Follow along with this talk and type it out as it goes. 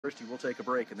First, we'll take a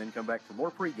break and then come back for more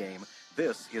pregame.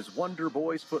 This is Wonder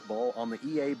Boys Football on the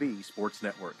EAB Sports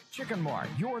Network. Chicken Mart,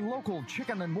 your local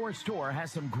chicken and more store,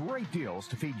 has some great deals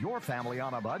to feed your family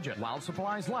on a budget while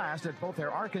supplies last at both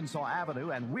their Arkansas Avenue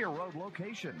and Weir Road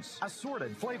locations.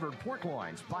 Assorted flavored pork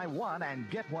loins, buy one and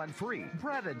get one free.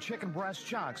 Breaded chicken breast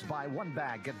chunks, buy one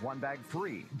bag, get one bag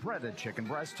free. Breaded chicken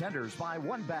breast tenders, buy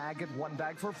one bag, get one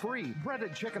bag for free.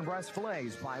 Breaded chicken breast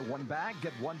fillets, buy one bag,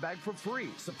 get one bag for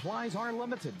free. Supplies are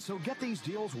limited, so get these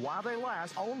deals while they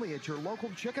last only at your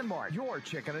local Chicken Mart, your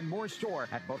chicken and more store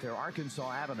at both their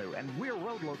Arkansas Avenue and Weir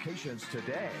Road locations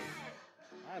today.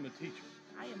 I'm a teacher.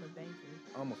 I am a banker.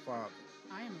 I'm a father.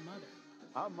 I am a mother.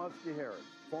 I'm Muskie Harris,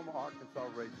 former Arkansas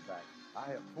Razorback. I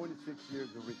have 26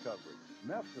 years of recovery.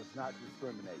 Meth does not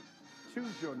discriminate.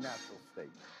 Choose your natural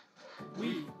state.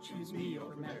 We choose me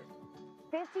over meth.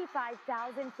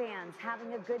 55,000 fans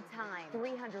having a good time.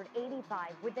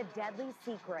 385 with a deadly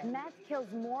secret. Meth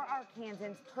kills more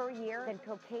Arkansans per year than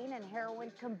cocaine and heroin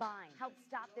combined. Help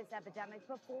stop this epidemic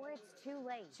before it's too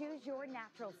late. Choose your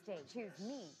natural state. Choose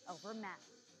me over meth.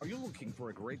 Are you looking for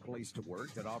a great place to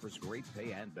work that offers great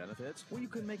pay and benefits where you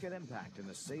can make an impact in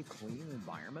a safe, clean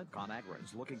environment? ConAgra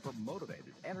is looking for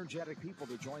motivated, energetic people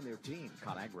to join their team.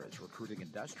 ConAgra is recruiting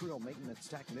industrial maintenance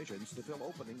technicians to fill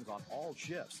openings on all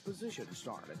shifts. Positions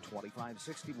start at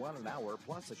 $25.61 an hour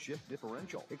plus a shift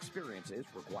differential. Experience is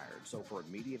required, so for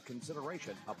immediate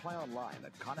consideration, apply online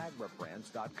at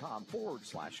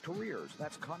ConAgraBrands.com/careers.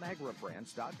 That's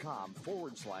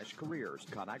ConAgraBrands.com/careers.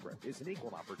 ConAgra is an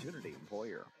equal opportunity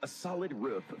employer. A solid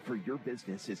roof for your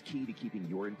business is key to keeping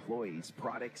your employees,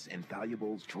 products, and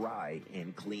valuables dry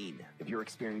and clean. If you're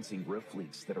experiencing roof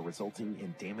leaks that are resulting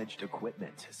in damaged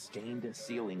equipment, stained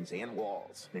ceilings, and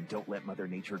walls, then don't let Mother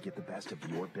Nature get the best of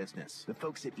your business. The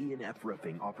folks at E&F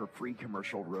Roofing offer free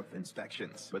commercial roof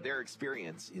inspections, but their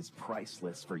experience is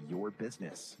priceless for your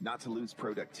business, not to lose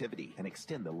productivity and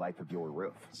extend the life of your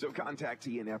roof. So contact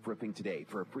E&F Roofing today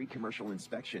for a free commercial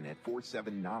inspection at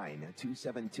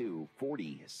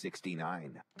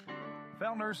 479-272-4069.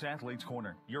 Fellner's Athletes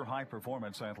Corner, your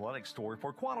high-performance athletic store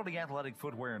for quality athletic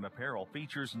footwear and apparel,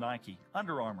 features Nike,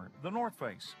 Under Armour, The North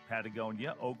Face,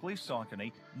 Patagonia, Oakley,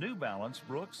 Saucony, New Balance,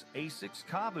 Brooks, Asics,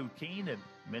 Kabu, Keen, and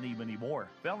many, many more.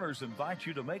 Fellner's invites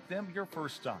you to make them your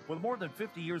first stop. With more than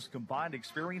 50 years combined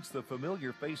experience, the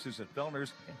familiar faces at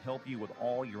Fellner's can help you with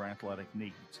all your athletic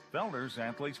needs. Fellner's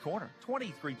Athletes Corner,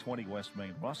 2320 West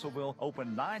Main, Russellville,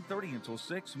 open 9:30 until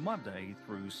 6 Monday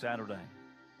through Saturday.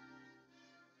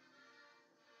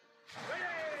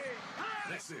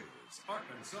 This is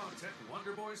Arkansas Tech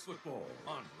Wonder Boys football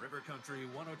on River Country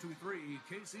 102.3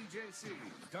 KCJC,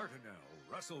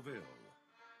 Dardanelle, Russellville.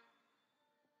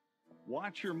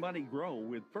 Watch your money grow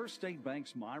with First State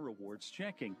Bank's My Rewards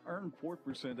checking. Earn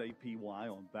 4% APY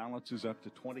on balances up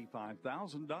to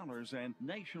 $25,000 and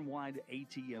nationwide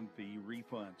ATM fee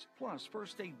refunds. Plus,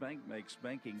 First State Bank makes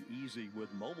banking easy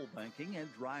with mobile banking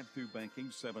and drive-through banking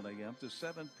 7 a.m. to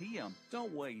 7 p.m.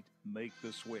 Don't wait. Make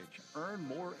the switch. Earn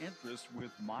more interest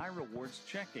with My Rewards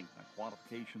checking. Now,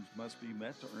 qualifications must be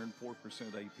met to earn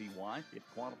 4% APY. If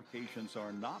qualifications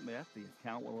are not met, the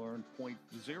account will earn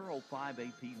 0.05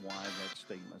 APY that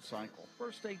statement cycle.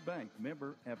 First State Bank,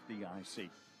 member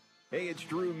FDIC. Hey, it's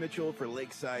Drew Mitchell for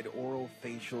Lakeside Oral,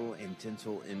 Facial, and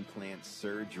Dental Implant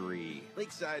Surgery.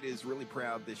 Lakeside is really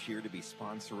proud this year to be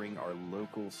sponsoring our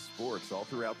local sports all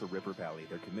throughout the River Valley.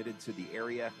 They're committed to the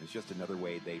area. It's just another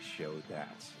way they show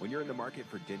that. When you're in the market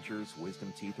for dentures,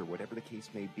 wisdom teeth, or whatever the case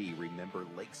may be, remember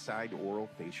Lakeside Oral,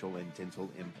 Facial, and Dental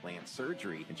Implant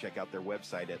Surgery, and check out their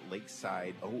website at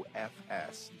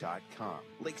lakesideofs.com.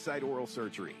 Lakeside Oral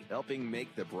Surgery, helping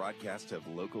make the broadcast of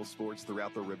local sports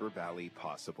throughout the River Valley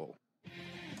possible.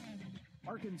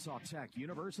 Arkansas Tech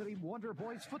University Wonder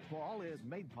Boys football is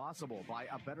made possible by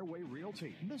A Better Way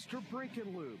Realty, Mr. Break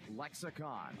and Loop,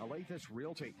 Lexicon, Alathus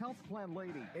Realty, Health Plan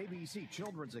Lady, ABC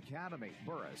Children's Academy,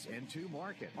 Burris N2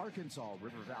 Market, Arkansas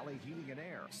River Valley Heating and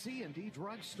Air, C&D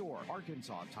Drug Store,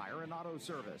 Arkansas Tire and Auto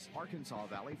Service, Arkansas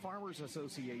Valley Farmers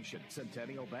Association,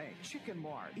 Centennial Bank, Chicken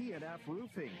Mart, E&F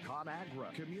Roofing,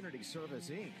 ConAgra, Community Service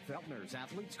Inc., Feltner's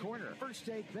Athletes Corner, First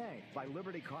State Bank, by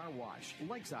Liberty Car Wash,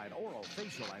 Lakeside Oral,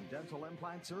 Facial, and Dental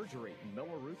Implant Surgery,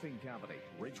 Miller Roofing Company,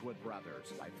 Ridgewood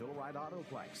Brothers, by Fill-Rite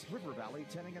Autoplex, River Valley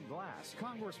Tinting and Glass,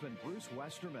 Congressman Bruce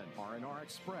Westerman, R&R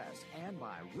Express, and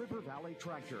by River Valley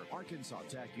Tractor. Arkansas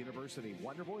Tech University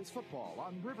Wonder Boys football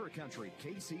on River Country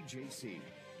KCJC.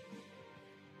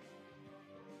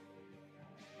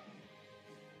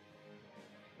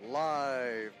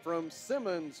 Live from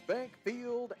Simmons Bank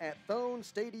Field at Thone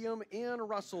Stadium in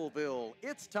Russellville,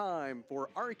 it's time for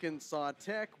Arkansas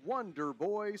Tech Wonder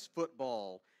Boys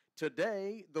football.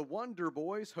 Today, the Wonder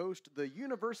Boys host the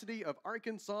University of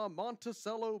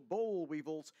Arkansas-Monticello Boll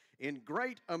Weevils in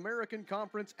great American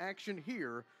Conference action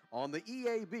here on the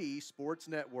EAB Sports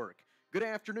Network. Good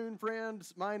afternoon,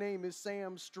 friends. My name is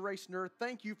Sam Strassner.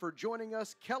 Thank you for joining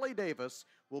us. Kelly Davis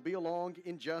will be along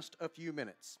in just a few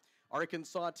minutes.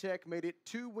 Arkansas Tech made it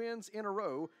 2 wins in a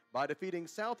row by defeating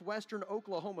Southwestern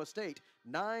Oklahoma State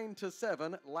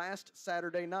 9-7 last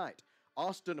Saturday night.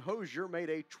 Austin Hosier made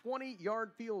a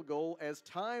 20-yard field goal as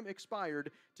time expired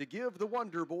to give the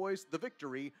Wonder Boys the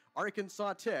victory.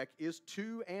 Arkansas Tech is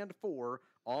 2-4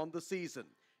 on the season.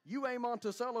 UA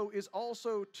Monticello is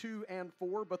also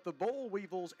 2-4, but the Boll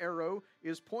Weevils' arrow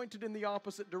is pointed in the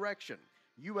opposite direction.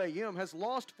 UAM has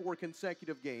lost 4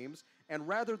 consecutive games, and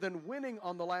rather than winning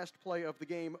on the last play of the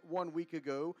game 1 week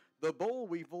ago, the Boll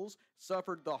Weevils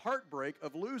suffered the heartbreak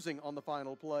of losing on the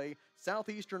final play.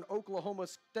 Southeastern Oklahoma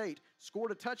State scored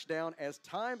a touchdown as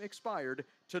time expired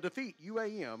to defeat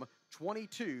UAM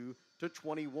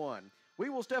 22-21. We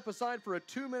will step aside for a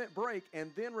 2-minute break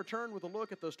and then return with a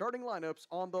look at the starting lineups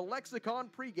on the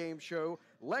Lexicon pregame show.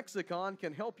 Lexicon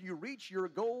can help you reach your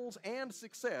goals and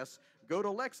success. Go to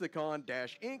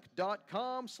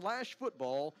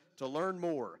lexicon-inc.com/football to learn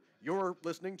more. You're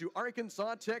listening to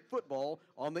Arkansas Tech football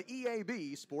on the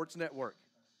EAB Sports Network.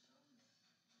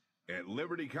 At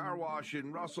Liberty Car Wash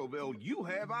in Russellville, you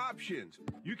have options.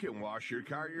 You can wash your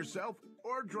car yourself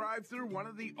or drive through one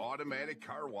of the automatic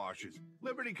car washes.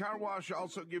 Liberty Car Wash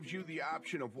also gives you the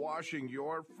option of washing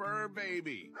your fur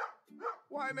baby.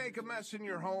 Why make a mess in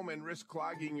your home and risk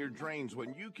clogging your drains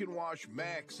when you can wash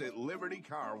Max at Liberty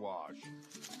Car Wash?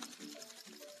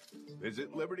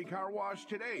 Visit Liberty Car Wash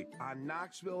today on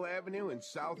Knoxville Avenue and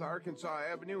South Arkansas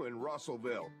Avenue in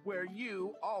Russellville, where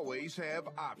you always have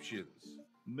options.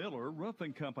 Miller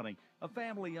Roofing Company, a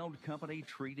family-owned company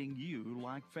treating you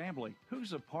like family.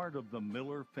 Who's a part of the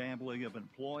Miller family of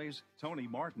employees? Tony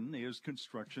Martin is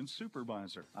construction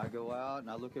supervisor. I go out and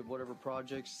I look at whatever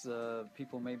projects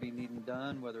people may be needing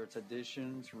done, whether it's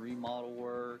additions, remodel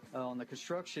work. On the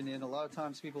construction end, a lot of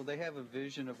times people, they have a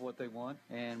vision of what they want,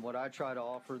 and what I try to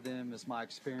offer them is my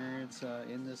experience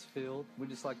in this field. We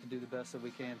just like to do the best that we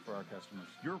can for our customers.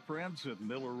 Your friends at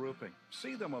Miller Roofing.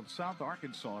 See them on South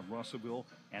Arkansas in Russellville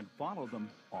and follow them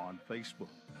on Facebook.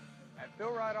 At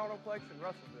Phil Wright Autoplex in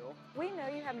Russellville, we know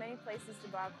you have many places to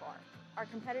buy a car. Our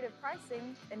competitive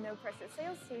pricing and no-pressure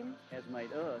sales team has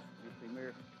made us the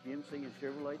premier GMC and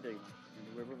Chevrolet dealer in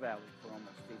the River Valley for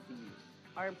almost 50 years.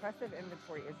 Our impressive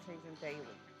inventory is changing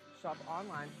daily. Shop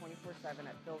online 24/7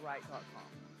 at philwright.com.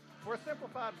 For a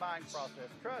simplified buying process,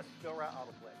 trust Phil Wright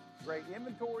Autoplex. Great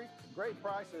inventory, great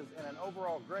prices, and an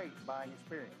overall great buying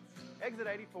experience. Exit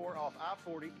 84 off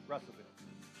I-40, Russellville.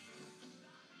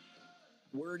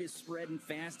 Word is spreading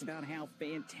fast about how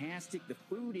fantastic the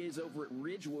food is over at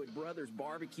Ridgewood Brothers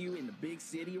Barbecue in the big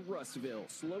city of Russellville.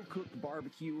 Slow-cooked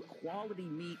barbecue, quality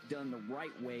meat done the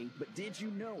right way. But did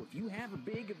you know if you have a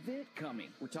big event coming,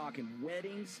 we're talking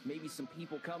weddings, maybe some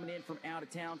people coming in from out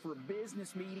of town for a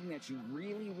business meeting that you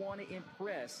really want to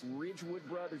impress, Ridgewood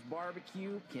Brothers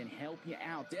Barbecue can help you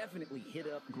out. Definitely hit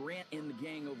up Grant and the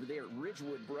gang over there at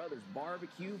Ridgewood Brothers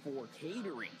Barbecue for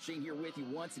catering. Shane here with you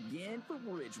once again for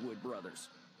Ridgewood Brothers.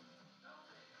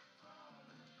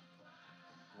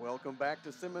 Welcome back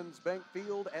to Simmons Bank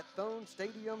Field at Thone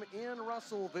Stadium in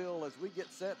Russellville as we get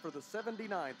set for the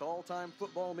 79th all-time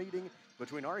football meeting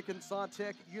between Arkansas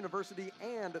Tech University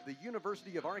and the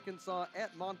University of Arkansas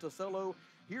at Monticello.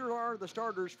 Here are the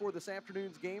starters for this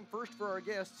afternoon's game. First for our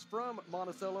guests from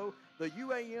Monticello, the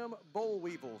UAM Boll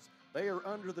Weevils. They are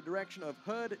under the direction of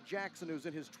Hud Jackson, who's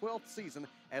in his 12th season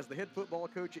as the head football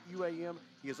coach at UAM.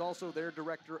 He is also their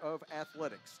director of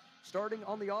athletics. Starting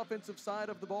on the offensive side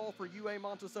of the ball for UA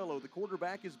Monticello, the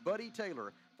quarterback is Buddy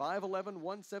Taylor, 5'11",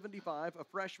 175, a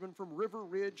freshman from River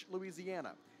Ridge,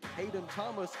 Louisiana. Hayden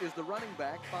Thomas is the running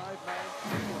back, 5'9",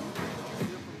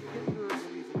 from Kinder,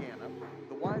 Louisiana.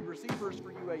 The wide receivers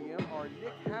for UAM are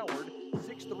Nick Howard,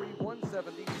 6'3",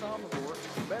 170, sophomore,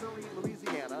 Metairie,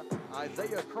 Louisiana.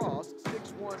 Isaiah Cross,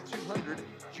 6'1", 200,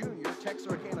 junior,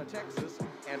 Texarkana, Texas.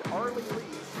 And Arlie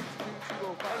Lee, 6'2",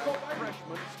 205,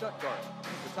 freshman, Stuttgart.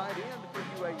 The tight end for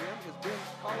UAM is Ben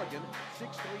Colligan,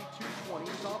 6'3",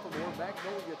 220, sophomore,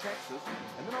 Magnolia, Texas.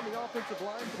 And then on the offensive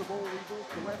line for the Boll Weevils,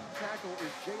 the left tackle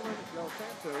is Jalen Del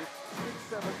Santo,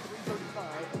 6'7",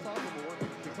 335, sophomore,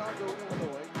 Chicago,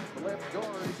 Illinois. The left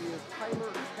guard is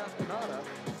Tyler Castaneda,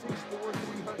 6'4",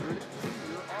 300,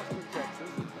 senior, Austin,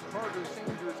 Texas. Carter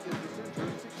Sanders is the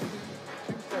center, 6'2",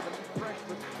 270,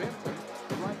 freshman, Benton.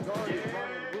 The right guard is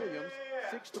Ryan Williams,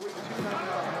 6'3",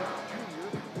 295, junior,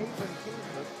 Haven,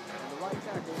 Kansas. And the right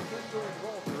tackle, Kendall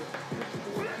Walter,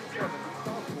 6'4", 270,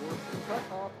 sophomore,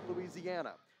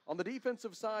 On the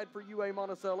defensive side for UA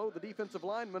Monticello, the defensive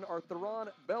linemen are Theron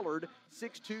Bellard,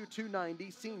 6'2",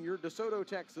 290, senior, DeSoto,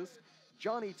 Texas.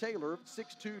 Johnny Taylor,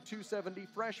 6'2", 270,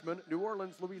 freshman, New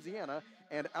Orleans, Louisiana.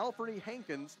 And Alfrey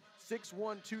Hankins,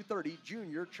 6'1", 230,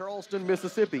 junior, Charleston,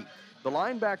 Mississippi. The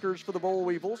linebackers for the Boll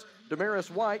Weevils,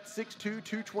 Damaris White, 6'2",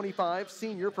 225,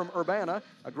 senior from Urbana,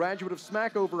 a graduate of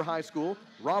Smackover High School.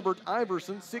 Robert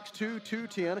Iverson, 6'2",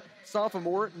 210,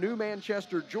 sophomore, New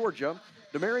Manchester, Georgia.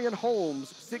 Demarion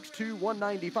Holmes, 6'2",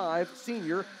 195,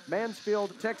 senior,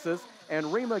 Mansfield, Texas.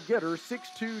 And Rima Gitter,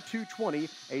 6'2", 220,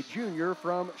 a junior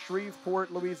from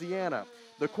Shreveport, Louisiana.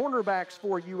 The cornerbacks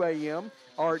for UAM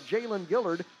are Jalen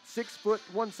Gillard, 6 foot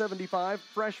 175,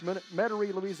 freshman,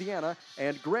 Metairie, Louisiana,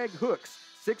 and Greg Hooks,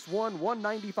 6'1",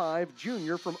 195,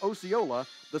 junior from Osceola.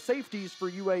 The safeties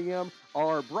for UAM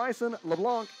are Bryson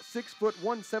LeBlanc, 6 foot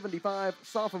 175,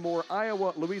 sophomore,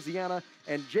 Iowa, Louisiana,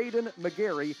 and Jaden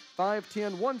McGarry,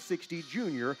 5'10", 160,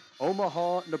 junior,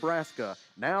 Omaha, Nebraska.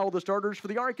 Now the starters for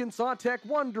the Arkansas Tech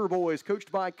Wonder Boys,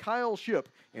 coached by Kyle Shipp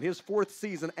in his 4th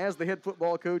season as the head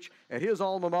football coach at his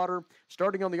alma mater.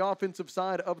 Starting on the offensive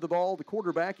side of the ball, the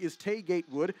quarterback is Tay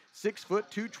Gatewood, 6 foot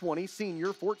 220,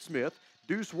 senior, Fort Smith.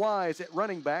 Deuce Wise at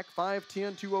running back,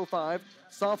 5'10", 205,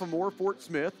 sophomore, Fort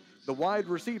Smith. The wide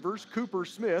receivers, Cooper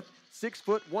Smith, 6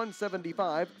 foot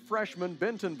 175, freshman,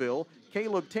 Bentonville.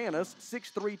 Caleb Tanis,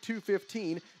 6'3",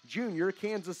 215, junior,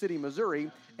 Kansas City,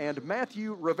 Missouri. And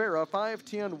Matthew Rivera,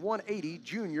 5'10", 180,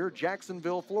 junior,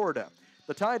 Jacksonville, Florida.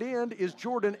 The tight end is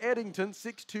Jordan Eddington,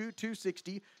 6'2",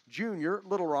 260, junior,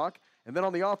 Little Rock. And then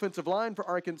on the offensive line for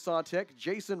Arkansas Tech,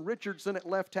 Jason Richardson at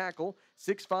left tackle,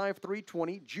 6'5",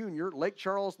 320, junior, Lake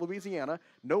Charles, Louisiana.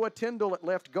 Noah Tyndall at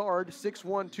left guard,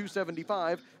 6'1",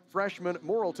 275, freshman,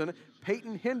 Morrilton.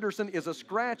 Peyton Henderson is a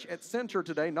scratch at center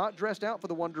today, not dressed out for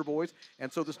the Wonder Boys.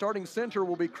 And so the starting center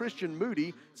will be Christian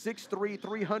Moody, 6'3",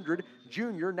 300,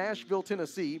 junior, Nashville,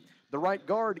 Tennessee. The right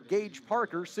guard, Gage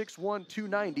Parker, 6'1",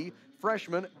 290,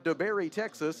 freshman, DeBerry,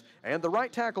 Texas. And the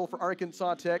right tackle for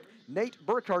Arkansas Tech, Nate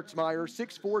Burkhartsmeyer,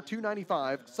 6'4",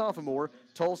 295, sophomore,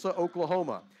 Tulsa,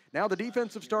 Oklahoma. Now the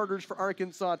defensive starters for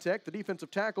Arkansas Tech. The defensive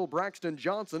tackle, Braxton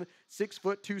Johnson, 6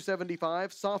 foot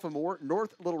 275, sophomore,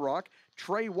 North Little Rock.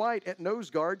 Trey White at nose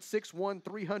guard, 6'1",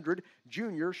 300,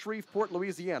 junior, Shreveport,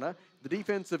 Louisiana. The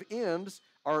defensive ends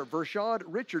are Vershad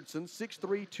Richardson,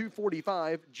 6'3",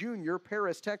 245, junior,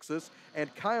 Paris, Texas.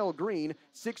 And Kyle Green,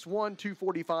 6'1",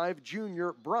 245,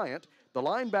 junior, Bryant. The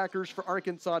linebackers for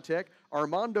Arkansas Tech,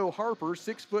 Armando Harper,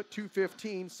 6 foot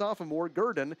 215, sophomore,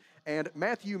 Gurdon. And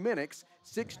Matthew Minix,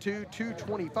 6'2",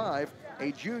 225,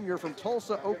 a junior from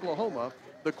Tulsa, Oklahoma.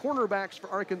 The cornerbacks for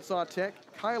Arkansas Tech,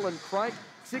 Kylan Cricht,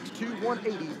 6'2",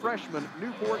 180, freshman,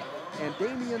 Newport. And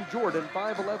Damian Jordan,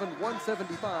 5'11",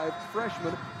 175,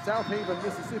 freshman, South Haven,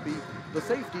 Mississippi. The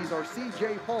safeties are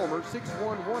C.J. Palmer, 6'1",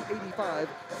 185,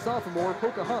 sophomore,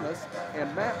 Pocahontas.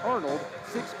 And Matt Arnold,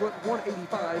 6 foot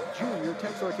 185, junior,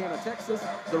 Texarkana, Texas.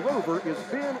 The rover is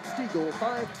Ben Stiegel,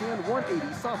 5'10",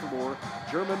 180, sophomore,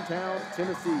 Germantown,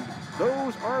 Tennessee.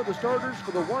 Those are the starters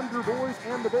for the Wonder Boys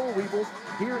and the Boll Weevils.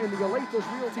 Here in the Alathus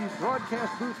Realty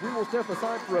broadcast booth, we will step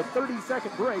aside for a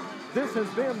 30-second break. This has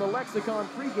been the Lexicon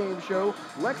pregame show.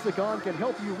 Lexicon can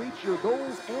help you reach your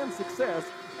goals and success.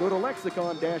 Go to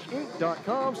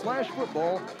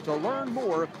lexicon-inc.com/football to learn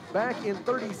more. Back in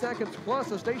 30 seconds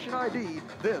plus a station ID.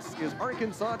 This is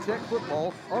Arkansas Tech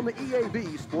football on the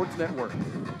EAB Sports Network.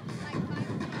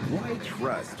 Why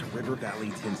trust River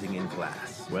Valley Tinting and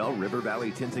Glass? Well, River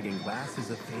Valley Tinting and Glass is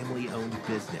a family-owned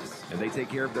business, and they take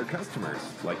care of their customers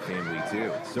like family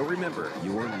too. So remember,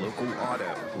 your local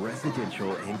auto,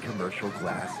 residential, and commercial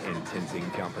glass and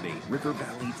tinting company, River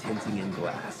Valley Tinting and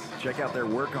Glass. Check out their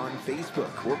work on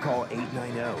Facebook or call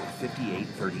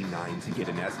 890-5839 to get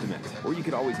an estimate. Or you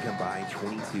could always come by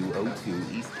 2202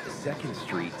 East 2nd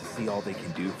Street to see all they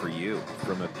can do for you.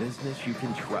 From a business you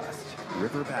can trust,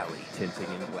 River Valley Tinting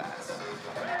and Glass. This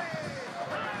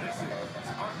is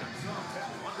Arkansas Tech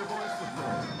Wonder Boys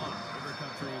football on River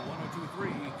Country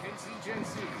 102.3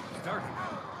 KCJC, starting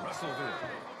now, Russellville.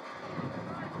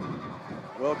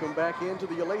 Welcome back into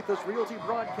the Alathus Realty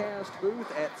broadcast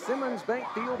booth at Simmons Bank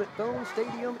Field at Thone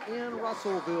Stadium in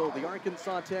Russellville. The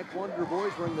Arkansas Tech Wonder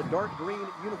Boys wearing the dark green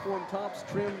uniform tops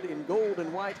trimmed in gold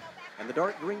and white, and the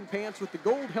dark green pants with the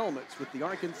gold helmets with the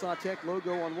Arkansas Tech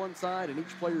logo on one side and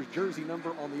each player's jersey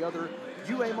number on the other.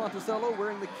 UA Monticello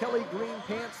wearing the Kelly green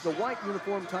pants, the white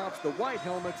uniform tops, the white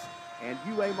helmets, and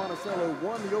UA-Monticello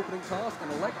won the opening toss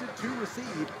and elected to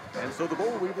receive. And so the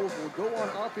Boll Weevils will go on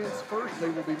offense first. They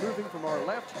will be moving from our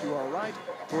left to our right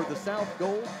toward the south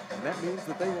goal, and that means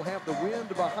that they will have the wind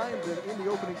behind them in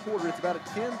the opening quarter. It's about a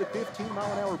 10 to 15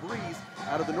 mile an hour breeze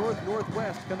out of the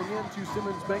north-northwest coming into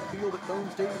Simmons Bank Field at Thone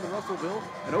Stadium in Russellville.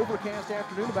 An overcast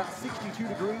afternoon, about 62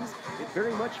 degrees. It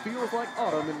very much feels like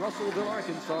autumn in Russellville,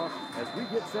 Arkansas, as we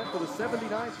get set for the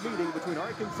 79th meeting between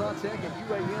Arkansas Tech and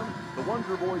UAM. The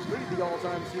Wonder Boys lead the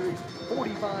all-time series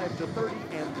 45-30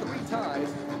 and 3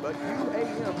 ties, but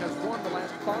UAM has won the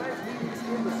last 5 meetings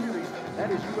in the series. That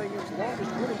is UAM's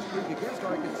longest winning streak against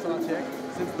Arkansas Tech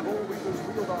since the Boll Weevils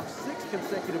reeled off 6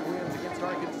 consecutive wins against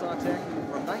Arkansas Tech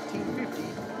from 1950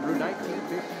 through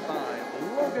 1955.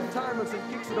 Logan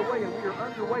Tymerson kicks it away, and we are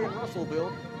underway in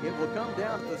Russellville. It will come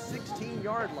down to the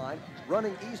 16-yard line,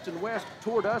 running east and west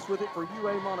toward us with it for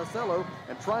UA-Monticello,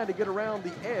 and trying to get around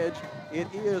the edge. It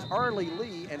is Arlie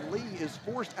Lee, and Lee is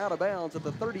forced out of bounds at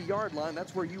the 30-yard line.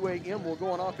 That's where UAM will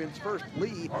go on offense first.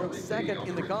 Lee, second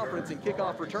in the conference in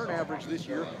kickoff return average this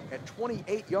year at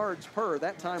 28 yards per,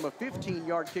 that time a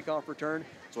 15-yard kickoff return.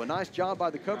 So a nice job by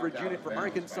the coverage unit for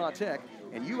Arkansas Tech.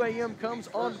 And UAM comes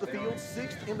onto the field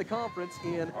 6th in the conference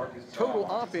in total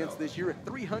offense this year at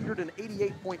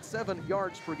 388.7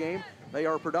 yards per game. They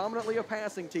are predominantly a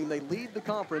passing team. They lead the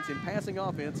conference in passing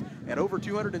offense at over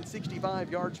 265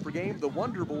 yards per game. The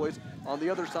Wonder Boys on the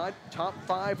other side, top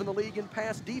 5 in the league in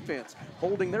pass defense,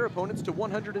 holding their opponents to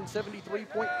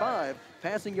 173.5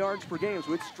 passing yards per game.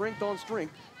 So it's strength on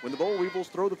strength when the Boll Weevils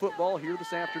throw the football here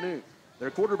this afternoon. Their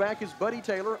quarterback is Buddy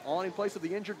Taylor, on in place of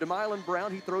the injured DeMylan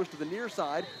Brown. He throws to the near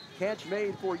side. Catch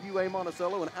made for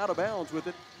UA-Monticello, and out of bounds with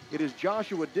it. It is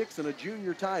Joshua Dixon, a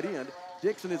junior tight end.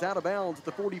 Dixon is out of bounds at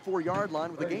the 44-yard line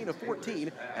with a gain of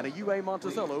 14 and a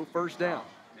UA-Monticello first down.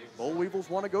 Boll Weevils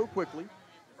want to go quickly.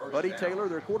 Buddy Taylor,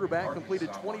 their quarterback,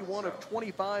 completed 21 of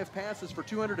 25 passes for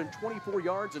 224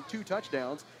 yards and 2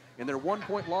 touchdowns. In their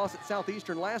 1-point loss at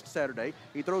Southeastern last Saturday,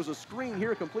 he throws a screen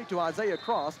here complete to Isaiah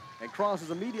Cross, and Cross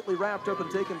is immediately wrapped up and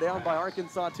taken down by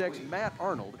Arkansas Tech's Matt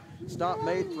Arnold. Stop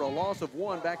made for a loss of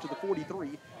 1 back to the 43,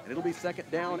 and it'll be 2nd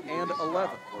down and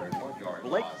 11.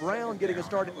 Blake Brown getting a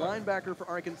start at linebacker for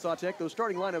Arkansas Tech. Those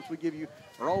starting lineups we give you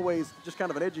are always just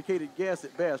kind of an educated guess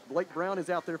at best. Blake Brown is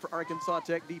out there for Arkansas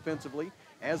Tech defensively,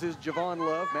 as is Javon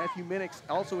Love. Matthew Minnick's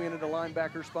also in at a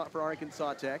linebacker spot for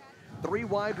Arkansas Tech. 3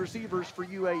 wide receivers for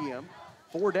UAM.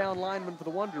 4 down linemen for the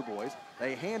Wonder Boys.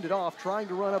 They hand it off, trying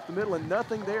to run up the middle, and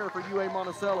nothing there for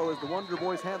UA-Monticello as the Wonder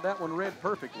Boys had that one read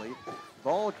perfectly.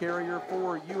 Ball carrier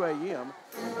for UAM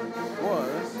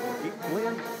was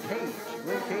Glenn Cage.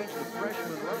 Glenn Cage, the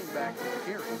freshman running back for the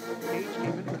carry. Cage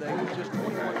came in today with just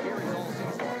 21 carries all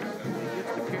season. He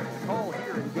gets the call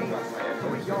here and gains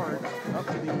 3 yards up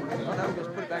to the, now he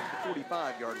just put it back to the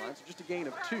 45-yard line, so just a gain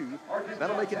of 2.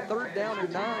 That'll make it 3rd down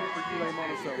and 9 for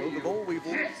UA-Monticello. The Boll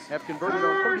Weevils have converted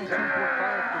on 32.5%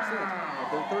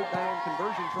 of their 3rd down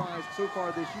conversion tries so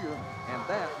far this year, and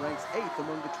that ranks 8th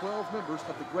among the 12 members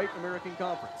of the Great American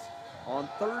Conference. On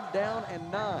 3rd down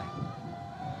and 9,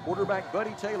 quarterback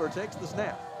Buddy Taylor takes the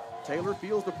snap. Taylor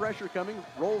feels the pressure coming,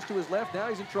 rolls to his left, now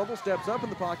he's in trouble, steps up in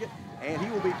the pocket, and he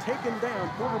will be taken down.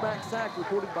 Quarterback sack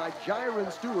reported by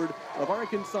Jiron Stewart of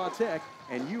Arkansas Tech,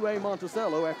 and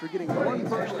UA-Monticello, after getting 1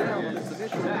 first down on its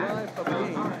initial drive of the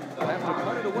game, will have to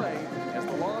cut it away as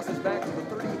the loss is back to the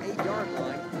 38-yard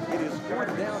line. It is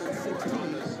 4th down and 16,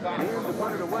 and in to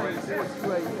put it away for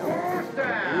UAM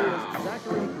is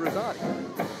Zachary Grizzotti.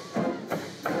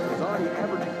 Grizzotti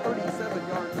averaging 37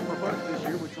 yards per punt this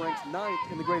year, which ranks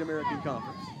 9th in the Great American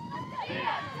Conference.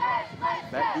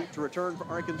 Back deep to return for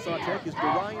Arkansas Tech is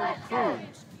Dorian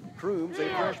Crooms. Crooms, a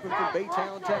freshman from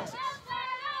Baytown, Texas.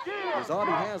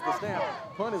 Grizzotti has the snap.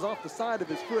 Punt is off the side of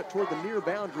his foot toward the near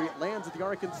boundary. It lands at the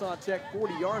Arkansas Tech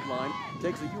 40-yard line.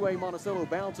 Takes a UA-Monticello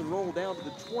bounce and roll down to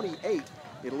the 28.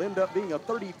 It'll end up being a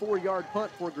 34-yard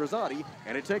punt for Grizzotti,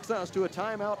 and it takes us to a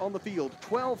timeout on the field.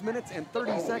 12 minutes and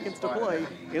 30 seconds to play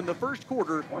in the first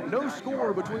quarter. No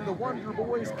score between the Wonder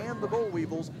Boys and the Boll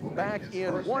Weevils. Back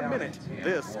in 1 minute.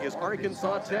 This is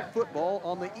Arkansas Tech football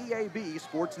on the EAB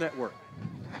Sports Network.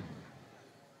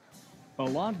 A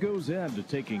lot goes into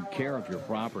taking care of your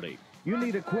property. You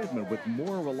need equipment with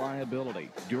more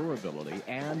reliability, durability,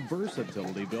 and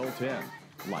versatility built in.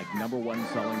 Like #1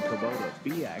 selling Kubota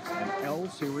BX and L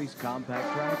Series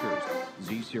compact tractors,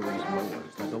 Z Series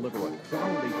mowers that deliver a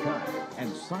quality cut,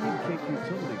 and Sidekick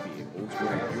utility vehicles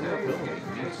where durability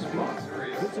meets speed.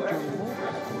 Visit your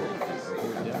local dealer for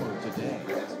a demo today.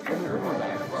 In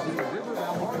Riverview, see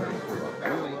Riverview Market for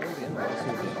Real Road in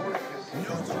Russellville.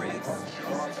 No brakes.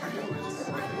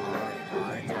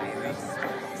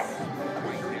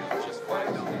 Just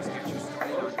 $5. Get your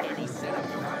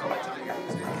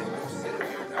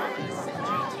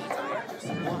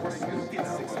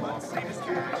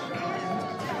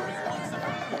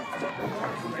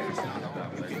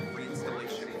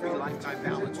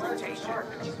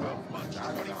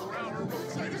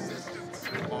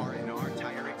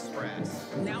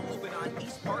Now open on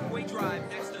East Parkway Drive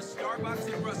next to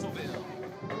Starbucks in Russellville.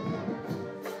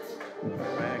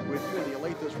 Back with you in the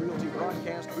Olathe Realty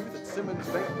broadcast booth at Simmons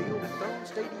Bank Field at Thone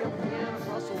Stadium in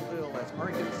Russellville as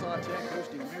Arkansas Tech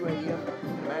hosting UAM, a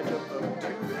matchup of 2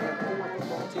 and 4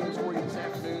 football teams for you this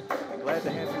afternoon. And glad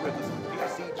to have you with us on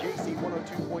KCJC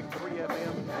 102.3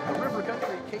 FM, the River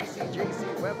Country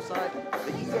KCJC website,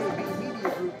 the EAB Media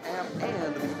Group app,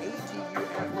 and the ATU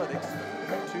Athletics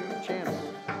YouTube channel.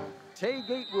 Tay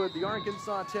Gatewood, the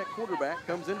Arkansas Tech quarterback,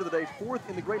 comes into the day 4th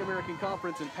in the Great American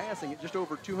Conference in passing at just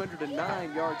over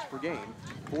 209 yards per game.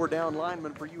 4 down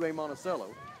linemen for UA-Monticello.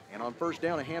 And on first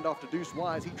down, a handoff to Deuce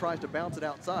Wise. He tries to bounce it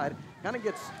outside. Kind of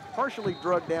gets partially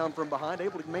drugged down from behind,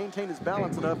 able to maintain his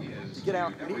balance enough to get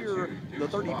out near the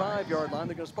 35-yard line.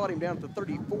 They're going to spot him down at the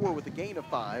 34 with a gain of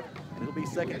 5. And it'll be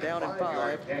second down and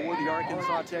 5 for the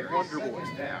Arkansas Tech Wonder Boys.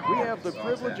 We have the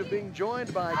privilege of being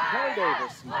joined by Kelly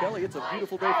Davis. And Kelly, it's a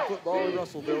beautiful day for football in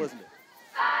Russellville, isn't it?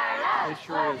 It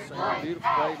sure is. A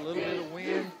beautiful day, a little bit of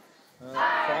wind.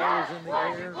 Fall is in the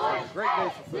air. So a great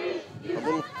day for football. A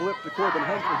little flip to Corbin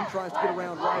Hunter. He tries to get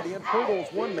around right in.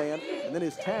 Hurdles one man, and then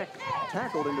is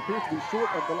tackled and appears to be short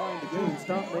of the line to gain.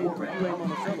 Stop made for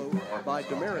UA-Monticello by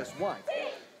Damaris White.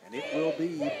 And it will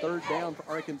be third down for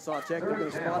Arkansas Tech. They're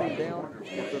going to spot him down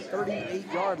at the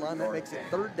 38-yard line. That makes it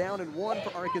third down and 1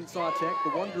 for Arkansas Tech.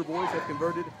 The Wonder Boys have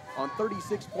converted on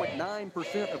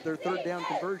 36.9% of their third down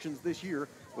conversions this year,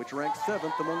 which ranks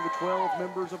 7th among the 12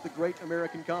 members of the Great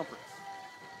American Conference.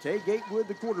 Tay Gatewood,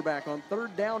 the quarterback, on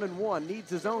third down and 1, needs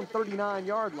his own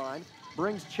 39-yard line.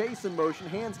 Brings Chase in motion,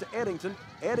 hands to Eddington.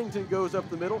 Eddington goes up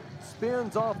the middle,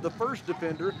 spins off the first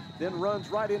defender, then runs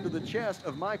right into the chest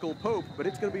of Michael Pope. But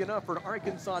it's going to be enough for an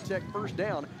Arkansas Tech first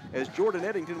down, as Jordan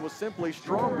Eddington was simply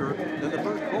stronger than the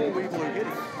first boll weevil who hit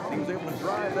him. He was able to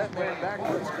drive that man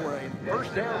backwards for a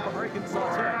first down for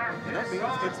Arkansas Tech. And that means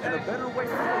it's an A Better Way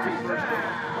Realty first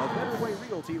down. A Better Way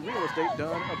Realty, real estate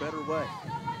done a better way.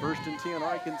 First and 10,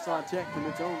 Arkansas Tech from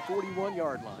its own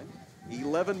 41-yard line.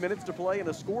 11 minutes to play in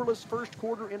a scoreless first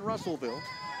quarter in Russellville,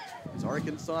 as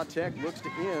Arkansas Tech looks to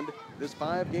end this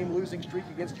 5-game losing streak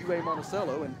against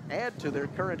UA-Monticello and add to their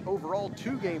current overall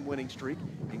 2-game winning streak,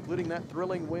 including that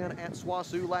thrilling win at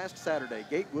SWOSU last Saturday.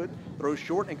 Gatewood throws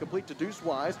short and complete to Deuce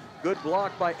Wise. Good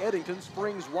block by Eddington,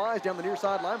 springs Wise down the near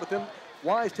sideline, but then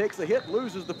Wise takes a hit,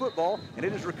 loses the football, and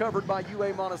it is recovered by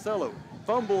UA-Monticello.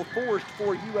 Fumble forced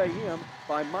for UAM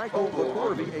by Michael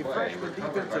McCorvey, a freshman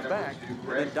defensive back.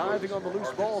 And diving on the loose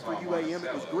ball for UAM,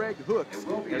 it was Greg Hooks,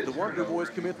 as the Wonder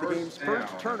Boys commit the game's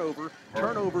first turnover.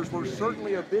 Turnovers were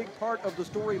certainly a big part of the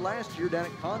story last year down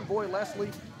at Convoy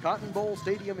Leslie Cotton Bowl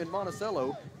Stadium in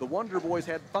Monticello. The Wonder Boys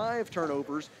had 5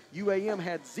 turnovers. UAM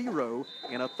had 0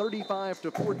 in a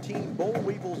 35-14 Boll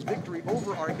Weevils victory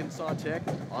over Arkansas Tech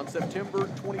on September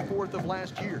 24th of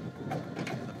last year.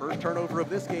 The first turnover of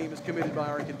this game is committed by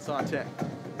Arkansas Tech.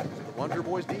 So the Wonder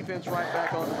Boys defense right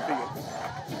back onto the field.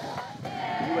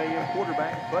 UAM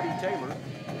quarterback Buddy Taylor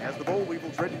has the Boll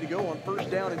Weevils ready to go on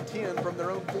first down and 10 from their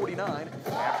own 49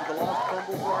 after the lost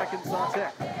fumble for Arkansas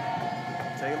Tech.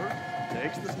 Taylor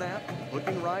takes the snap,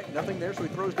 looking right, nothing there, so he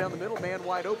throws down the middle, man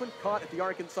wide open, caught at the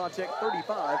Arkansas Tech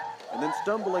 35, and then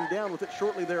stumbling down with it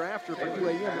shortly thereafter for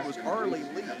UAM, it was Arlie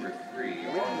Lee.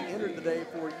 Lee entered the day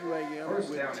for UAM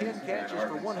with 10 catches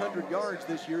for 100 yards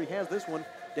this year. He has this one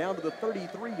down to the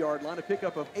 33-yard line, a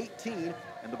pickup of 18,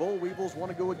 and the Boll Weevils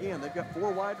want to go again. They've got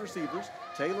 4 wide receivers.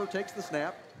 Taylor takes the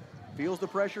snap, feels the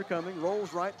pressure coming,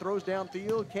 rolls right, throws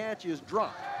downfield, catch is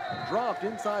dropped. Dropped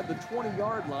inside the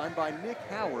 20-yard line by Nick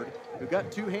Howard, who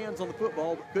got 2 hands on the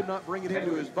football but could not bring it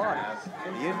into his body.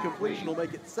 The incompletion will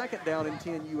make it second down and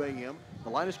 10 UAM. The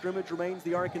line of scrimmage remains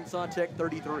the Arkansas Tech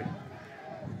 33.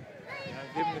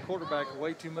 Giving the quarterback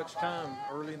way too much time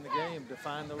early in the game to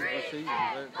find those receivers.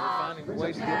 They're finding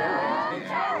ways to get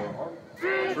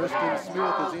open. Tristan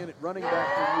Smith is in at running back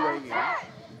for UAM.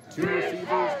 2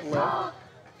 receivers left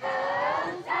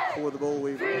for the Boll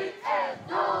Weevils.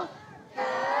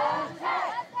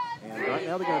 And right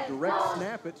now they're going to direct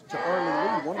snap it to Arlie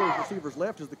Lee. One of those receivers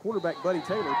left is the quarterback, Buddy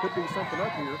Taylor. Could be something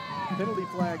up here. Penalty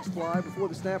flags fly before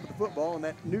the snap of the football, and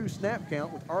that new snap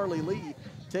count with Arlie Lee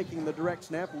taking the direct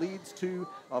snap leads to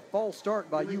a false start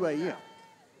by UAM.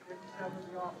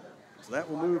 So that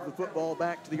will move the football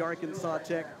back to the Arkansas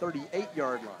Tech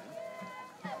 38-yard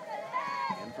line.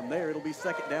 And from there, it'll be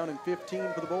second down and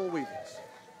 15 for the Boll Weevils.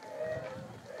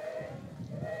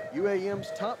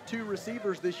 UAM's top 2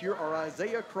 receivers this year are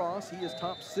Isaiah Cross. He is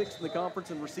top 6 in the conference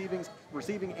in receiving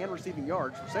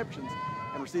yards, receptions,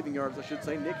 and receiving yards, I should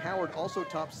say. Nick Howard also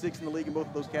top 6 in the league in both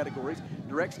of those categories.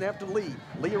 Direct snap to Lee.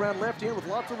 Lee around left end with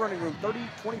lots of running room, 30,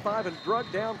 25, and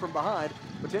drugged down from behind.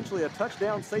 Potentially a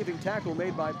touchdown-saving tackle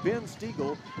made by Ben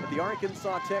Stiegel at the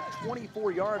Arkansas Tech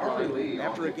 24-yard line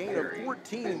after a gain of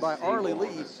 14 by Arlie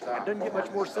Lee. It doesn't get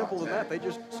much more simple than that. They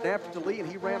just snapped it to Lee, and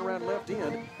he ran around left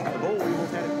end. The Boll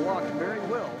Weevils had it blocked very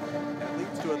well, and it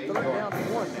leads to a 3rd down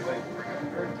and 1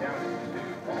 now.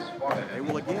 They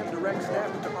will again direct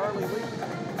snap it to Arlie Lee.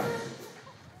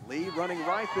 Lee running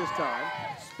right this time.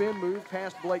 Spin move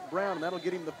past Blake Brown, and that'll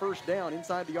get him the 1st down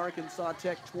inside the Arkansas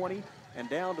Tech 20 and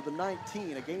down to the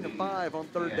 19. A gain of 5 on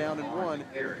 3rd down and 1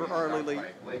 for Arlie Lee.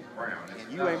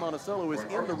 And UA-Monticello is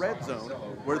in the red zone,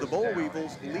 where the Boll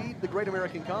Weevils lead the Great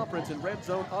American Conference in red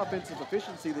zone offensive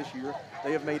efficiency this year.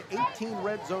 They have made 18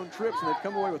 red zone trips, and they've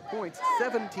come away with points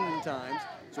 17 times.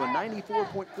 So a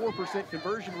 94.4%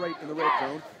 conversion rate in the red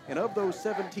zone. And of those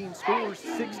 17 scores,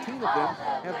 16 of them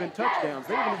have been touchdowns.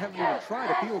 They haven't even tried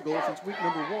a field goal since week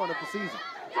number 1 of the season.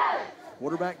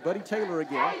 Quarterback Buddy Taylor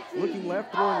again, looking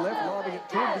left, throwing left, lobbing it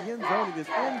toward the end zone. It is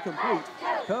incomplete.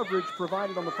 Coverage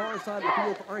provided on the far side of the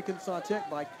field for Arkansas Tech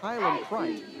by Kylan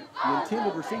Pright. The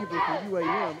intended receiver for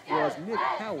UAM was Nick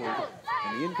Howard,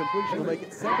 and the incompletion will make it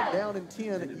 2nd down and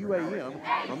 10 at UAM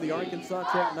from the Arkansas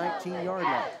Tech 19-yard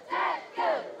line.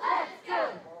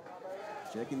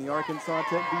 Checking the Arkansas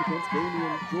Tech defense,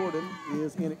 Damian Jordan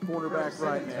is in at cornerback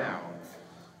right now.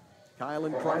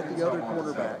 Kylan Pright, the other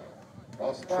cornerback.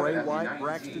 Trey White,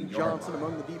 Braxton Johnson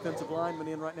among the defensive linemen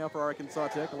in right now for Arkansas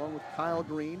Tech, along with Kyle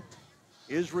Green.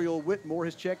 Israel Whitmore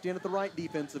has checked in at the right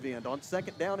defensive end on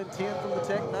 2nd down and 10 from the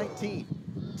Tech 19.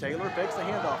 Taylor fakes a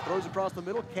handoff, throws across the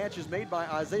middle. Catch is made by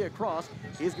Isaiah Cross.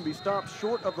 He's going to be stopped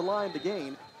short of the line to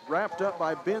gain, wrapped up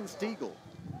by Ben Stiegel.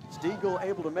 Stiegel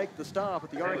able to make the stop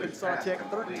at the Arkansas Tech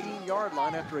 13-yard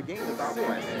line after a gain of 6. And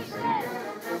it's going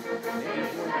to be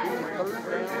 3rd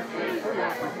down and 4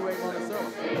 for UA-Monticello.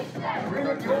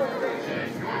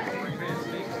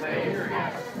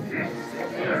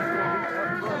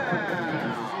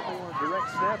 Direct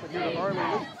snap it here to Arlie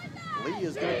Lee. Lee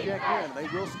is going to check in. They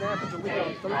will snap it to Lee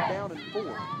on 3rd down and 4.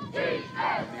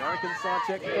 From the Arkansas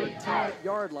Tech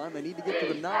 13-yard line, they need to get to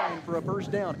the 9 for a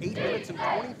 1st down. 8 minutes and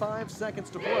 25 seconds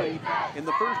to play in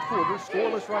the 1st quarter.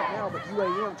 Scoreless right now, but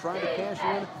UAM trying to cash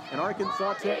in an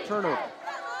Arkansas Tech turnover.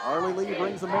 Arlie Lee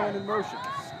brings a man in motion.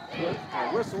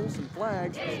 Whistles and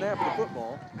flags, snap of the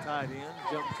football. Tight end,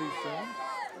 jump too soon.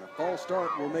 And a false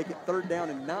start will make it 3rd down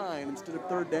and 9 instead of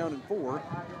 3rd down and 4.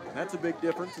 And that's a big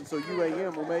difference, and so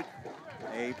UAM will make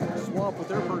a swap with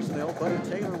their personnel. Buddy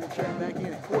Taylor will check back in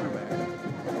at quarterback.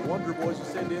 The Wonder Boys will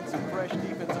send in some fresh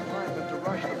defensive linemen to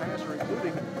rush the passer,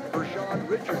 including Rashad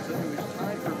Richardson, who is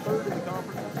tied for 3rd in the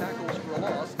conference in tackles for a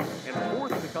loss and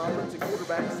 4th in the conference in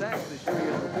quarterback sacks this year. He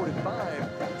has reported 5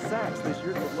 sacks this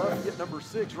year. Would love to get number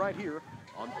 6 right here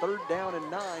on 3rd down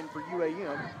and 9 for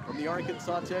UAM from the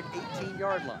Arkansas Tech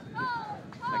 18-yard line.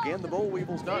 Again, the Boll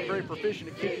Weevils not very proficient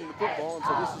at kicking the football, and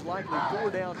so this is likely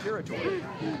 4-down territory.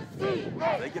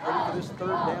 They get ready for this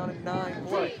 3rd down and 9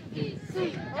 play.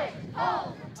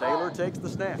 Taylor takes the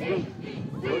snap.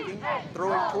 Looking,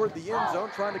 throwing toward the end zone,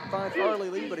 trying to find Arlie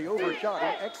Lee, but he overshot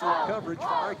him. Excellent coverage for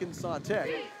Arkansas Tech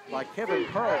by Kevin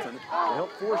Carlton to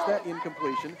help force that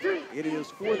incompletion. It is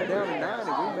 4th down and 9,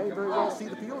 and we may very well see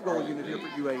the field goal unit here for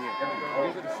UAM.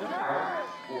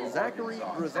 Zachary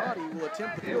Grizzotti will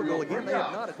attempt the field goal. Again, they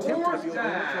have not attempted a field goal,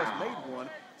 much less made one,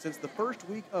 since the 1st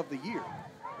week of the year.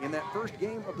 In that 1st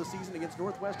game of the season against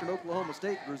Northwestern Oklahoma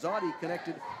State, Grizzotti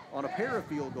connected on a pair of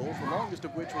field goals, the longest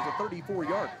of which was a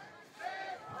 34-yarder.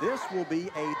 This will be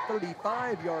a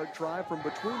 35-yard try from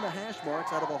between the hash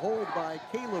marks out of a hold by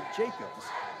Caleb Jacobs.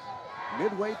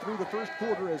 Midway through the 1st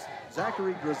quarter as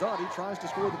Zachary Grizzotti tries to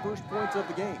score the first points of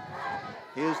the game.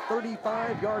 His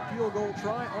 35-yard field goal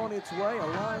try on its way, a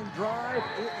line drive.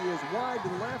 It is wide to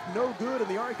the left, no good, and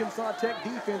the Arkansas Tech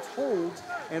defense holds.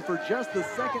 And for just the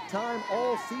 2nd time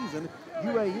all season,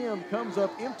 UAM comes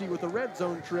up empty with a red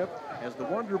zone trip as the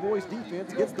Wonder Boys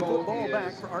defense gets the football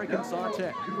back for Arkansas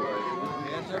Tech.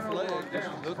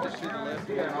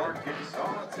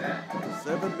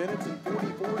 7 minutes and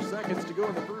 44 seconds to go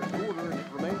in the 1st quarter, and it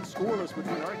remains scoreless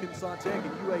between Arkansas Tech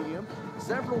and UAM.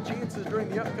 Several chances during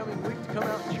the upcoming week to come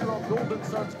out and cheer on Golden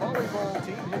Suns volleyball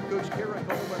team. Head coach Kara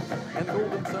Coleman and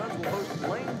Golden Suns will host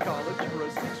Blaine College for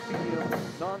a 6 p.m.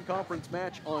 non-conference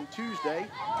match on Tuesday.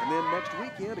 And then next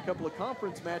weekend, a couple of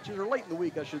conference matches, or late in the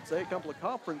week, I should say, a couple of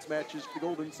conference matches for the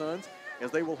Golden Suns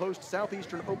as they will host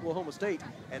Southeastern Oklahoma State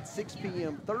at 6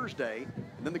 p.m. Thursday.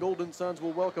 And then the Golden Suns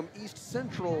will welcome East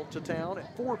Central to town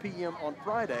at 4 p.m. on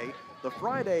Friday. The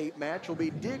Friday match will be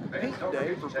Dig Pink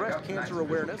Day for breast cancer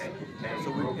awareness.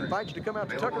 So we invite you to come out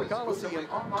to Tucker Coliseum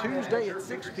Tuesday at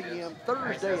 6 p.m.,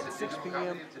 Thursday at 6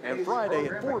 p.m., and Friday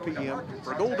at 4 p.m.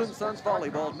 for Golden Suns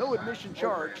volleyball. No admission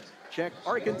charged. Check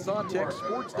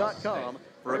ArkansasTechSports.com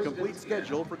for a complete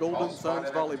schedule for Golden Suns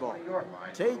volleyball.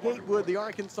 Tay Gatewood, the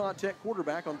Arkansas Tech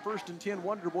quarterback, on 1st and 10,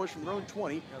 Wonder Boys from their own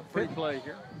 20. Free play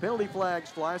here. Penalty flags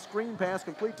fly. Screen pass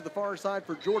complete to the far side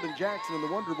for Jordan Jackson, and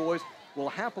the Wonder Boys will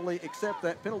happily accept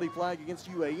that penalty flag against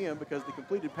UAM because the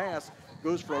completed pass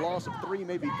goes for a loss of 3,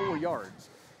 maybe 4 yards.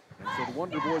 And so the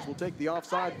Wonder Boys will take the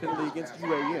offside penalty against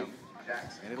UAM.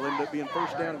 And it'll end up being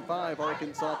 1st down and 5,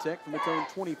 Arkansas Tech from its own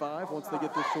 25 once they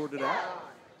get this sorted out.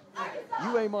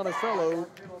 UA-Monticello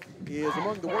is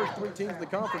among the worst 3 teams in the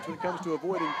conference when it comes to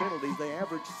avoiding penalties. They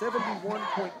average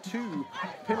 71.2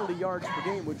 penalty yards per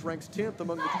game, which ranks 10th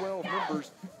among the 12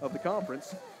 members of the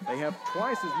conference. They have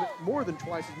more than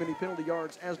twice as many penalty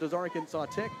yards as does Arkansas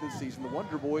Tech this season. The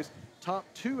Wonder Boys, top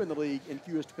 2 in the league in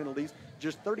fewest penalties,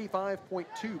 just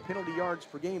 35.2 penalty yards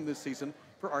per game this season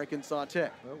for Arkansas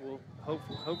Tech. Well,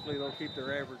 hopefully they'll keep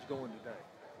their average going today.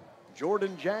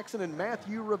 Jordan Jackson and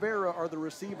Matthew Rivera are the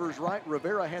receivers, right?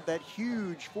 Rivera had that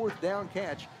huge 4th down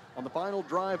catch on the final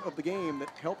drive of the game that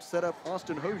helped set up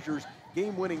Austin Hosier's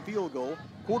game-winning field goal.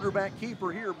 Quarterback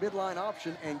keeper here, midline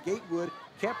option, and Gatewood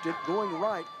kept it going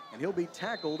right, and he'll be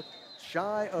tackled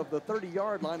shy of the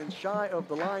 30-yard line and shy of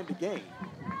the line to gain.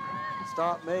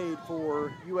 Stop made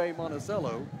for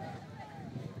UA-Monticello.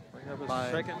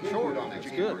 By second short.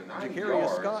 Good.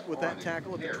 Jacarius Scott with that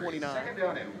tackle at the 29.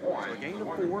 So a gain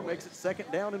of 4 makes it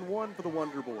 2nd down and 1 for the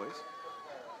Wonder Boys.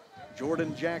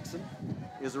 Jordan Jackson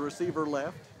is a receiver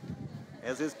left,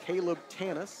 as is Caleb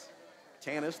Tanis.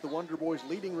 Tanis, the Wonder Boys'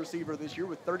 leading receiver this year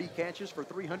with 30 catches for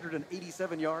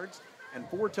 387 yards and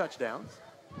 4 touchdowns.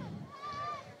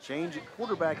 Change at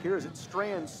quarterback here is it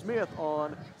Strand Smith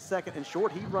on 2nd and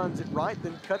short. He runs it right,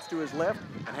 then cuts to his left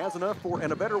and has enough for,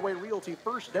 and a Better Way Realty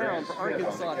 1st down for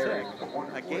Arkansas Tech.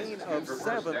 A gain of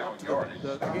 7 up to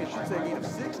I should say a gain of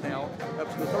 6 now,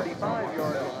 up to the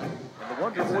 35-yard line. And the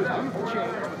Wonder Boys move the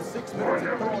chains with 6 minutes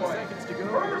and 30 seconds to go in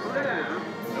the 1st quarter.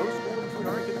 No score between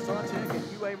Arkansas Tech and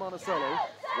UA-Monticello.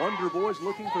 Wonder Boys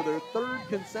looking for their 3rd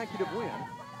consecutive win,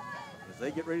 they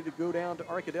get ready to go down to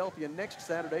Arkadelphia next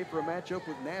Saturday for a matchup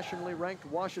with nationally ranked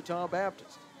Ouachita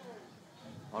Baptist.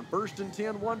 On 1st and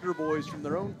 10, Wonder Boys from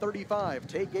their own 35.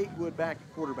 Tay Gatewood back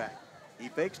at quarterback. He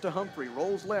fakes to Humphrey,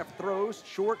 rolls left, throws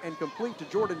short and complete to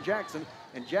Jordan Jackson,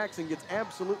 and Jackson gets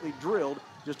absolutely drilled.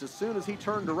 Just as soon as he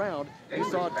turned around, he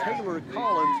saw Taylor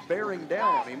Collins bearing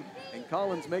down on him, and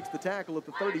Collins makes the tackle at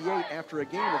the 38 after a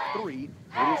gain of 3. It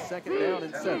is 2nd down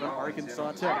and 7,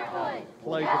 Arkansas Tech.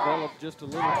 Play developed just a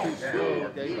little too slow,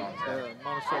 gave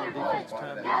Monticello defense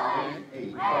time to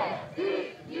react.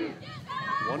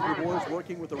 Wonder Boys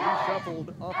working with a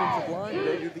reshuffled offensive line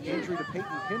today due to the injury to Peyton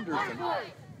Henderson.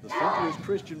 The center is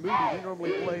Christian Moody. He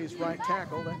normally plays right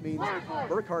tackle. That means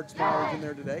Burkhart Smilers in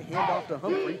there today. Hand off to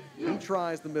Humphrey. He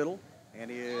tries the middle and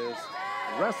is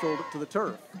wrestled to the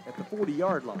turf at the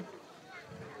 40-yard line.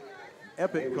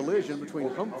 Epic collision between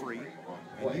Humphrey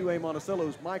and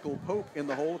UA-Monticello's Michael Pope in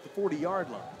the hole at the 40-yard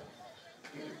line.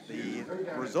 The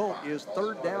result is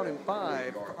 3rd down and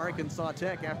 5 for Arkansas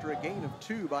Tech after a gain of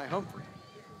 2 by Humphrey.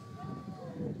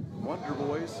 Wonder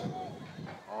Boys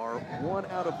are 1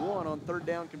 out of 1 on 3rd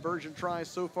down conversion tries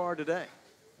so far today.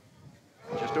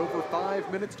 Just over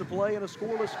 5 minutes to play in a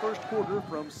scoreless 1st quarter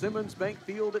from Simmons Bank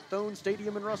Field at Thone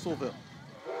Stadium in Russellville.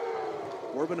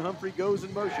 Corbin Humphrey goes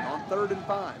in motion on 3rd and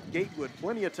 5. Gatewood,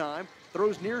 plenty of time,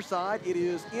 throws near side. It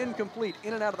is incomplete,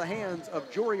 in and out of the hands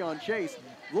of Jorion Chase.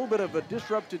 A little bit of a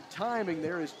disrupted timing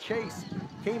there as Chase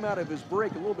came out of his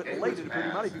break a little bit late. He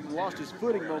might have even lost his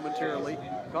footing momentarily,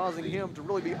 causing him to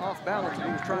really be off balance when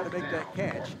he was trying to make that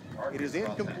catch. It is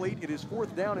incomplete. It is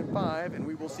 4th down and 5, and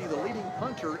we will see the leading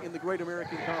punter in the Great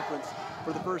American Conference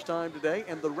for the first time today,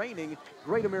 and the reigning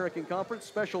Great American Conference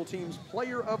Special Teams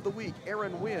Player of the Week,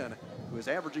 Aaron Wynn, who is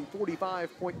averaging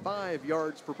 45.5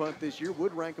 yards per punt this year,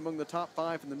 would rank among the top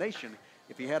 5 in the nation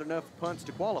if he had enough punts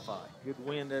to qualify. Good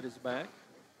wind at his back.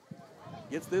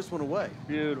 Gets this one away.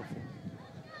 Beautiful.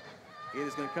 It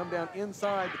is going to come down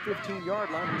inside the 15-yard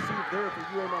line, received there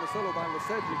for UA-Monticello by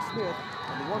LeCedric Smith,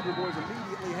 and the Wonder Boys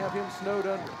immediately have him snowed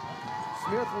under.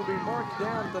 Smith will be marked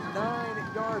down at the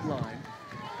 9-yard line,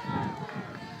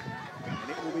 and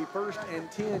it will be 1st and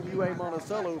 10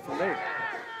 UA-Monticello from there.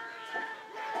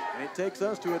 And it takes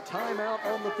us to a timeout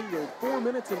on the field. 4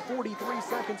 minutes and 43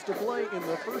 seconds to play in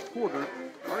the first quarter.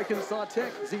 Arkansas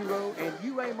Tech 0 and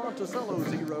UA-Monticello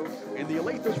 0. In the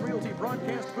Olathe Realty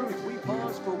broadcast booth, we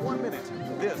pause for 1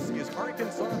 minute. This is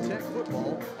Arkansas Tech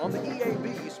football on the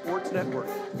EAB Sports Network.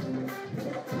 New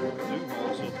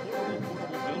halls of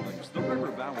portable buildings, the River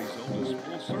Valley's oldest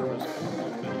full-service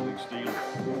portable buildings dealer.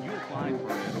 You'll find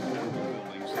brand portable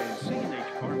buildings and C&H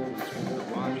carports for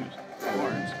garages,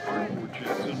 barns, carport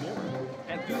sheds, and more.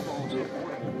 At Duval's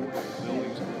affordable portable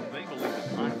buildings, they believe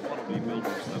in high-quality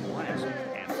buildings that last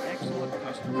and excellent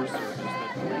customer service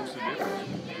that makes a difference.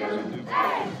 Visit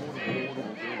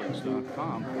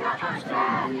Duval'sAffordablePortableBuildings.com just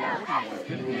on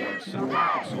 4150 South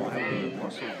Arkansas Avenue in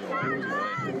Russellville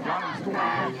today. Johnny's Story,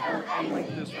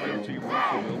 Olathe Realty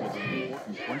Russellville with an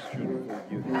important question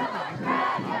for you. How do you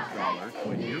get top dollar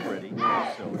when you're ready to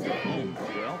sell your home?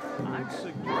 Well, I'd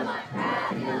suggest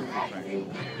talking to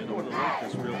professionals. You know, at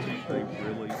Olathe Realty, they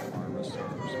really are a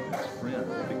seller's best friend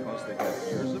because they have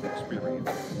years of experience,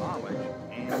 knowledge,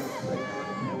 and they have a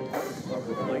network of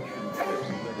relationships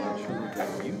that ensure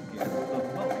that you get the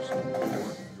most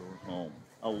for your home.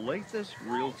 Olathe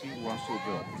Realty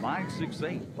Russellville,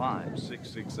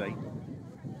 968-5668.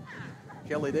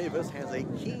 Kelly Davis has a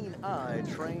keen eye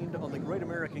trained on the Great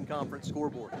American Conference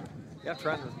scoreboard. Yeah,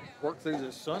 trying to work through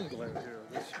this sun glare here.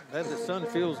 The sun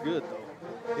feels good,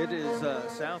 though. It is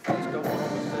Southeast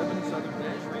Oklahoma 7, Southern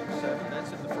Nazarene 7.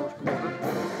 That's in the first quarter.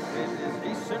 It is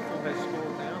East Central has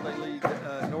scored now. They lead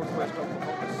Northwest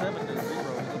Oklahoma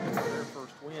 7-0, looking for their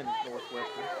first win,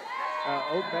 Northwestern.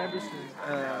 Oak Baptist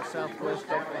and Southwest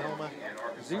Oklahoma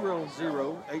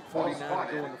 0-0, 8:49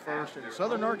 to go in the first. And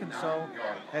Southern Arkansas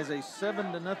has a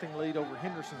 7-0 lead over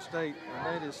Henderson State, and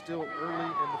that is still early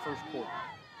in the first quarter.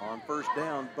 On first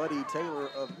down, Buddy Taylor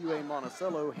of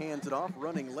UA-Monticello hands it off,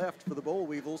 running left for the Boll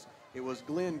Weevils. It was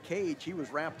Glenn Cage. He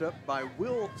was wrapped up by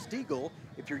Will Stiegel.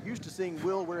 If you're used to seeing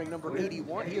Will wearing number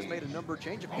 81, he has made a number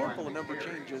change, a handful of number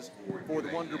changes for the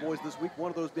Wonder Boys this week,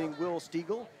 one of those being Will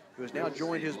Stiegel, who has now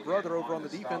joined his brother over on the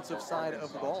defensive side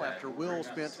of the ball after Will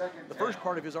spent the first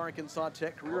part of his Arkansas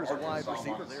Tech career as a wide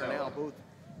receiver. They are now both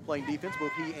playing defense,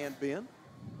 both he and Ben.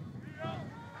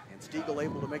 Stiegel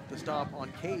able to make the stop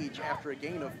on Cage after a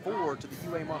gain of 4 to the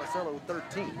UA-Monticello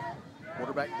 13.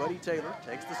 Quarterback Buddy Taylor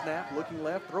takes the snap, looking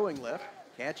left, throwing left.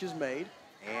 Catch is made,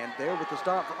 and there with the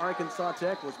stop for Arkansas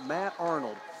Tech was Matt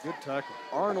Arnold. Good tackle.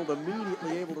 Arnold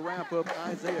immediately able to wrap up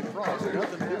Isaiah Cross.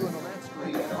 Nothing doing on that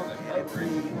screen. And it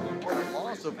will be a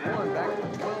loss of 1 back to the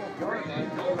 12-yard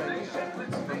line.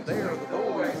 From there, the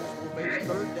Boll Weevils will face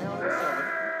third down and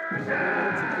 7. 4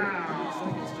 minutes and 53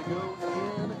 seconds to go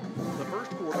in the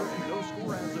first quarter. No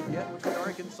score as of yet between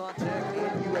Arkansas Tech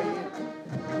and UAM.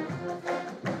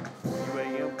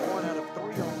 UAM 1 out of 3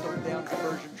 on third down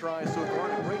conversion tries so far.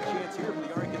 And a great chance here for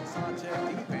the Arkansas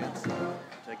Tech defense to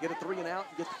get a 3 and out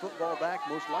and get the football back,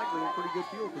 most likely in pretty good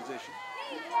field position.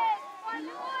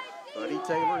 Buddy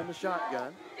Taylor in the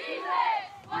shotgun.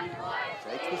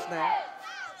 Takes the snap.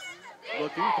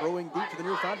 Looking, throwing deep to the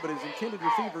near side, but his intended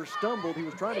receiver stumbled. He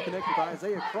was trying to connect with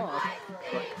Isaiah Cross,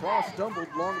 but Cross stumbled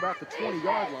long about the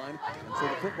 20-yard line, and so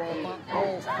the football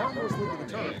falls harmlessly to the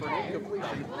turf for an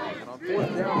incompletion. And on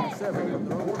fourth down and 7 from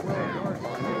their own 12-yard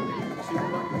line, you can see the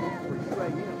for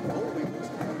UAM. The Boll Weevils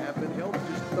have been held to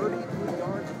just 33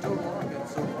 yards of total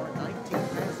offense so far, 19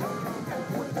 passing and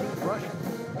 14 rushing.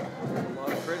 A lot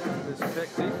of credit to this Tech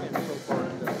defense so far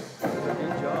today. Did a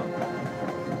good job.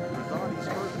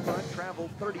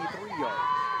 Traveled 33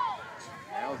 yards.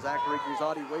 Now Zachary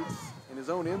Grisati waits in his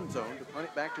own end zone to punt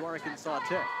it back to Arkansas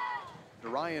Tech.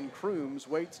 Darian Crooms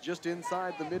waits just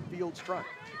inside the midfield stripe.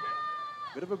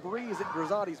 Bit of a breeze at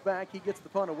Grisati's back. He gets the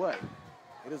punt away.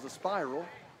 It is a spiral.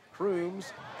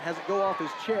 Crooms has it go off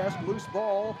his chest. Loose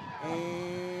ball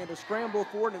and a scramble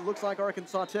for it. And it looks like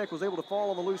Arkansas Tech was able to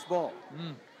fall on the loose ball.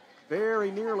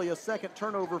 Very nearly a second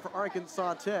turnover for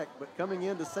Arkansas Tech, but coming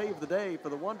in to save the day for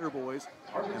the Wonder Boys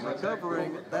and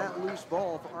recovering that loose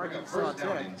ball for Arkansas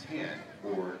Tech. It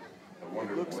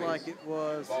looks like it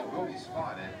was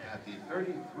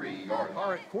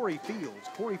Corey Fields.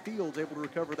 Corey Fields able to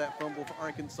recover that fumble for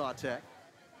Arkansas Tech.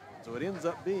 So it ends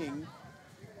up being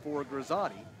for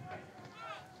Grisati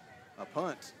a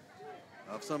punt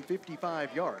of some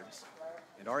 55 yards.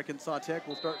 And Arkansas Tech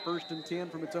will start first and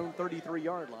 10 from its own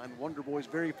 33-yard line. The Wonder Boys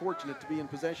very fortunate to be in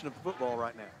possession of the football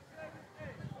right now.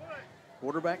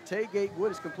 Quarterback Tay Gatewood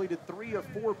has completed 3 of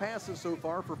 4 passes so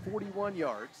far for 41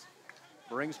 yards.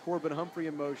 Brings Corbin Humphrey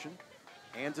in motion.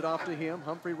 Hands it off to him.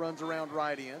 Humphrey runs around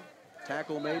right in.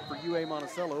 Tackle made for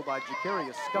UA-Monticello by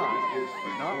Jacarius Scott,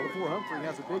 but not before Humphrey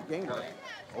has a big gainer.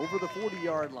 Over the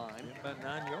 40-yard line. About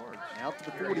 9 yards. Out to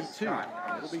the 42.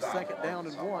 It'll be 2nd down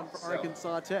and 1 for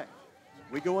Arkansas Tech.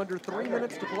 We go under 3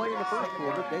 minutes to play in the first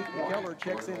quarter. Dayton Keller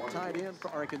checks in tight end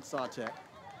for Arkansas Tech.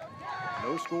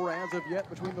 No score as of yet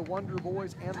between the Wonder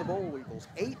Boys and the Boll Weevils.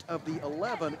 8 of the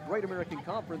 11 Great American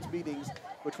Conference meetings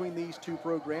between these two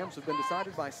programs have been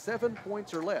decided by 7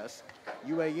 points or less.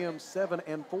 UAM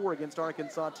 7-4 against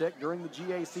Arkansas Tech during the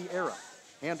GAC era.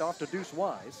 Handoff to Deuce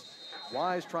Wise.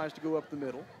 Wise tries to go up the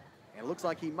middle, and it looks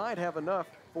like he might have enough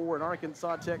for an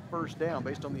Arkansas Tech first down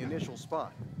based on the initial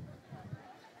spot.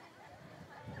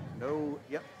 No,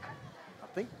 yep. I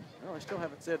think, well, I still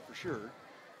haven't said for sure.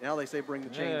 Now they say bring the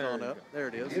chains on up. There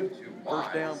it is.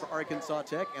 First down for Arkansas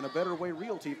Tech, and a Better Way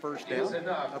Realty first down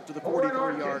up to the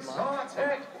 43-yard line.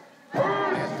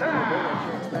 First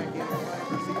down. Checks back in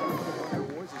wide receiver for the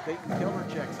Wonder Boys as Dayton Keller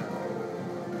checks out.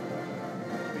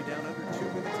 It'll be down under 2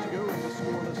 minutes to go in the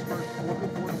scoreless first quarter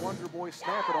before the Wonder Boys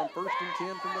snap it on 1st and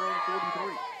 10 from their own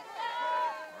 43.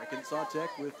 Arkansas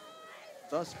Tech with,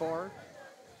 thus far,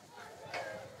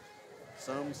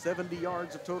 some 70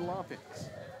 yards of total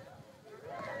offense.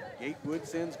 Gatewood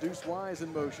sends Deuce Wise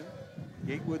in motion.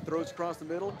 Gatewood throws across the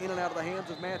middle, in and out of the hands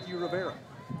of Matthew Rivera.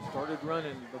 Started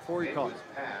running before he caught it.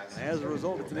 As a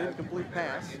result, it's an incomplete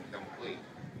pass.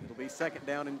 It'll be 2nd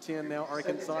down and 10 now.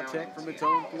 Arkansas Tech from its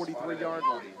own 43-yard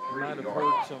line. You might have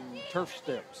heard some turf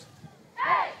steps.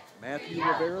 Matthew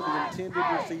Rivera, the intended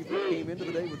receiver, came into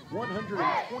the day with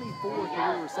 124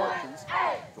 career receptions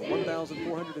for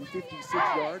 1,456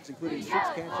 yards, including 6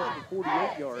 catches for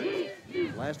 48 yards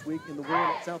last week in the win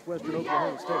at Southwestern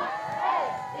Oklahoma State.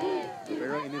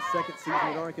 Rivera in his 2nd season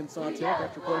at Arkansas Tech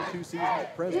after playing 2 seasons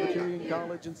at Presbyterian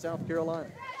College in South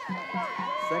Carolina.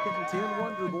 2nd and 10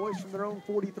 Wonder Boys from their own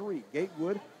 43.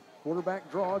 Gatewood, quarterback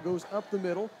draw, goes up the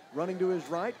middle, running to his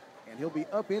right, and he'll be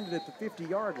upended at the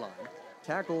 50-yard line.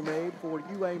 Tackle made for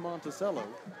UA-Monticello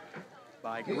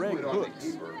by Greg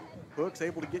Hooks. Hooks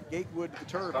able to get Gatewood to the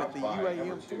turf at the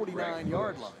UAM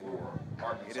 49-yard line.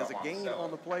 It is a gain on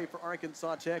the play for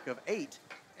Arkansas Tech of 8,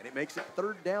 and it makes it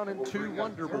 3rd down and 2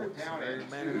 Wonder Boys. Very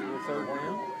manageable 3rd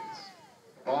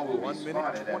down. 1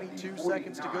 minute, 22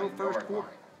 seconds to go first quarter.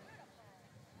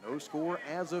 No score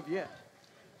as of yet.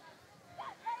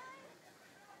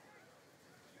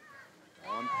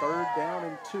 On 3rd down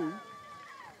and 2.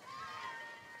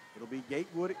 It'll be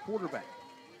Gatewood at quarterback.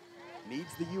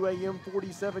 Needs the UAM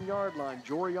 47-yard line.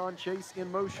 Jorion Chase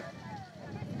in motion.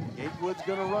 Gatewood's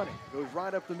going to run it. Goes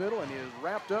right up the middle and is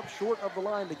wrapped up short of the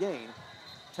line to gain.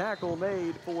 Tackle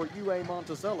made for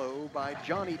UA-Monticello by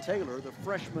Johnny Taylor, the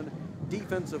freshman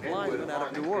defensive lineman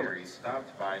out of New Orleans.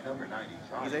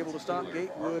 He's able to stop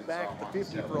Gatewood back at the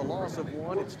 50 for a loss of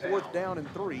 1. It's 4th down and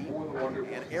 3,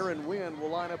 and Aaron Wynn will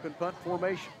line up in punt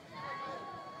formation.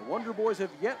 The Wonder Boys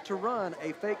have yet to run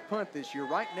a fake punt this year.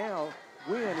 Right now,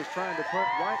 Wynn is trying to punt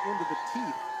right into the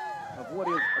teeth of what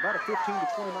is about a 15 to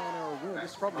 20-mile-an-hour wind.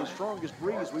 This is probably the strongest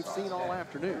breeze we've seen all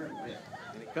afternoon.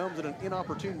 And it comes at an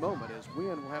inopportune moment as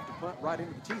Wynn will have to punt right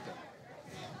into the teeth of it.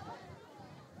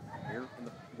 Here in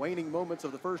the waning moments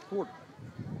of the first quarter.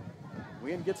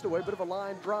 Wynn gets it away, bit of a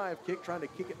line drive kick, trying to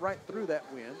kick it right through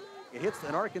that wind. It hits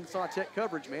an Arkansas Tech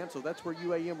coverage man, so that's where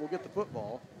UAM will get the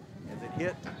football. As it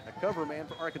hit a cover man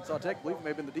for Arkansas Tech, I believe it may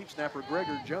have been the deep snapper,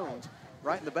 Gregor Jones,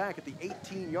 right in the back at the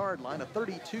 18-yard line, a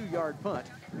 32-yard punt.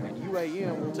 And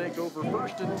UAM will take over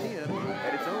 1st and 10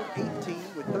 at its own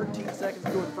 18 with 13 seconds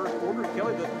to go in the first quarter.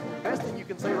 Kelly, the best thing you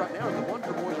can say right now is the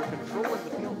Wonder Boys are controlling the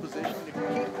field position. And if you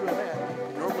keep doing that,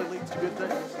 it normally leads to good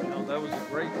things. You know, that was a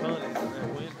great punt into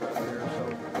that wind right there. So,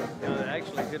 you know, they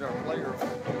actually hit our player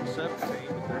on 17,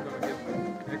 but they're going to give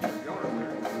them an extra yard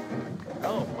there.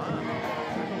 Oh, my.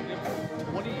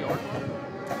 20-yard line?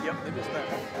 Yep, they missed that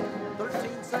one.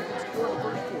 13 seconds to go in the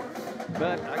first quarter.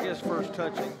 But I guess first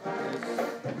touching is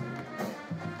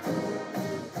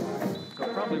so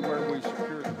probably where we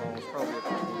secure the ball is probably at the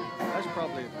 20. That's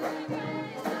probably a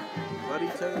Buddy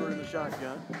Taylor in the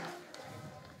shotgun.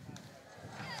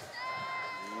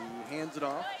 He hands it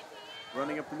off.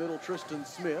 Running up the middle, Tristan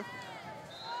Smith.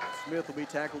 Smith will be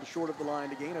tackled short of the line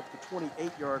to gain up the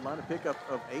 28-yard line, a pickup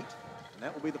of 8. And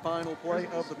that will be the final play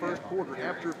of the first quarter.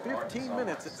 After 15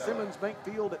 minutes at Simmons Bank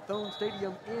Field at Thone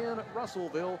Stadium in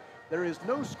Russellville, there is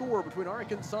no score between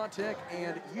Arkansas Tech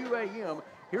and UAM.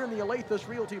 Here in the Alathus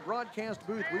Realty broadcast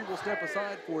booth, we will step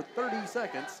aside for 30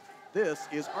 seconds. This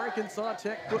is Arkansas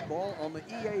Tech football on the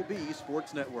EAB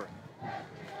Sports Network.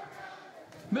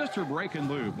 Mr. Brake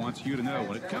and Lube wants you to know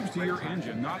when it comes to your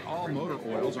engine, not all motor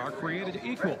oils are created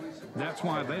equal. That's That's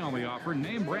why they only offer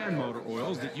name brand motor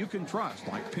oils that you can trust,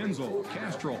 like Pennzoil,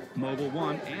 Castrol, Mobil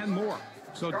 1, and more.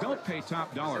 So don't pay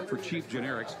top dollar for cheap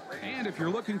generics. And if you're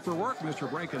looking for work, Mr.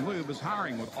 Brake and Lube is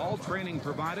hiring with all training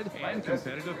provided and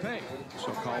competitive pay.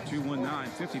 So call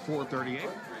 219-5438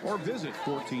 or visit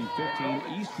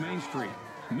 1415 East Main Street.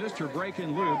 Mr. Brake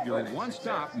and Lube, your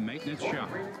one-stop maintenance shop.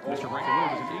 Mr. Brake and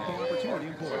Lube is an equal opportunity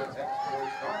employer.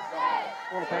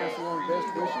 I want to pass along best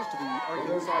wishes to the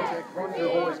Arkansas Tech Wonder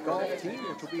Boys golf team,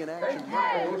 which will be in action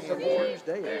Monday and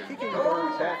Tuesday at Kicking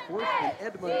Bird Golf Course in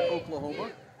Edmond, Oklahoma,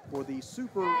 for the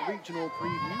Super Regional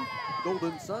Preview.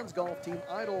 Golden Suns golf team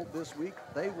idle this week.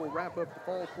 They will wrap up the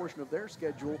fall portion of their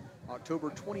schedule October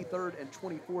 23rd and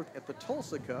 24th at the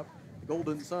Tulsa Cup. The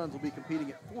Golden Suns will be competing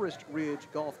at Forest Ridge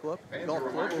Golf Club over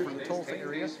in the Tulsa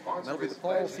area. And that'll be the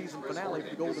fall season finale for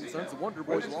the Golden Suns. The Wonder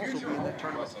Boys will also be in that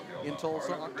tournament in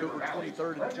Tulsa October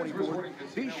 23rd and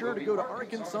 24th. Be sure to go to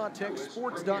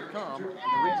ArkansasTechSports.com and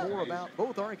read more about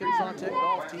both Arkansas Tech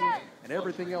golf teams and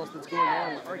everything else that's going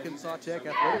on with Arkansas Tech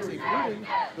athletics, including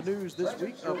the news this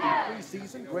week of the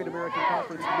preseason Great American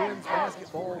Conference men's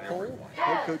basketball poll.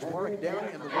 Head coach Mark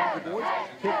Downey and the Wonder Boys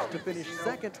picked to finish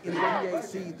second in the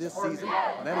GAC this season,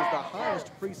 and that is the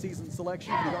highest preseason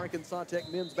selection for the Arkansas Tech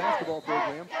men's basketball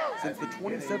program since the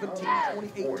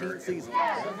 2017-2018 season.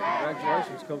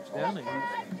 Congratulations, Coach Downey.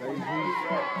 He's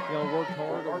worked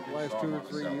hard over the last 2 or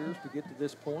 3 years to get to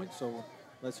this point, so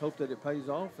let's hope that it pays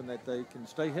off and that they can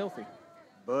stay healthy.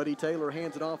 Buddy Taylor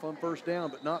hands it off on first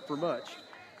down, but not for much,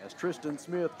 as Tristan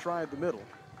Smith tried the middle.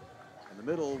 And the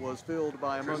middle was filled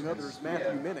by, among others,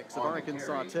 Matthew Minix of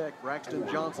Arkansas Tech. Braxton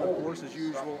Johnson, of course, as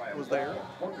usual, was there,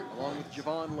 along with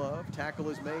Javon Love. Tackle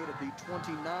is made at the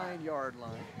 29-yard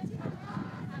line.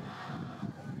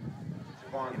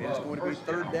 And it is going to be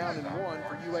 3rd down and 1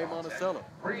 for UA Monticello.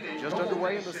 Just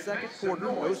underway in the second quarter.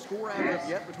 No score out of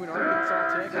yet between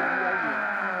Arkansas Tech and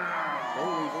UAM.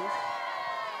 Bull Eagles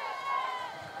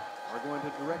are going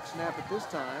to direct snap at this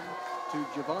time to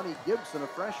Giovanni Gibson, a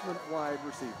freshman wide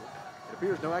receiver. It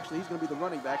appears, no, actually, he's going to be the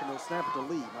running back, and they'll snap it to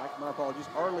Lee. My apologies.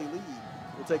 Arlie Lee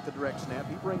will take the direct snap.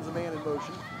 He brings a man in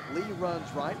motion. Lee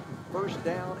runs right. First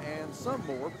down and some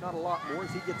more, but not a lot more,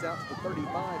 as he gets out to the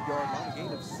 35-yard line. A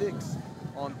gain of 6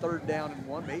 on 3rd down and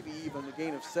 1, maybe even a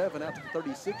gain of 7 out to the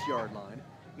 36-yard line.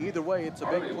 Either way, it's a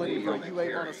big play for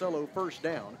UA Monticello, first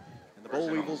down. And the Boll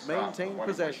Weevils maintain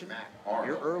possession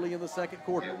here early in the second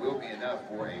quarter. It will be enough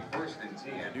for a 1st and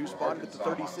 10. Do spotted at the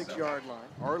 36-yard line.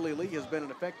 Arlie Lee has been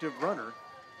an effective runner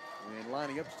and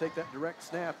lining up to take that direct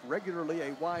snap, regularly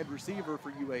a wide receiver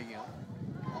for UAM.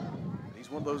 He's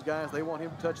one of those guys, they want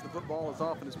him to touch the football as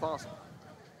often as possible.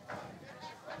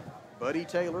 Buddy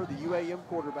Taylor, the UAM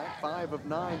quarterback, 5 of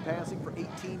 9 passing for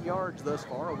 18 yards thus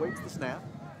far, awaits the snap.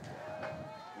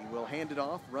 He will hand it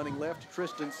off, running left to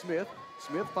Tristan Smith.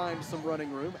 Smith finds some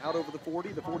running room out over the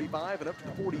 40, the 45, and up to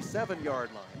the 47-yard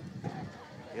line.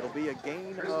 It'll be a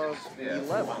gain of 11.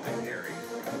 Enough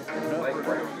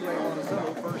for UA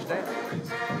Monticello, first down.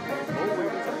 Bull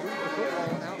Weevils have moved the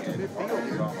football out to midfield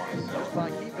here just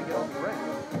by keeping it on the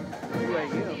ground.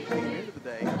 UAM came into the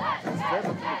day 7th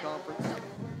in the conference.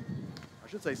 I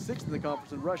should say 6th in the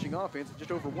conference in rushing offense at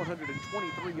just over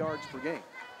 123 yards per game.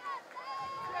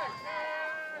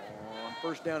 On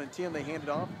first down and 10, they hand it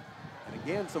off. And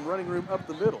again, some running room up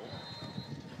the middle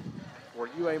for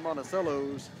UA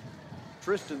Monticello's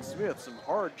Tristan Smith. Some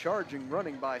hard charging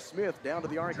running by Smith down to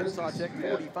the Arkansas Tech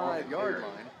 45-yard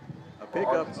line. A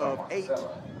pickup of 8,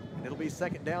 and it'll be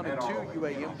 2nd down and 2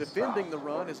 UAM. Defending the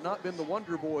run has not been the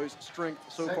Wonder Boys'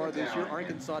 strength so far this year.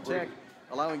 Arkansas Tech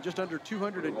allowing just under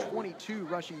 222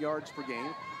 rushing yards per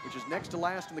game, which is next to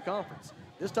last in the conference.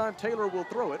 This time Taylor will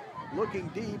throw it. Looking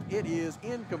deep, it is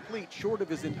incomplete, short of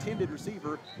his intended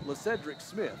receiver, LeCedric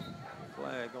Smith.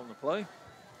 Flag on the play.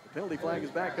 The penalty flag is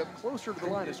back up closer to the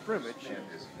line of scrimmage,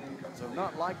 so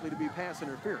not likely to be pass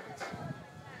interference.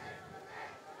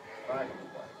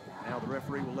 Now the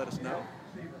referee will let us know.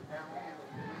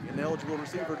 Ineligible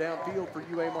receiver downfield for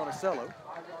UA Monticello.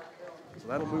 So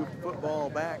that'll move the football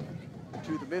back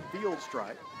to the midfield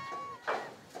stripe.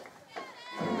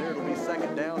 And there it'll be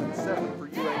 2nd down and 7 for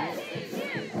UAM.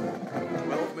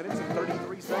 12 minutes and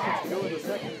 33 seconds to go in the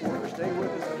second quarter. Stay with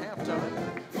us at halftime.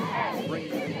 We'll bring you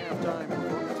the halftime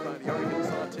performance by the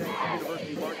Arkansas Tech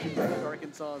University Marching Band,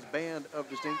 Arkansas's Band of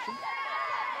Distinction.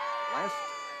 Last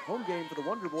home game for the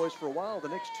Wonder Boys for a while. The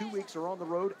next 2 weeks are on the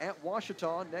road at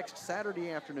Ouachita next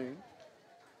Saturday afternoon.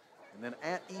 And then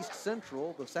at East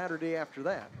Central the Saturday after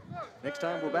that. Next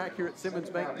time we're back here at Simmons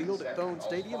Bank Field at Thone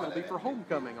Stadium. It'll be for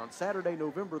homecoming on Saturday,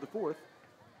 November the 4th.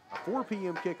 A 4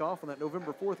 p.m. kickoff on that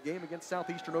November 4th game against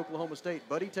Southeastern Oklahoma State.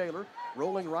 Buddy Taylor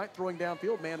rolling right, throwing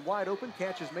downfield. Man wide open.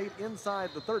 Catch is made inside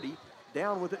the 30.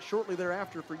 Down with it shortly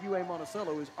thereafter for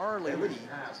UA-Monticello is Arlie Lee.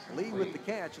 Lee with the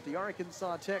catch at the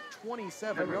Arkansas Tech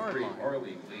 27-yard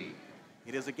line.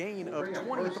 It is a gain of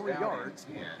 23 yards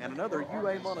and another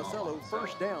UA-Monticello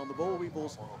first down, the Boll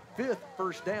Weevils' 5th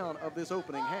first down of this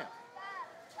opening half.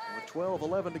 And with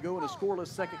 12-11 to go in a scoreless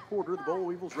second quarter, the Boll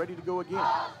Weevils ready to go again.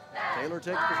 Taylor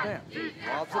takes the snap,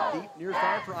 lobs it deep near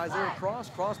side for Isaiah Cross.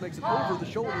 Cross makes an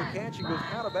over-the-shoulder catch and goes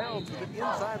out of bounds with it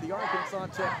inside the Arkansas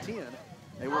Tech 10.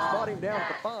 They will spot him down at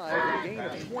the 5 with a gain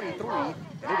of 23, and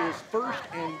it is first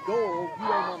and goal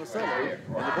UA-Monticello,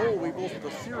 and the Boll Weevils with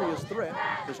a serious threat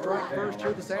to strike first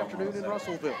here this afternoon in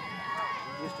Russellville.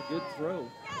 Just a good throw.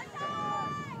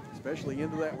 Especially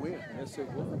into that wind. Yes, it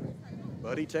was.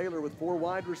 Buddy Taylor with 4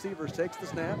 wide receivers takes the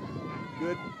snap.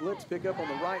 Good blitz pickup on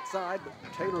the right side,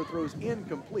 but Taylor throws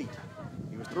incomplete.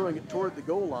 He was throwing it toward the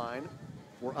goal line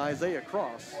for Isaiah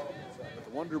Cross.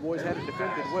 The Wonder Boys had it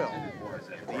defended well.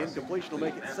 The incompletion will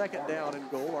make it second down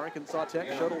and goal. Arkansas Tech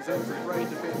shuttles in for Trey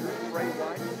defender, Trey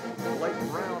White,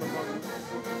 Blake Brown among them.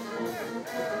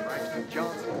 Braxton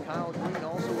Johnson and Kyle Green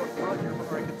also up front here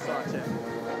for Arkansas Tech.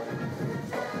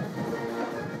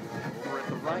 Over at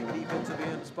the right defensive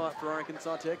end spot for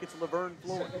Arkansas Tech, it's Laverne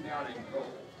Floyd.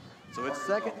 So it's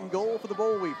second and goal for the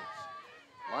Boll Weevils.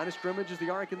 Line of scrimmage is the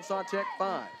Arkansas Tech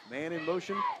 5. Man in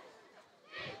motion.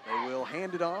 They will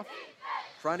hand it off.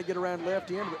 Trying to get around left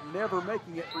end, but never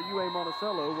making it for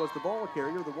UA-Monticello was the ball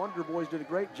carrier. The Wonder Boys did a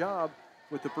great job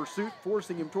with the pursuit,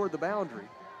 forcing him toward the boundary.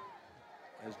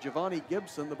 As Giovanni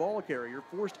Gibson, the ball carrier,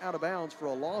 forced out of bounds for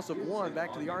a loss of 1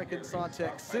 back to the Arkansas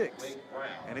Tech 6.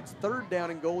 And it's third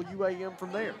down and goal UAM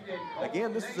from there.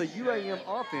 Again, this is a UAM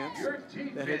offense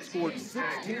that had scored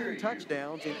 16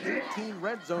 touchdowns in 18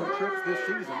 red zone trips this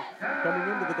season. Coming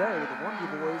into the day, the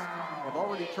Wonder Boys have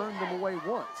already turned them away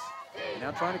once.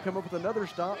 Now trying to come up with another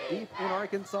stop deep in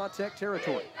Arkansas Tech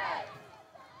territory.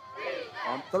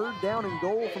 On third down and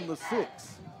goal from the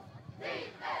 6.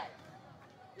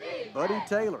 Buddy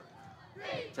Taylor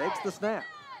takes the snap,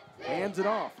 hands it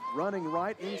off, running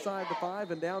right inside the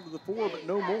 5 and down to the 4, but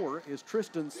no more is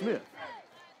Tristan Smith.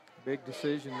 Big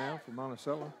decision now for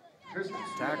Monticello.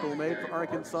 Tackle made for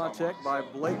Arkansas Tech by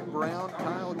Blake Brown,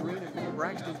 Kyle Green, and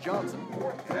Braxton Johnson.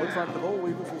 Looks like the Boll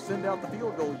Weevils will send out the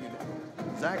field goal unit.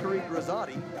 Zachary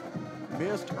Grazzotti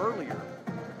missed earlier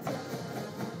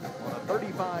on a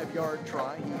 35-yard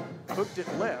try. He hooked it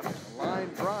left, line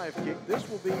drive kick. This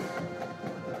will be,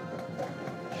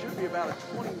 should be about a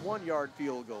 21-yard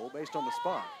field goal based on the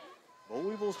spot. Boll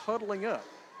Weevils huddling up.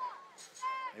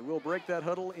 They will break that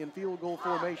huddle in field goal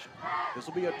formation. This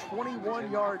will be a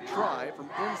 21-yard try from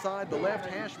inside the left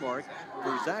hash mark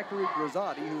for Zachary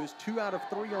Grazzotti, who is 2 out of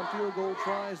 3 on field goal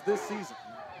tries this season.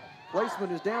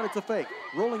 Placement is down, it's a fake.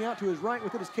 Rolling out to his right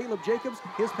with it is Caleb Jacobs.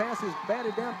 His pass is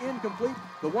batted down, incomplete.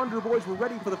 The Wonder Boys were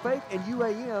ready for the fake, and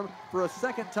UAM, for a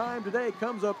second time today,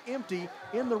 comes up empty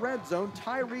in the red zone.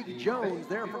 Tyreek Jones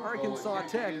there for Arkansas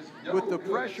Tech with the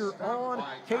pressure on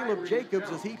Caleb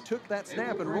Jacobs as he took that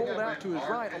snap and rolled out to his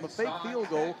right on the fake field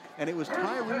goal, and it was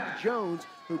Tyreek Jones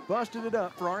who busted it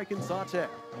up for Arkansas Tech.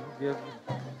 Give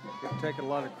Tech a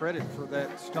lot of credit for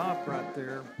that stop right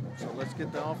there. So let's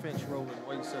get the offense rolling.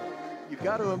 What do you say? You've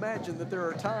got to imagine that there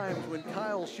are times when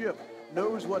Kyle Shipp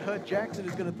knows what Hud Jackson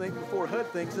is going to think before Hud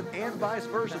thinks it, and vice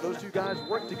versa. Those two guys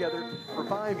worked together for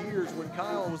 5 years when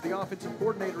Kyle was the offensive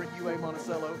coordinator at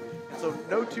UA-Monticello. And so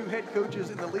no two head coaches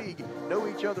in the league know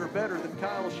each other better than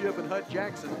Kyle Shipp and Hud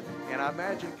Jackson. And I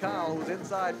imagine Kyle was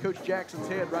inside Coach Jackson's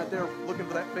head right there looking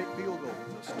for that fake field goal.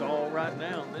 It's a stall right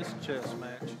now in this chess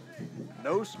match.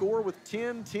 No score with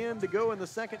 10-10 to go in the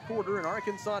second quarter, and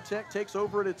Arkansas Tech takes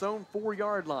over at its own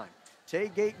 4-yard line. Tay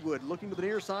Gatewood looking to the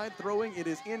near side, throwing. It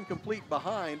is incomplete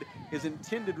behind his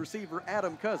intended receiver,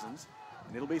 Adam Cousins.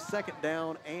 And it'll be second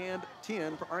down and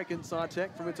 10 for Arkansas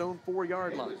Tech from its own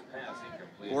 4-yard line.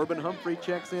 Corbin Humphrey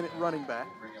checks in at running back.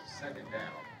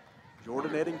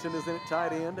 Jordan Eddington is in at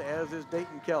tight end, as is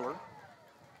Dayton Keller.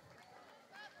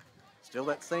 Still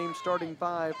that same starting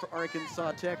 5 for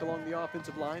Arkansas Tech along the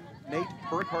offensive line. Nate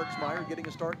Burkhartsmeyer getting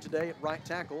a start today at right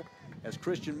tackle as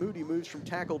Christian Moody moves from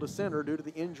tackle to center due to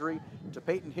the injury to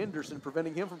Peyton Henderson,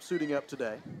 preventing him from suiting up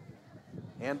today.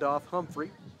 Handoff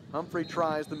Humphrey. Humphrey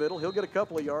tries the middle. He'll get a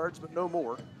couple of yards, but no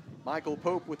more. Michael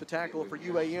Pope with the tackle for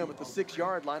UAM at the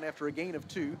 6-yard line after a gain of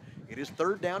 2. It is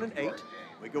third down and 8.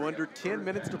 We go under 10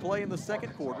 minutes to play in the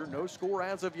second quarter. No score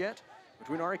as of yet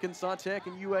between Arkansas Tech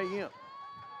and UAM.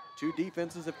 Two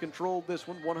defenses have controlled this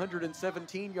one.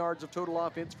 117 yards of total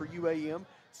offense for UAM,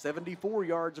 74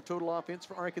 yards of total offense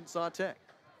for Arkansas Tech.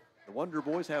 The Wonder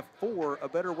Boys have 4 A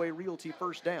Better Way Realty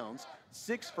first downs,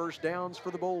 6 first downs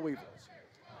for the Boll Weevils.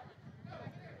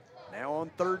 Now on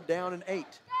 3rd down and 8.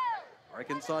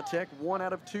 Arkansas Tech 1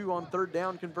 out of 2 on 3rd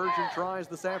down conversion tries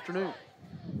this afternoon.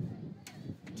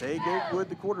 Tay Gatewood,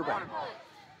 the quarterback,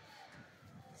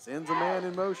 sends a man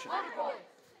in motion.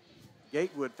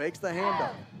 Gatewood fakes the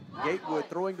handoff. Gatewood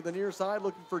throwing to the near side,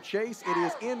 looking for Chase. It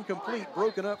is incomplete,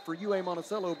 broken up for UA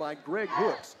Monticello by Greg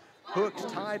Hooks. Hooks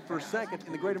tied for 2nd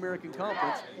in the Great American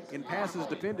Conference in passes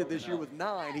defended this year with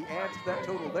 9. He adds to that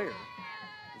total there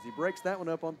as he breaks that one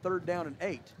up on 3rd down and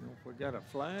 8. We got a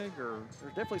flag, or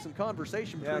there's definitely some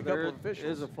conversation between a couple of officials.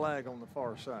 There is a flag on the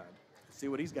far side. Let's see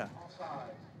what he's got.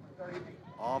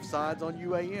 Offsides on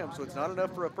UAM, so it's not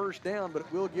enough for a first down, but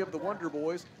it will give the Wonder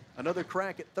Boys another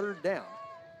crack at 3rd down.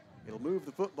 It'll move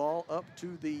the football up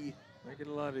to the... Make it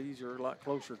a lot easier, a lot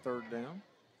closer 3rd down.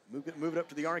 Move it up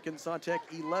to the Arkansas Tech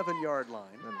 11-yard line.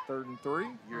 And 3rd and 3.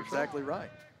 You're exactly right.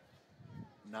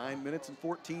 9 minutes and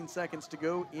 14 seconds to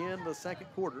go in the 2nd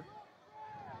quarter.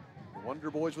 The Wonder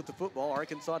Boys with the football.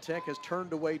 Arkansas Tech has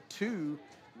turned away 2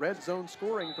 red zone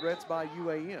scoring threats by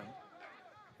UAM,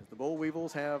 as the Boll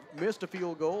Weevils have missed a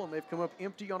field goal and they've come up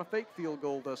empty on a fake field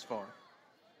goal thus far.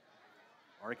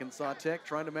 Arkansas Tech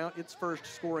trying to mount its first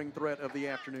scoring threat of the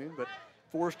afternoon, but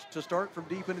forced to start from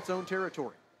deep in its own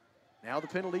territory. Now the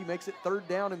penalty makes it 3rd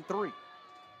down and 3.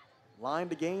 Line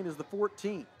to gain is the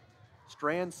 14.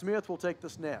 Strand Smith will take the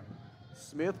snap.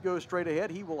 Smith goes straight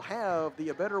ahead. He will have the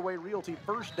A Better Way Realty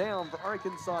first down for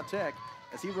Arkansas Tech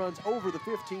as he runs over the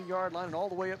 15-yard line and all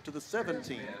the way up to the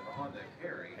 17.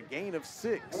 A gain of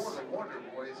 6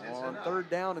 on 3rd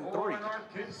down and 3.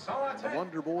 The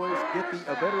Wonder Boys get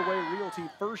the A Better Way Realty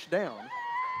first down,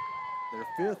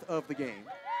 their 5th of the game.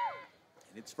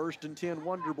 And it's 1st and 10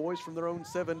 Wonder Boys from their own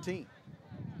 17.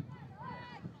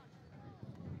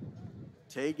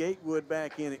 Tay Gatewood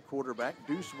back in at quarterback.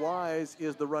 Deuce Wise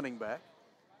is the running back.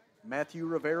 Matthew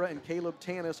Rivera and Caleb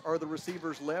Tanis are the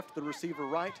receivers left. The receiver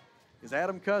right is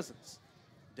Adam Cousins.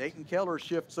 Dayton Keller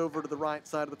shifts over to the right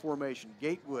side of the formation.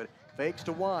 Gatewood fakes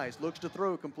to Wise, looks to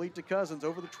throw, complete to Cousins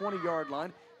over the 20-yard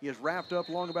line. He is wrapped up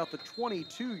long about the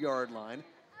 22-yard line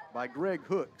by Greg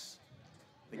Hooks.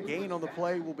 The gain on the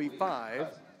play will be 5, and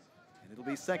it'll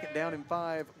be 2nd down and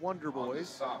 5 Wonder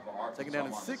Boys. 2nd down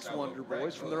and 6 Wonder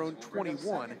Boys from their own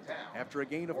 21 after a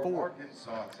gain of 4.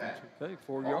 Okay,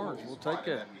 4 yards, we'll take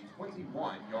it.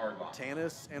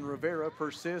 Tanis and Rivera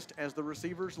persist as the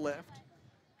receivers left.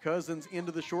 Cousins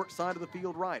into the short side of the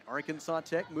field right. Arkansas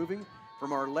Tech moving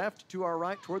from our left to our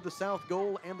right toward the south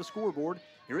goal and the scoreboard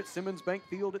here at Simmons Bank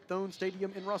Field at Thone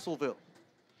Stadium in Russellville.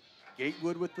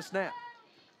 Gatewood with the snap.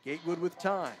 Gatewood with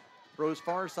time. Throws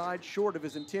far side short of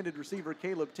his intended receiver,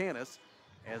 Caleb Tanis,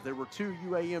 as there were 2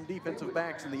 UAM defensive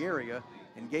backs in the area,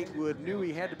 and Gatewood knew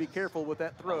he had to be careful with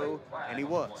that throw, and he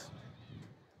was.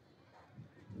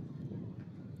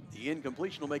 The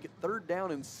incompletion will make it 3rd down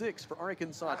and 6 for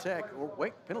Arkansas Tech. Or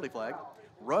wait, penalty flag.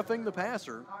 Roughing the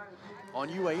passer on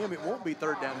UAM. It won't be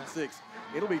 3rd down and 6.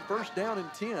 It'll be 1st down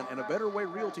and 10, and A Better Way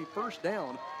Realty first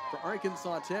down for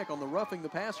Arkansas Tech on the roughing the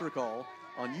passer call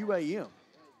on UAM.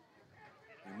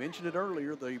 We mentioned it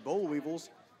earlier, the Boll Weevils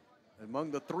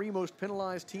among the 3 most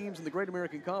penalized teams in the Great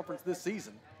American Conference this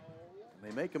season.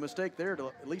 And they make a mistake there to,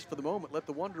 at least for the moment, let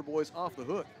the Wonder Boys off the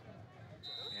hook,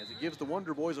 as it gives the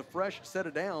Wonder Boys a fresh set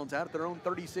of downs out at their own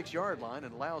 36-yard line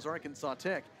and allows Arkansas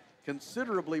Tech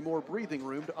considerably more breathing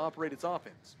room to operate its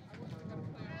offense.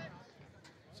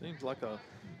 Seems like a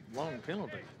long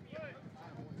penalty.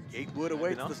 Gatewood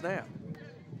awaits the snap.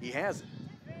 He has it.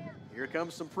 Here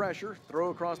comes some pressure.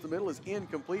 Throw across the middle is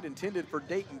incomplete, intended for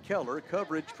Dayton Keller.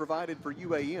 Coverage provided for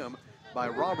UAM by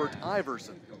Robert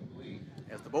Iverson,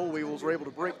 as the Boll Weevils were able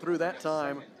to break through that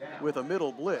time with a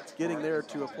middle blitz, getting there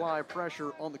to apply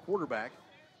pressure on the quarterback.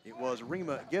 It was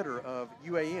Rima Getter of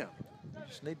UAM.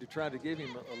 Just need to try to give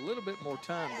him a little bit more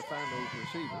time to find those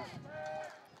receivers.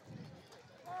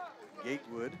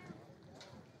 Gatewood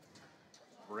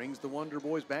brings the Wonder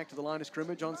Boys back to the line of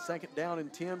scrimmage on 2nd down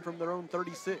and 10 from their own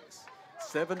 36.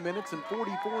 7 minutes and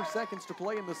 44 seconds to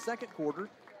play in the 2nd quarter.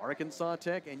 Arkansas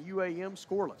Tech and UAM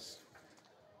scoreless.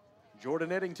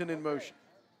 Jordan Eddington in motion.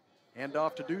 Hand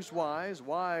off to Deuce Wise.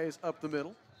 Wise up the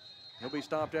middle. He'll be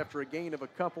stopped after a gain of a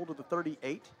couple to the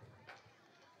 38.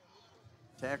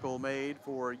 Tackle made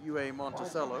for UA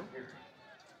Monticello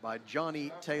by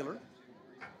Johnny Taylor.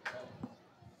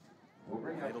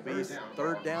 It'll be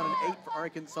 3rd down and 8 for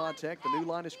Arkansas Tech. The new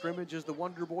line of scrimmage is the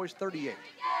Wonder Boys 38.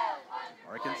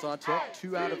 Arkansas Tech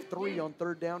 2 out of 3 on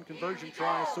 3rd down conversion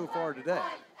tries so far today.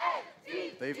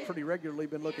 They've pretty regularly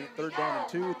been looking at 3rd down and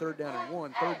 2, 3rd down and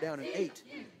 1, 3rd down and 8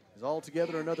 is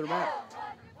altogether another matter.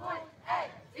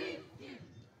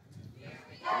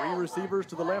 Three receivers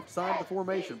to the left side of the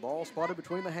formation. Ball spotted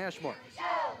between the hash marks.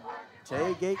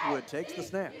 Tay Gatewood takes the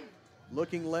snap.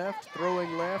 Looking left,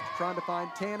 throwing left, trying to find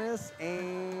Tanis,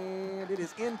 and it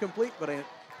is incomplete, but a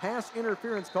pass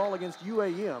interference call against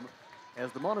UAM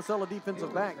as the Monticello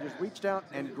defensive back just reached out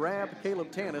and grabbed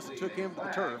Caleb Tanis and took him to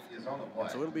the turf. And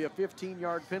so it'll be a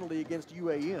 15-yard penalty against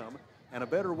UAM and a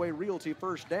Better Way Realty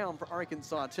first down for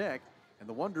Arkansas Tech. And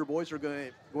the Wonder Boys are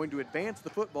going to advance the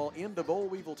football into Boll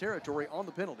Weevil territory on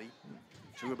the penalty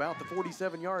to about the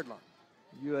 47-yard line.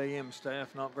 UAM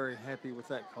staff not very happy with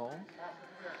that call,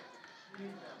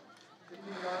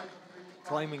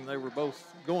 claiming they were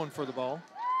both going for the ball.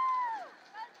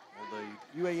 Well,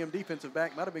 the UAM defensive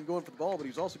back might have been going for the ball, but he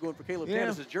was also going for Caleb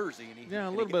Tanis' jersey. And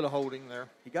a little bit of holding there.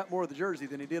 He got more of the jersey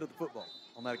than he did of the football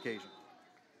on that occasion.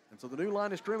 And so the new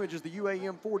line of scrimmage is the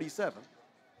UAM 47.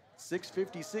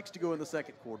 6:56 to go in the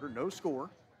second quarter, no score.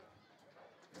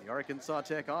 The Arkansas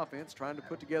Tech offense trying to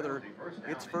put together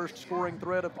its first scoring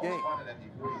threat of the game.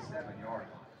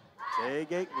 Tay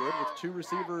Gatewood with two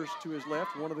receivers to his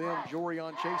left. One of them,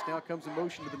 Jorion Chase, now comes in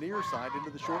motion to the near side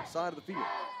into the short side of the field.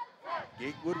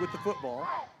 Gatewood with the football.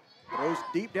 Throws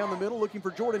deep down the middle looking for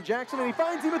Jordan Jackson, and he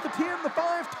finds him at the 10, the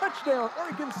 5, touchdown,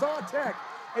 Arkansas Tech.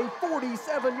 A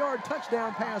 47-yard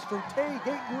touchdown pass from Tay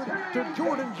Gatewood to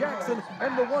Jordan Jackson,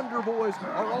 and the Wonder Boys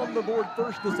are on the board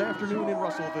first this afternoon in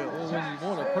Russellville. Well, when you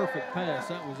want a perfect pass,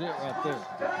 that was it right there.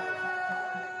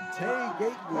 Tay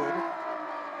Gatewood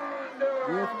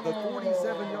with the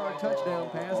 47-yard touchdown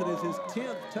pass. It is his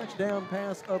 10th touchdown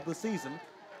pass of the season.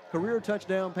 Career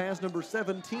touchdown pass number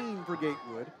 17 for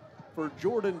Gatewood. For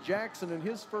Jordan Jackson in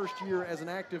his first year as an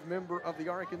active member of the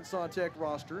Arkansas Tech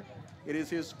roster, it is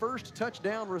his first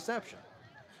touchdown reception.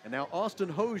 And now Austin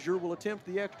Hosier will attempt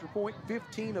the extra point,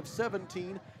 15 of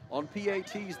 17 on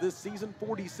PATs this season,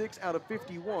 46 out of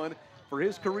 51 for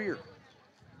his career.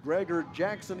 Gregor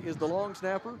Jackson is the long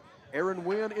snapper. Aaron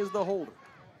Wynn is the holder.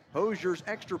 Hosier's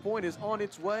extra point is on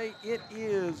its way. It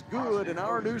is good, and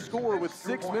our new score with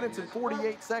 6 minutes and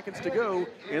 48 seconds to go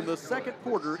in the second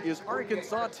quarter is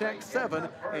Arkansas Tech 7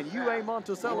 and UA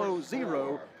Monticello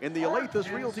 0. In the Alathus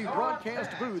Realty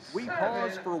broadcast booth, we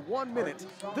pause for 1 minute.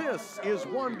 This is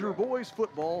Wonder Boys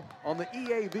football on the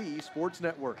EAB Sports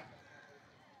Network.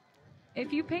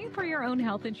 If you pay for your own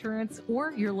health insurance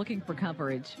or you're looking for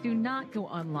coverage, do not go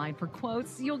online for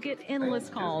quotes. You'll get endless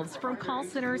calls from call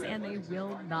centers and they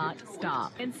will not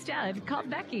stop. Instead, call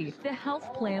Becky, the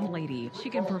health plan lady. She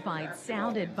can provide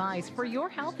sound advice for your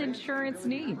health insurance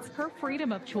needs. Her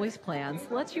freedom of choice plans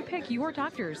lets you pick your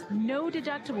doctors, no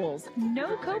deductibles,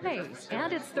 no copays,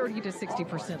 and it's 30 to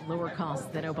 60% lower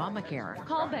cost than Obamacare.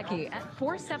 Call Becky at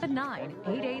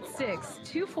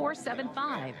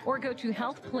 479-886-2475 or go to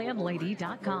healthplanlady.com.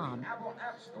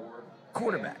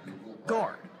 Quarterback,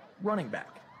 guard, running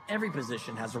back. Every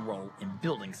position has a role in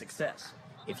building success.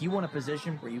 If you want a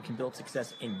position where you can build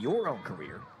success in your own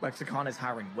career, Lexicon is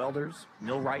hiring welders,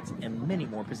 millwrights, and many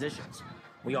more positions.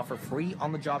 We offer free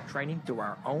on-the-job training through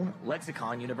our own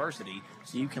Lexicon University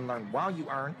so you can learn while you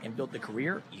earn and build the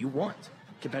career you want.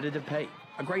 Competitive pay,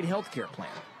 a great healthcare plan,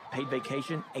 paid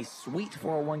vacation, a sweet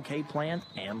 401k plan,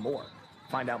 and more.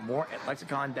 Find out more at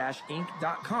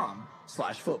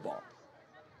lexicon-inc.com/football.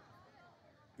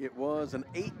 It was an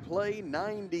 8-play,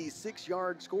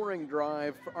 96-yard scoring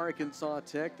drive for Arkansas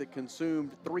Tech that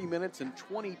consumed 3 minutes and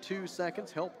 22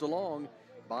 seconds, helped along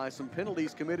by some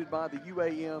penalties committed by the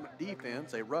UAM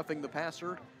defense, a roughing the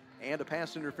passer and a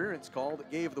pass interference call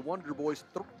that gave the Wonder Boys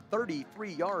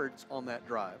 33 yards on that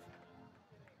drive.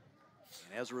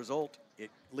 And as a result,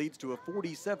 it leads to a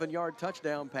 47-yard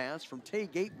touchdown pass from Tay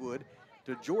Gatewood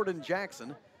to Jordan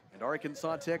Jackson, and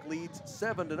Arkansas Tech leads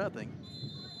 7-0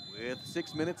 with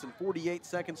 6 minutes and 48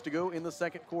 seconds to go in the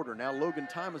second quarter. Now Logan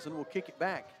Tymason will kick it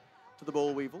back to the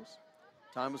Boll Weevils.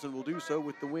 Tymason will do so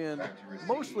with the wind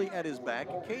mostly at his back.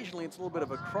 Occasionally it's a little bit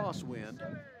of a crosswind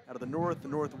out of the north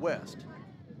and northwest.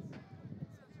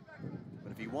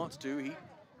 But if he wants to, he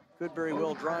could very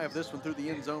well drive this one through the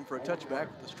end zone for a touchback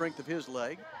with the strength of his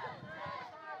leg.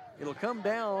 It'll come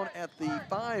down at the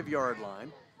 5-yard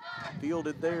line.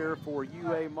 Fielded there for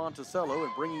UA Monticello,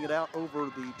 and bringing it out over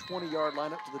the 20-yard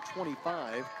line up to the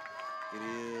 25. It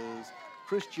is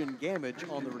Christian Gamage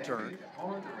on the return.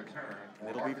 And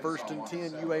it'll be 1st and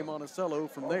 10 UA Monticello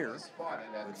from there.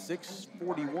 With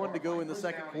 6:41 to go in the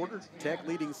second quarter, Tech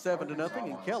leading 7-0,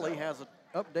 and Kelly has an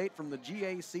update from the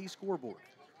GAC scoreboard.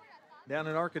 Down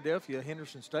in Arkadelphia,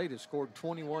 Henderson State has scored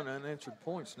 21 unanswered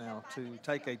points now to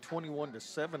take a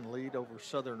 21-7 lead over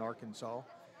Southern Arkansas.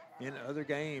 In other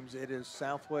games, it is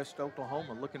Southwest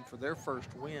Oklahoma looking for their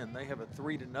first win. They have a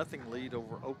 3-0 lead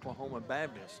over Oklahoma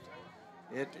Baptist.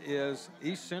 It is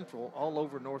East Central all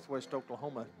over Northwest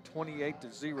Oklahoma,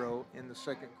 28-0 in the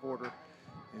second quarter.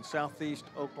 And Southeast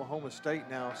Oklahoma State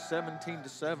now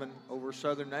 17-7 over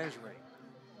Southern Nazarene.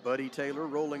 Buddy Taylor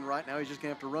rolling right now. He's just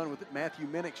going to have to run with it. Matthew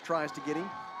Minix tries to get him.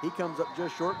 He comes up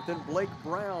just short, but then Blake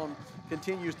Brown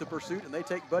continues the pursuit, and they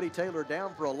take Buddy Taylor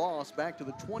down for a loss back to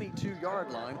the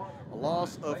 22-yard line. A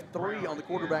loss of 3 on the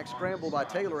quarterback scramble by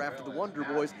Taylor after the Wonder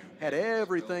Boys had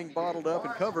everything bottled up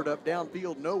and covered up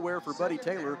downfield. Nowhere for Buddy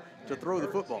Taylor to throw the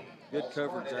football. Good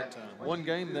coverage that time. One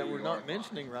game that we're not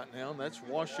mentioning right now, and that's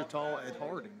Ouachita at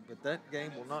Harding, but that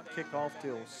game will not kick off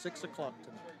till 6 o'clock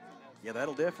tonight. Yeah,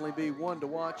 that'll definitely be one to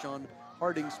watch on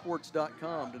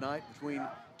hardingsports.com tonight between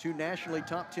two nationally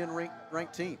top 10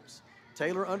 ranked teams.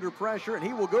 Taylor under pressure, and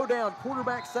he will go down.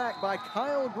 Quarterback sack by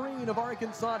Kyle Green of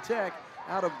Arkansas Tech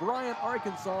out of Bryant,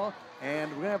 Arkansas.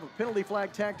 And we're going to have a penalty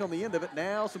flag tacked on the end of it.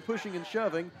 Now some pushing and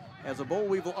shoving as a Boll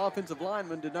Weevil offensive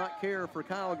lineman did not care for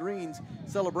Kyle Green's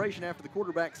celebration after the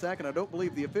quarterback sack, and I don't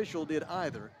believe the official did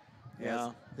either.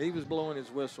 Yeah, he was blowing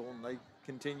his whistle, and they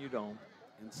continued on.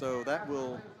 And so that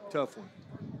will tough one.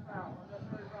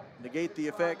 Negate the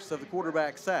effects of the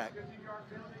quarterback sack.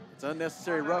 It's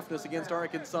unnecessary roughness against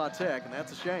Arkansas Tech, and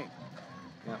that's a shame.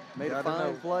 Yeah, made a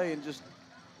fine play and just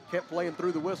kept playing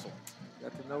through the whistle.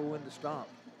 Got to know when to stop.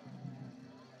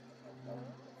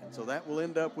 And so that will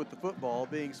end up with the football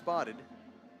being spotted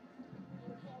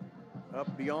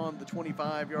up beyond the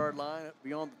 25-yard line, up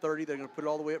beyond the 30. They're going to put it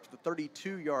all the way up to the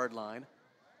 32-yard line.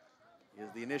 Is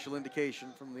the initial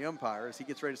indication from the umpire as he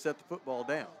gets ready to set the football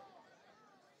down.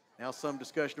 Now some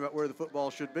discussion about where the football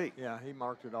should be. Yeah, he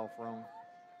marked it off wrong.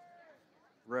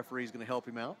 Referee's going to help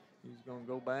him out. He's going to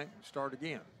go back and start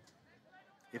again.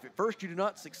 If at first you do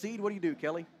not succeed, what do you do,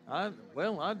 Kelly? On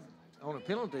a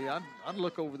penalty, I'd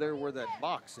look over there where that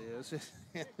box is.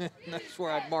 That's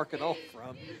where I'd mark it off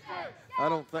from. I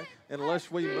don't think, unless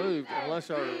we moved,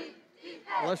 unless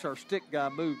our stick guy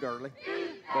moved early.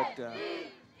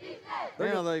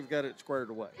 But now they've got it squared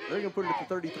away. They're going to put it at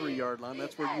the 33-yard line.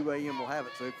 That's where UAM will have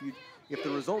it. So if the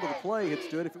result of the play hits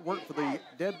to it, if it weren't for the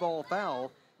dead ball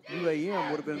foul, UAM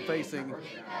would have been facing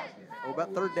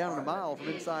about third down and a mile from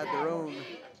inside their own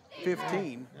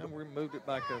 15. And we moved it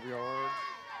back a yard.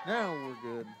 Now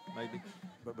we're good, maybe.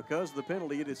 But because of the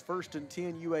penalty, it is 1st and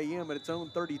 10 UAM at its own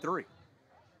 33.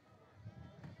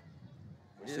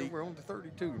 Yeah, we're on to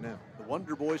 32 now. The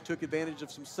Wonder Boys took advantage of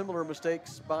some similar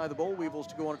mistakes by the Boll Weevils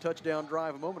to go on a touchdown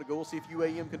drive a moment ago. We'll see if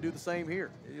UAM can do the same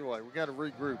here. Anyway, we got to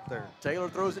regroup there. Taylor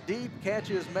throws it deep. Catch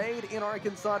is made in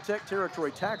Arkansas Tech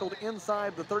territory. Tackled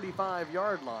inside the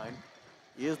 35-yard line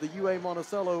is the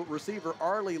UA-Monticello receiver,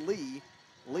 Arlie Lee.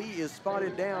 Lee is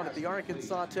spotted down at the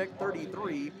Arkansas Tech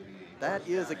 33. That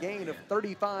is a gain of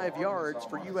 35 yards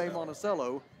for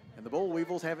UA-Monticello. And the Boll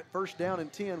Weevils have it 1st down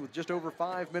and 10 with just over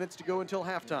 5 minutes to go until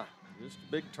halftime. Just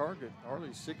a big target.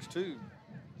 Arlie's 6'2".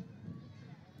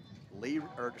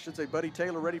 Buddy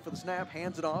Taylor ready for the snap,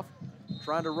 hands it off,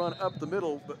 trying to run up the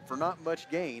middle, but for not much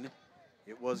gain.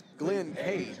 It was Glenn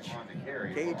Cage.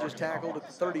 Cage is tackled at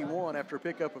the 31 after a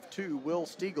pickup of 2. Will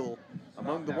Stiegel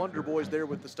among the Wonder Boys there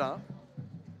with the stop.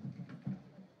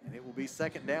 And it will be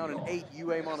 2nd down and 8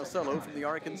 UA-Monticello from the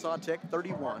Arkansas Tech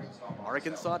 31.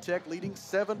 Arkansas Tech leading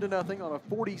 7-0 on a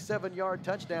 47-yard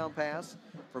touchdown pass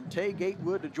from Tay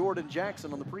Gatewood to Jordan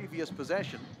Jackson on the previous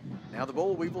possession. Now the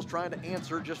Boll Weevils trying to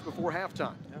answer just before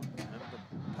halftime. Yeah, and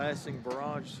the passing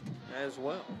barrage as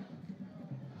well.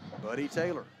 Buddy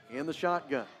Taylor in the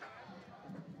shotgun.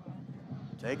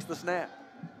 Takes the snap.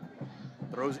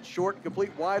 Throws it short,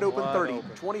 complete, wide open 30.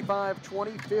 25,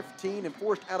 20, 15, and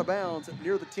forced out of bounds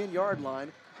near the 10-yard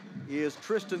line is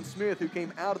Tristan Smith, who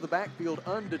came out of the backfield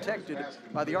undetected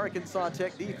by the Arkansas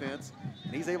Tech defense.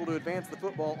 And he's able to advance the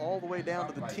football all the way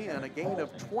down to the 10, a gain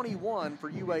of 21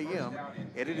 for UAM.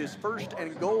 And it is 1st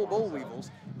and goal Boll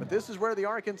Weevils. But this is where the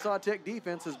Arkansas Tech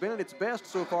defense has been at its best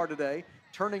so far today,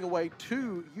 turning away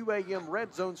 2 UAM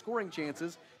red zone scoring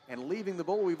chances and leaving the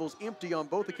Boll Weevils empty on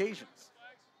both occasions.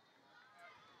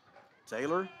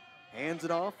 Taylor hands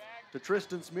it off to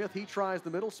Tristan Smith. He tries the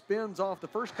middle, spins off the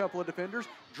first couple of defenders,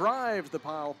 drives the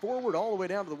pile forward all the way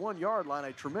down to the 1-yard line.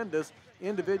 A tremendous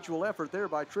individual effort there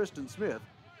by Tristan Smith.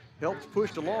 Helped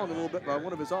pushed along a little bit by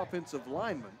one of his offensive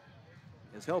linemen.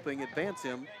 Is helping advance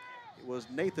him. It was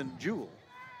Nathan Jewell.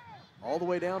 All the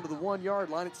way down to the 1-yard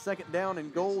line. It's 2nd down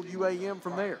and goal UAM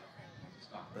from there.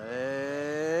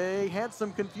 They had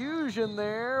some confusion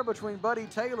there between Buddy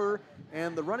Taylor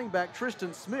and the running back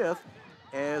Tristan Smith,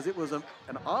 as it was an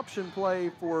option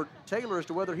play for Taylor as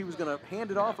to whether he was going to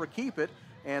hand it off or keep it.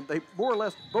 And they more or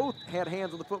less both had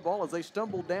hands on the football as they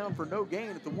stumbled down for no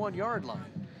gain at the 1-yard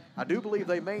line. I do believe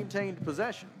they maintained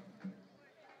possession.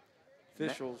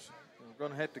 officials are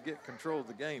going to have to get control of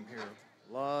the game here.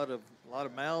 A lot of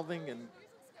mouthing and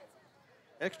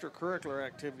extracurricular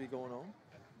activity going on.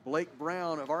 Blake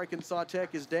Brown of Arkansas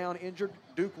Tech is down injured.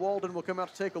 Duke Walden will come out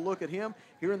to take a look at him.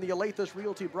 Here in the Alathus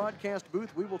Realty broadcast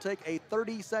booth, we will take a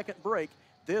 30-second break.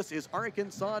 This is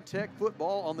Arkansas Tech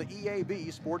football on the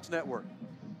EAB Sports Network.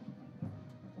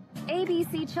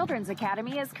 ABC Children's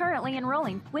Academy is currently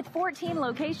enrolling with 14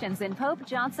 locations in Pope,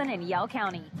 Johnson, and Yell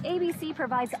County. ABC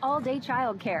provides all-day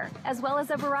childcare, as well as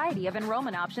a variety of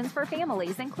enrollment options for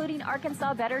families, including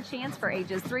Arkansas Better Chance for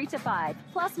ages 3 to 5,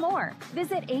 plus more.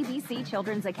 Visit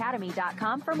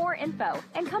abcchildrensacademy.com for more info,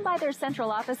 and come by their central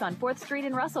office on 4th Street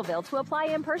in Russellville to apply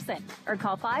in person, or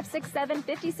call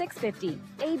 567-5650.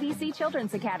 ABC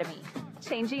Children's Academy,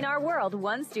 changing our world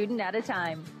one student at a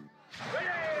time.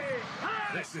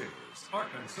 This is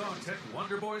Arkansas Tech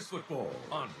Wonder Boys football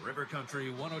on River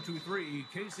Country 102.3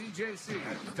 KCJC,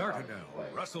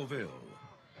 Dardanelle, Russellville.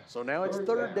 So now it's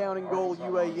third down and goal,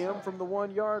 UAM from the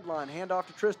 1-yard line. Handoff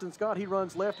to Tristan Scott. He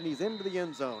runs left and he's into the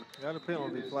end zone. Got a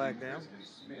penalty flag down.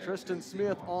 Tristan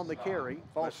Smith on the carry.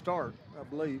 False start, I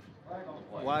believe.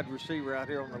 Wide receiver out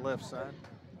here on the left side.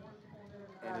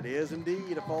 And it is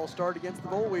indeed a false start against the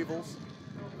Boll Weevils.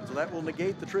 So that will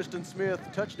negate the Tristan Smith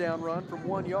touchdown run from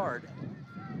 1 yard.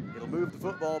 It'll move the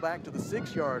football back to the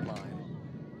 6-yard line.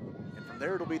 And from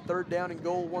there, it'll be third down and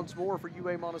goal once more for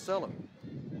UA Monticello.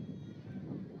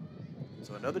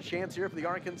 So another chance here for the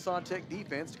Arkansas Tech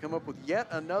defense to come up with yet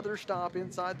another stop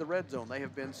inside the red zone. They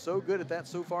have been so good at that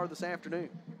so far this afternoon.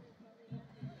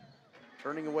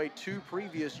 Turning away 2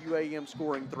 previous UAM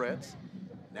scoring threats.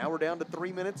 Now we're down to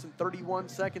 3 minutes and 31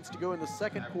 seconds to go in the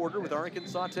second quarter with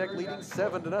Arkansas Tech leading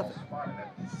 7-0.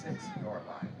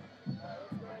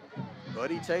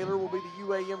 Buddy Taylor will be the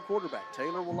UAM quarterback.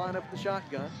 Taylor will line up the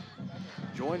shotgun.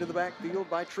 Joined in the backfield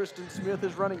by Tristan Smith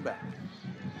as running back.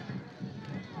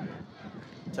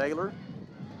 Taylor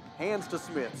hands to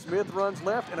Smith. Smith runs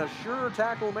left and a sure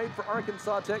tackle made for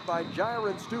Arkansas Tech by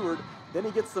Jiren Stewart. Then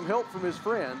he gets some help from his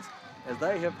friends as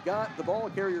they have got the ball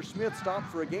carrier Smith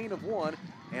stopped for a gain of 1.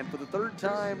 And for the third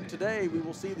time today, we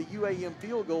will see the UAM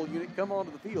field goal unit come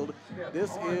onto the field.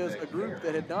 This is a group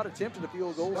that had not attempted a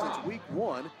field goal since week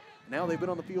 1. Now they've been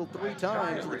on the field 3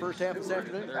 times in the first half this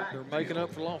afternoon. They're making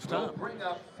up for lost time.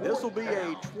 This will be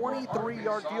a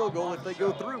 23-yard field goal if they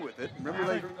go through with it.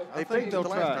 Remember, they faked it the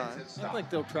last time. I think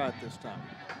they'll try it this time.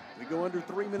 We go under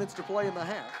 3 minutes to play in the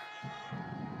half.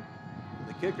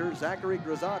 The kicker, Zachary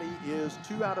Grazzotti, is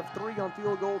 2 out of 3 on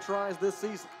field goal tries this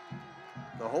season.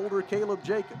 The holder, Caleb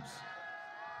Jacobs.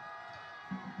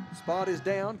 Spot is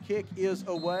down, kick is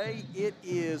away, it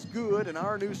is good, and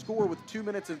our new score with 2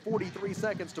 minutes and 43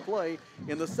 seconds to play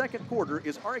in the second quarter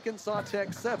is Arkansas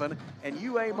Tech 7 and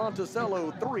UA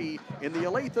Monticello 3 in the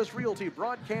Alathus Realty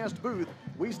broadcast booth.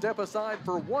 We step aside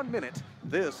for 1 minute.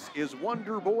 This is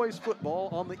Wonder Boys football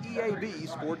on the EAB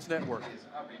Sports Network.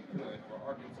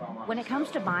 When it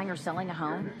comes to buying or selling a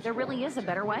home, there really is a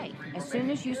better way. As soon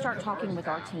as you start talking with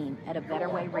our team at A Better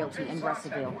Way Realty in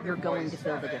Russellville, you're going to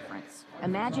feel the difference.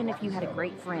 Imagine if you had a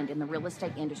great friend in the real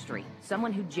estate industry,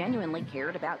 someone who genuinely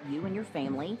cared about you and your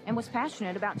family and was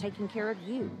passionate about taking care of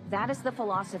you. That is the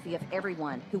philosophy of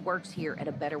everyone who works here at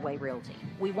A Better Way Realty.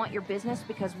 We want your business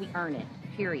because we earn it,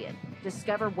 period.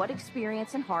 Discover what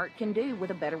experience and heart can do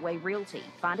with A Better Way Realty.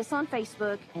 Find us on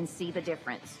Facebook and see the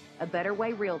difference. A Better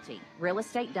Way Realty. Real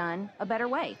estate done a better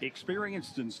way.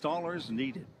 Experienced installers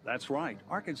needed. That's right.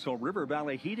 Arkansas River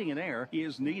Valley Heating and Air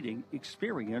is needing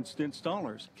experienced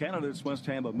installers. Candidates must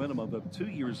have a minimum of 2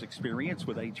 years experience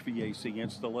with HVAC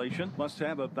installation, must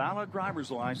have a valid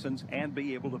driver's license, and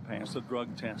be able to pass a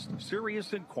drug test.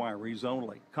 Serious inquiries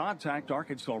only. Contact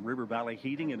Arkansas River Valley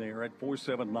Heating and Air at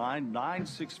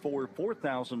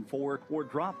 479-964-4004 or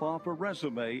drop off a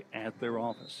resume at their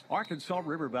office. Arkansas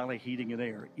River Valley Heating and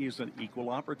Air is an equal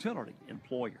opportunity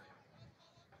employer.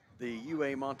 The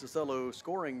UA Monticello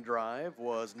scoring drive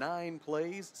was 9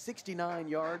 plays, 69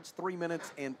 yards, 3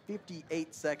 minutes and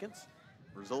 58 seconds,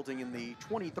 resulting in the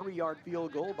 23-yard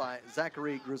field goal by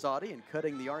Zachary Grazzotti and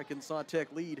cutting the Arkansas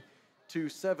Tech lead to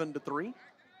 7-3.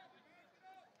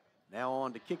 Now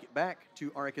on to kick it back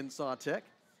to Arkansas Tech.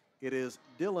 It is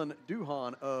Dylan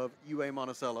Duhan of UA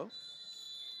Monticello.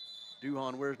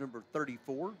 Duhan wears number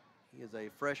 34. He is a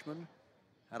freshman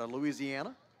out of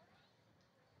Louisiana.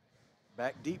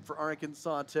 Back deep for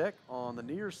Arkansas Tech on the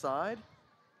near side.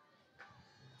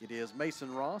 It is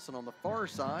Mason Ross, and on the far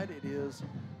side, it is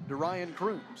Darian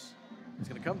Crooms. It's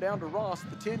going to come down to Ross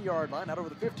at the 10-yard line, out over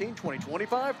the 15, 20,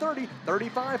 25, 30,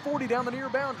 35, 40 down the near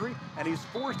boundary, and he's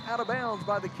forced out of bounds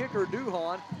by the kicker,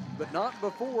 Duhan. but not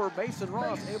before Mason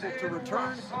Ross able to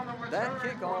return that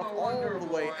kickoff all the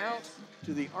way out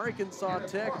to the Arkansas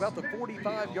Tech, about the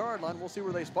 45-yard line. We'll see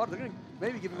where they spot it. They're going to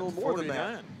maybe give him a little more than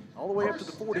that. All the way up to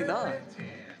the 49.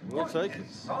 We'll take it.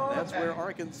 That's where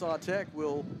Arkansas Tech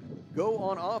will go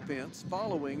on offense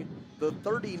following the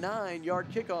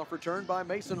 39-yard kickoff return by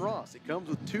Mason Ross. It comes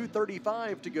with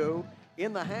 2:35 to go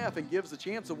in the half and gives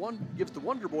the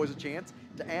Wonder Boys a chance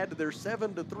to add to their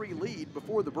 7-3 lead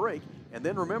before the break. And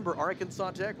then remember,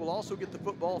 Arkansas Tech will also get the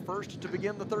football first to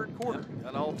begin the third quarter.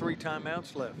 Got all 3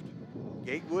 timeouts left.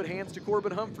 Gatewood hands to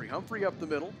Corbin Humphrey. Humphrey up the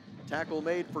middle. Tackle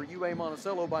made for UA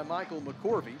Monticello by Michael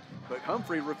McCorvey, but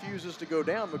Humphrey refuses to go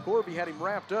down. McCorvey had him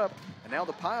wrapped up, and now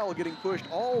the pile getting pushed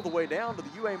all the way down to the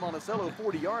UA Monticello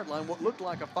 40-yard line. What looked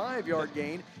like a 5-yard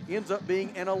gain ends up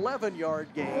being an 11-yard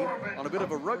gain on a bit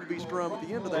of a rugby scrum at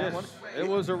the end of that one. It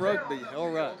was a rugby,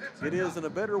 all right. It is in a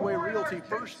Better Way Realty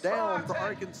first down for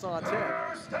Arkansas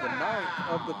Tech. The 9th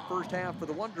of the first half for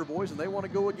the Wonder Boys, and they want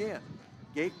to go again.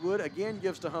 Gatewood again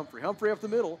gives to Humphrey. Humphrey up the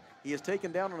middle. He is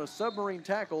taken down on a submarine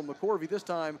tackle. McCorvey this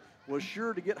time was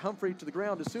sure to get Humphrey to the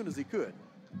ground as soon as he could.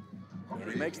 And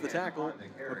he makes the tackle,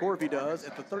 McCorvey does,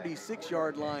 at the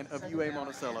 36-yard line of UA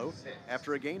Monticello.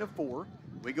 After a gain of 4,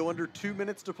 we go under 2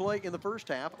 minutes to play in the first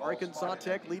half. Arkansas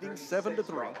Tech leading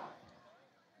 7-3.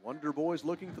 Wonder Boys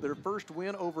looking for their first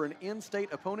win over an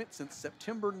in-state opponent since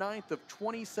September 9th of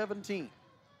 2017.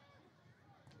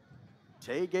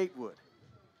 Tay Gatewood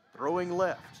throwing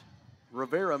left.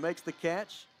 Rivera makes the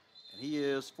catch, and he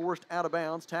is forced out of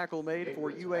bounds. Tackle made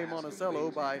for UA Monticello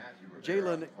by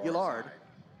Jalen Gillard.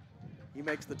 He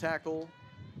makes the tackle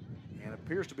and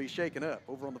appears to be shaken up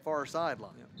over on the far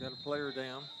sideline. Got a player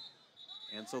down.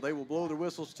 And so they will blow their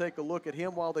whistles to take a look at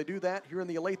him. While they do that, here in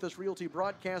the Alathus Realty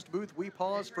broadcast booth, we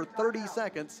pause for 30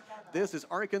 seconds. This is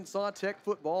Arkansas Tech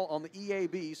football on the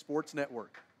EAB Sports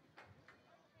Network.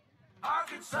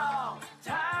 Arkansas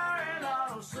Tire and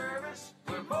Auto Service,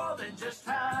 we're more than just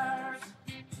tires.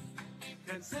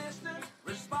 Consistent,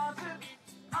 responsive,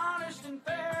 honest and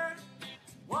fair.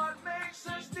 What makes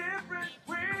us different?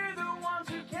 We're the ones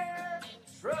who care.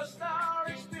 Trust our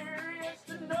experience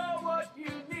to know what you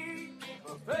need.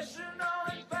 Professional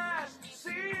and fast,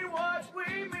 see what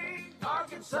we mean.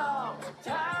 Arkansas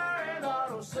Tire and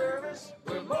Auto Service,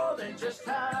 we're more than just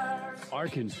tires.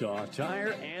 Arkansas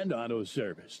Tire and Auto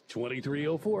Service,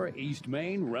 2304 East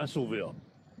Main, Russellville.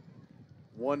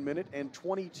 1 minute and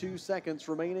 22 seconds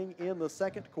remaining in the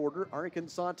second quarter.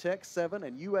 Arkansas Tech 7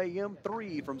 and UAM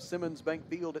 3 from Simmons Bank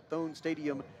Field at Thone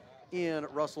Stadium in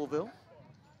Russellville.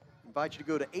 Invite you to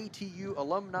go to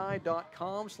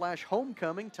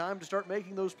atualumni.com/homecoming. Time to start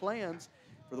making those plans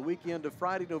for the weekend of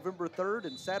Friday, November 3rd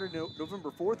and Saturday,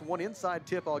 November 4th. One inside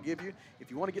tip I'll give you.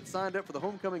 If you want to get signed up for the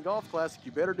Homecoming Golf Classic,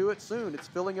 you better do it soon. It's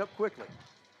filling up quickly.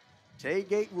 Tay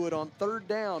Gatewood on third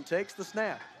down takes the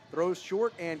snap. Throws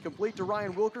short and complete to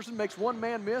Ryan Wilkerson. Makes one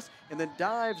man miss and then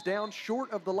dives down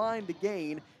short of the line to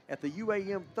gain at the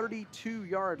UAM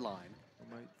 32-yard line.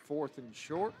 4th and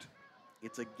short.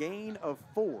 It's a gain of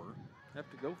 4. Have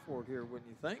to go for it here, wouldn't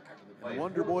you think? And the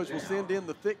Wonder Boys will send in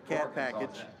the thick cat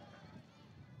package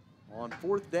on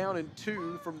 4th down and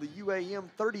 2 from the UAM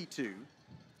 32.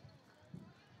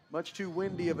 Much too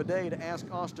windy of a day to ask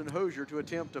Austin Hosier to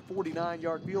attempt a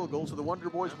 49-yard field goal, so the Wonder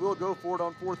Boys will go for it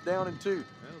on 4th down and 2. Well,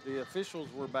 the officials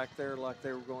were back there like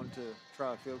they were going to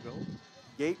try a field goal.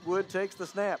 Gatewood takes the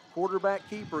snap. Quarterback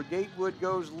keeper. Gatewood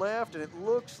goes left, and it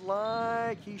looks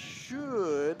like he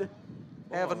should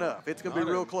have enough. It's going to be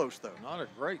real close, though. Not a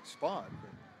great spot.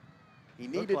 He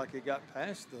looked like he got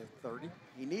past the 30.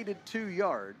 He needed 2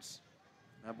 yards.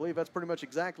 I believe that's pretty much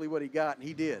exactly what he got, and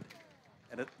he did.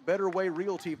 And a Better Way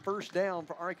Realty first down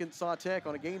for Arkansas Tech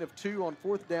on a gain of 2 on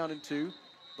 4th down and 2.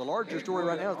 The larger story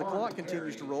right now is the clock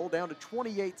continues to roll down to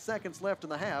 28 seconds left in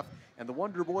the half, and the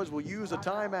Wonder Boys will use a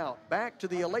timeout. Back to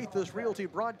the Alathus Realty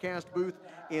broadcast booth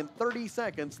in 30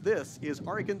 seconds. This is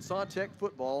Arkansas Tech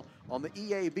football on the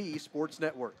EAB Sports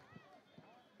Network.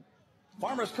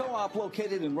 Farmers Co-op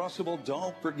located in Russellville.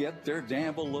 Don't forget their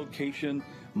Danville location.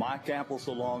 Mike Apples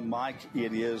along Mike.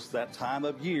 It is that time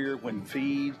of year when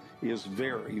feed is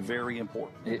very, very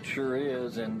important. It sure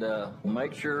is, and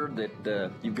make sure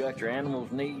that you've got your animals'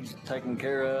 needs taken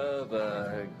care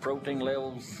of, protein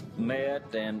levels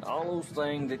met, and all those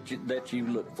things that you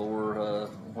look for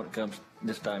when it comes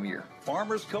this time of year.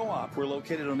 Farmers Co-op. We're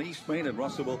located on East Main in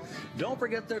Russellville. Don't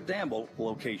forget their Danville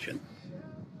location.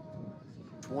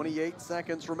 28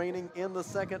 seconds remaining in the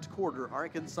second quarter.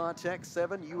 Arkansas Tech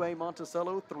 7, UA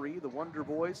Monticello 3. The Wonder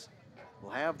Boys will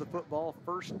have the football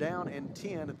first down and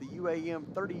 10 at the UAM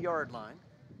 30-yard line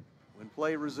when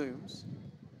play resumes.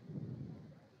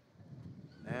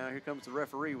 Now here comes the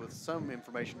referee with some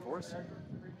information for us.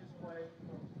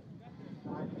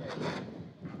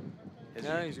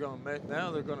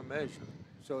 Now they're going to measure.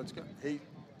 So it's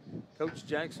Coach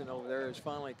Jackson over there has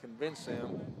finally convinced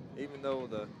them, even though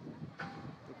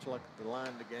looks like the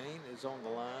line to gain is on the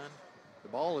line, the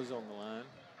ball is on the line.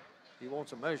 He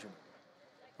wants a measurement.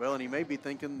 Well, and he may be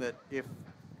thinking that if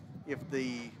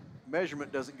the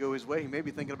measurement doesn't go his way, he may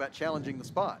be thinking about challenging the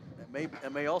spot.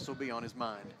 That may also be on his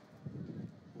mind.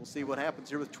 We'll see what happens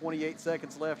here with 28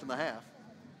 seconds left in the half.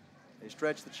 They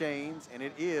stretch the chains, and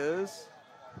it is.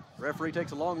 The referee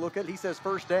takes a long look at it. He says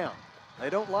first down.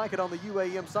 They don't like it on the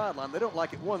UAM sideline. They don't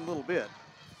like it one little bit.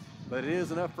 But it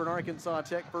is enough for an Arkansas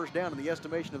Tech first down in the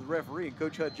estimation of the referee, and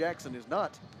Coach Hud Jackson is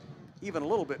not even a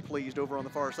little bit pleased over on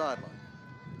the far sideline.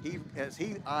 As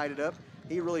he eyed it up,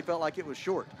 he really felt like it was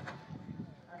short.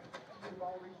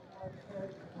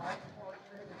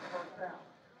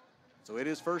 So it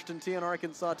is 1st and 10,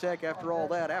 Arkansas Tech after all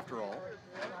that, after all.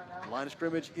 The line of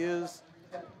scrimmage is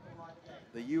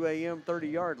the UAM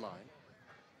 30-yard line.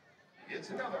 It's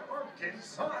another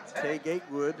Arkansas Tech. Tay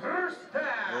Gatewood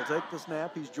will take the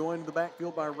snap. He's joined in the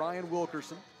backfield by Ryan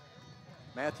Wilkerson.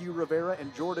 Matthew Rivera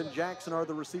and Jordan Jackson are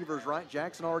the receivers right.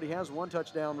 Jackson already has 1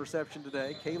 touchdown reception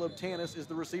today. Caleb Tannis is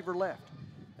the receiver left.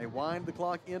 They wind the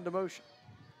clock into motion.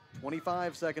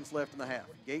 25 seconds left in the half.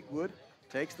 Gatewood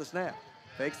takes the snap.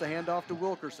 Fakes the handoff to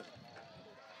Wilkerson.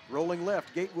 Rolling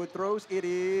left, Gatewood throws. It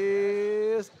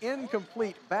is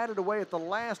incomplete. Batted away at the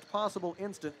last possible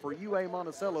instant for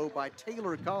UA-Monticello by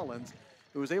Taylor Collins,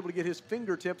 who was able to get his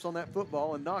fingertips on that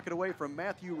football and knock it away from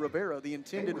Matthew Rivera, the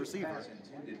intended receiver.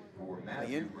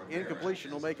 The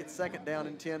incompletion will make it 2nd down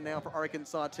and 10 now for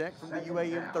Arkansas Tech from the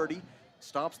UAM 30.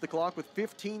 Stops the clock with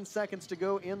 15 seconds to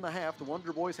go in the half. The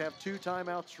Wonder Boys have 2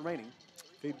 timeouts remaining.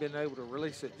 If he'd been able to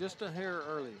release it just a hair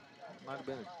early, it might have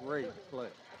been a great play.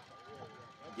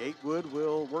 Gatewood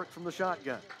will work from the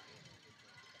shotgun.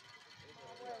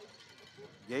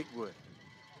 Gatewood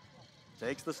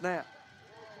takes the snap.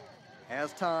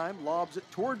 Has time, lobs it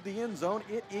toward the end zone.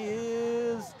 It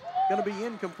is going to be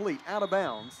incomplete, out of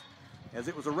bounds, as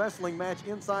it was a wrestling match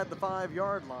inside the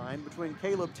 5-yard line between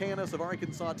Caleb Tannis of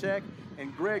Arkansas Tech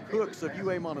and Greg Hooks of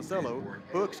UA-Monticello.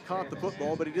 Hooks caught the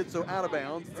football, but he did so out of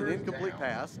bounds. It's an incomplete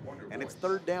pass, and it's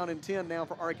 3rd down and 10 now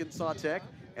for Arkansas Tech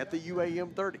at the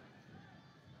UAM 30.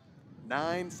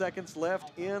 9 seconds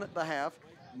left in the half.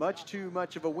 Much too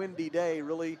much of a windy day,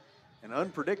 really an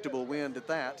unpredictable wind at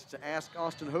that, to ask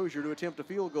Austin Hosier to attempt a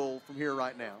field goal from here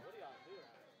right now.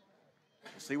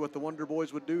 We'll see what the Wonder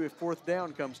Boys would do if 4th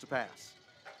down comes to pass.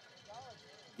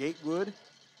 Gatewood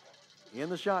in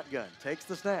the shotgun, takes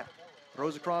the snap,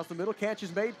 throws across the middle, catch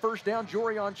is made, 1st down,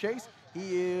 Jorion Chase.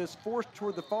 He is forced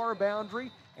toward the far boundary,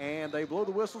 and they blow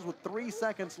the whistles with 3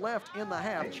 seconds left in the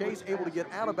half. Chase able to get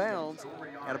out of bounds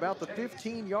at about the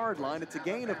 15-yard line. It's a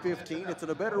gain of 15. It's in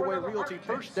a Better Way Realty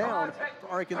 1st down for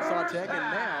Arkansas Tech, and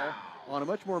now on a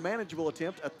much more manageable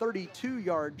attempt, a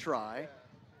 32-yard try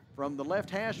from the left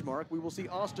hash mark. We will see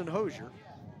Austin Hosier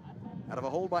out of a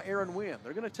hold by Aaron Wynn.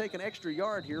 They're going to take an extra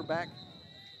yard here back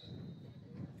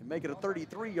and make it a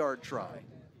 33-yard try.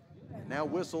 And now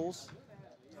whistles.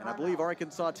 And I believe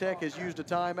Arkansas Tech has used a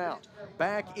timeout.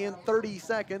 Back in 30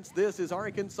 seconds, this is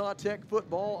Arkansas Tech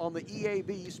football on the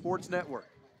EAB Sports Network.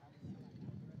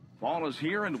 Fall is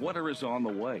here and winter is on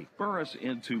the way. Burris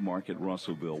Into Market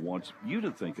Russellville wants you to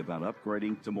think about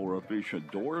upgrading to more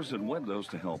efficient doors and windows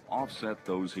to help offset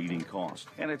those heating costs.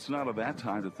 And it's not a bad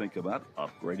time to think about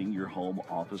upgrading your home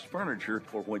office furniture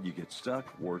for when you get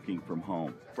stuck working from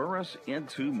home. Burris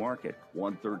Into Market,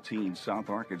 113 South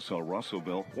Arkansas,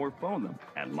 Russellville, or phone them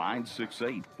at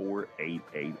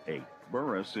 968-4888.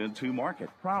 Burris Into Market,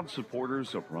 proud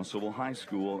supporters of Russellville High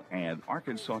School and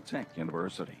Arkansas Tech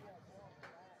University.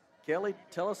 Kelly,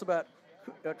 tell us about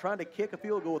trying to kick a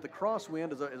field goal with a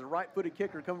crosswind as a right-footed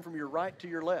kicker coming from your right to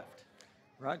your left.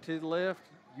 Right to the left,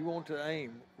 you want to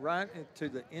aim right into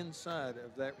the inside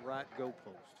of that right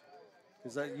goalpost,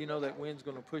 because you know that wind's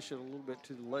going to push it a little bit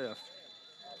to the left.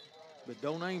 But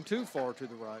don't aim too far to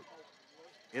the right.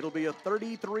 It'll be a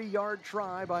 33-yard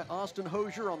try by Austin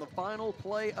Hosier on the final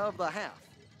play of the half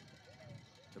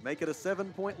to make it a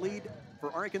 7-point lead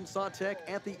for Arkansas Tech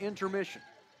at the intermission.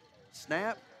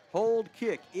 Snap. Hold,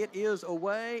 kick. It is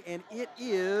away, and it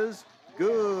is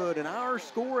good. And our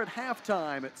score at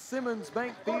halftime at Simmons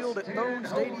Bank Field at Thone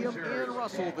Stadium in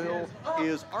Russellville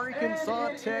is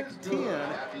Arkansas Tech 10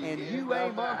 and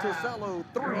UA-Monticello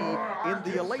 3 in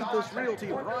the Alathus Realty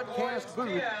broadcast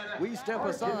booth. We step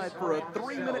aside for a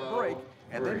 3-minute break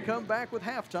and then come back with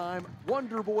halftime.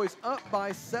 Wonder Boys up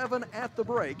by 7 at the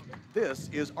break. This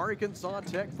is Arkansas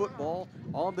Tech football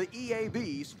on the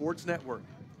EAB Sports Network.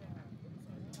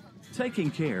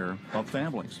 taking care of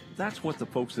families. That's what the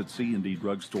folks at C&D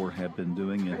Drugstore have been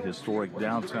doing in historic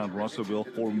downtown Russellville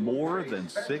for more than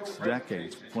 6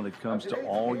 decades when it comes to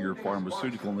all your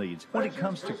pharmaceutical needs. When it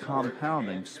comes to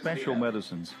compounding special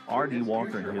medicines, R.D.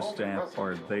 Walker and his staff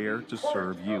are there to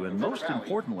serve you. And most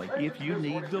importantly, if you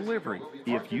need delivery,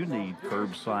 if you need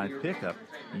curbside pickup,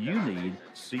 you need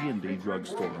C&D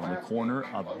Drugstore on the corner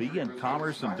of B and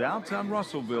Commerce in downtown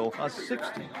Russellville, a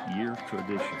 60-year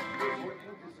tradition.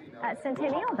 At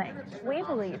Centennial Bank, we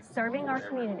believe serving our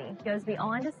community goes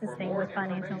beyond assisting with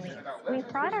financial needs. We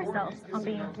pride ourselves on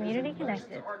being community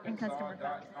connected and customer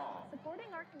focused.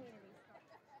 Supporting our community.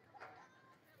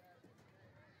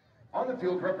 On the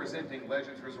field representing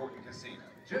Legends Resort and Casino,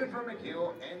 Jennifer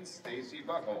McGill and Stacy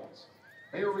Buckholz.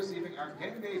 They are receiving our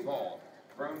game day ball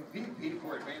from VP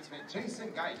for Advancement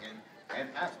Jason Guyton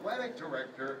and Athletic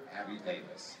Director Abby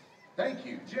Davis. Thank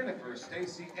you, Jennifer,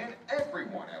 Stacy, and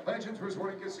everyone at Legends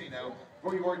Resort and Casino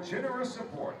for your generous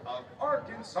support of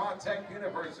Arkansas Tech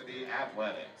University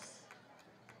athletics.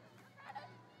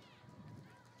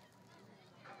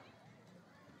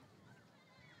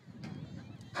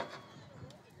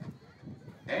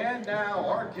 And now,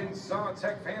 Arkansas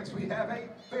Tech fans, we have a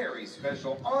very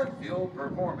special on-field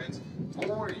performance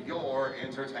for your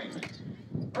entertainment.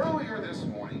 Earlier this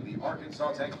morning, the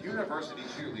Arkansas Tech University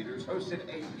cheerleaders hosted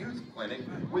a youth clinic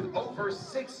with over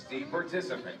 60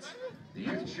 participants. The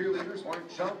youth cheerleaders learned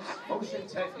jumps, motion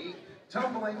technique,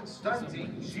 tumbling,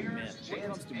 stunting, cheers,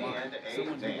 chants, and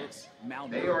a dance.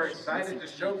 They are excited to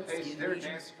showcase their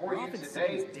dance for you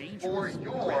today for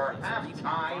your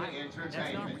halftime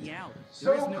entertainment.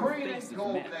 So green and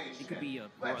gold nation, it could be a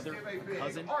brother,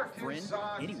 cousin, friend,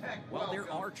 anyone. Well, there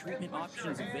are treatment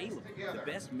options available. The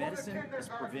best medicine is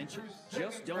prevention.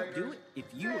 Just don't do it.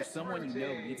 If you or someone you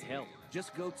know needs help,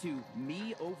 just go to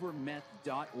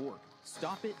meovermeth.org.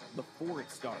 Stop it before it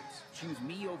starts. Choose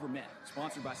Me Over Meth,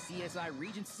 sponsored by CSI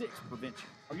Region 6 Prevention.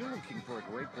 Are you looking for a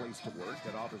great place to work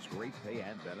that offers great pay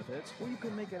and benefits? Well, you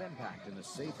can make an impact in a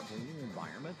safe, clean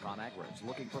environment. ConAgra is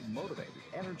looking for motivated,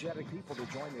 energetic people to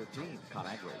join their team.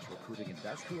 ConAgra is recruiting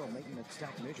industrial maintenance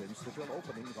technicians to fill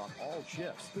openings on all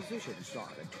shifts. Positions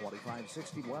start at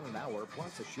 $25.61 an hour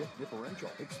plus a shift differential.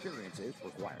 Experience is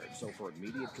required, so for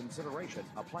immediate consideration,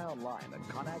 apply online at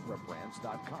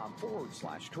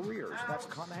ConAgraBrands.com/careers. That's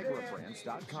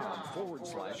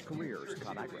ConAgraBrands.com/careers.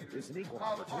 ConAgra is an equal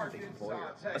opportunity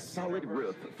employer. A solid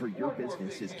roof for your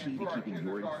business is key to keeping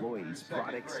your employees'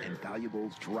 products and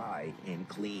valuables dry and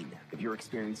clean. If you're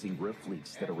experiencing roof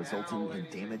leaks that are resulting in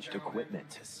damaged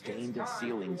equipment, stained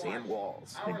ceilings, and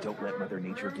walls, then don't let Mother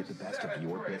Nature get the best of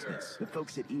your business. The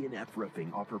folks at E&F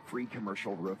Roofing offer free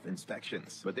commercial roof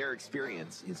inspections, but their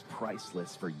experience is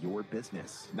priceless for your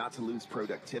business, not to lose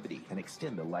productivity and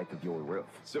extend the life of your roof.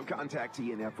 So contact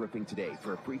E&F Roofing today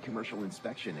for a free commercial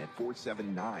inspection at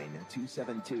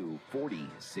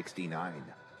 479-272-4069.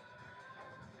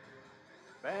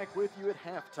 Back with you at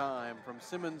halftime from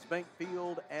Simmons Bank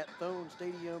Field at Thone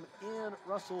Stadium in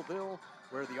Russellville,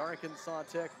 where the Arkansas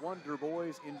Tech Wonder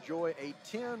Boys enjoy a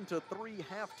 10-3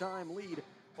 halftime lead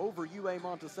over UA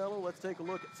Monticello. Let's take a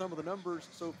look at some of the numbers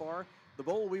so far. The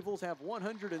Boll Weevils have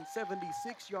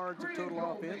 176 yards of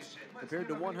total offense compared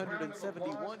to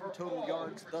 171 total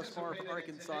yards thus far for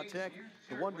Arkansas Tech.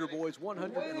 The Wonder Boys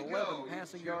 111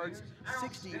 passing yards,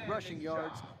 60 rushing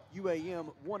yards.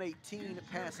 UAM 118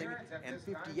 passing and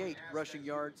 58 rushing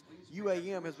yards.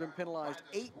 UAM has been penalized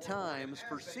 8 times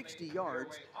for 60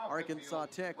 yards. Arkansas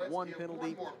Tech 1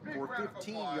 penalty for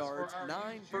 15 yards,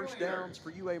 9 first downs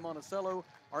for UA Monticello.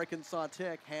 Arkansas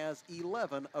Tech has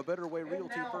 11 A Better Way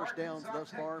Realty first downs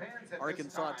thus far.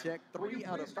 Arkansas Tech 3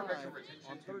 out of 5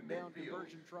 on third down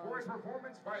conversion tries.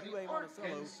 UA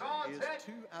Monticello is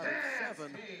 2 out of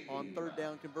 7 on third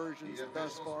down conversions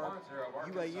thus far.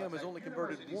 UAM has only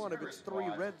converted 1 of its 3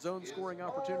 red zone scoring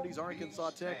opportunities. Arkansas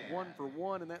Tech 1 for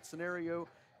 1 in that scenario.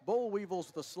 Boll Weevils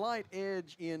with a slight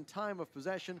edge in time of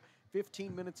possession,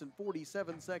 15 minutes and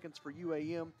 47 seconds for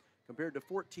UAM compared to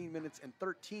 14 minutes and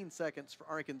 13 seconds for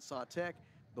Arkansas Tech.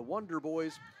 The Wonder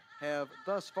Boys have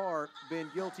thus far been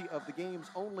guilty of the game's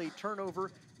only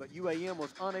turnover, but UAM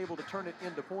was unable to turn it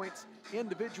into points.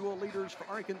 Individual leaders for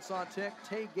Arkansas Tech: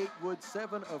 Tay Gatewood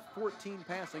 7 of 14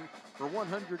 passing for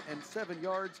 107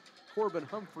 yards. Corbin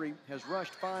Humphrey has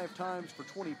rushed 5 times for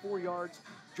 24 yards.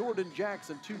 Jordan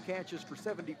Jackson 2 catches for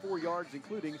 74 yards,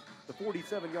 including the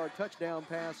 47-yard touchdown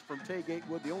pass from Tay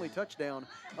Gatewood, the only touchdown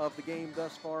of the game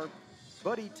thus far.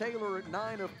 Buddy Taylor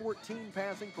 9 of 14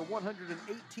 passing for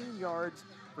 118 yards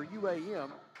for UAM.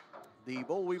 The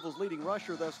Boll Weevils' leading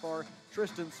rusher thus far,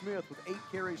 Tristan Smith, with 8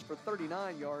 carries for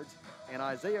 39 yards, and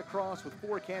Isaiah Cross with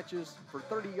 4 catches for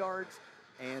 30 yards.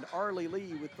 and Arlie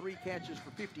Lee with 3 catches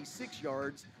for 56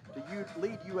 yards to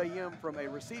lead UAM from a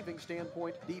receiving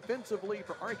standpoint. Defensively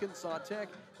for Arkansas Tech,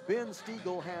 Ben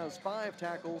Stiegel has 5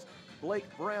 tackles, Blake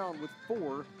Brown with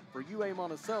 4. For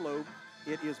UA-Monticello,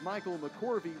 it is Michael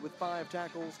McCorvey with 5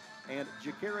 tackles and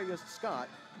Jacarius Scott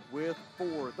with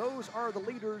 4. Those are the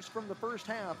leaders from the first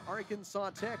half.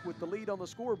 Arkansas Tech with the lead on the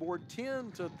scoreboard,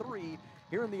 10-3.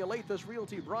 Here in the Alathus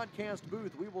Realty broadcast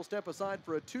booth, we will step aside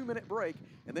for a 2-minute break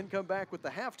and then come back with the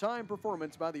halftime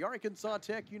performance by the Arkansas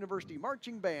Tech University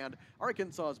Marching Band,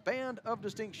 Arkansas's Band of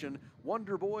Distinction,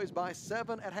 Wonder Boys by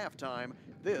 7 at halftime.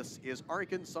 This is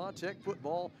Arkansas Tech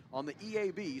football on the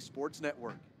EAB Sports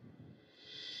Network.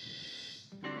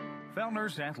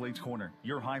 Fellner's Athletes Corner,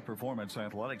 your high-performance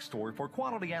athletic store for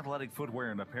quality athletic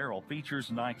footwear and apparel, features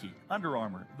Nike, Under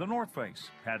Armour, The North Face,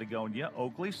 Patagonia,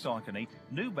 Oakley, Saucony,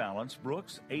 New Balance,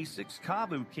 Brooks, Asics,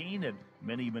 Kavu, Keen, and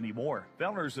many, many more.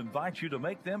 Fellner's invites you to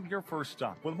make them your first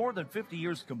stop. With more than 50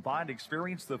 years combined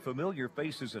experience, the familiar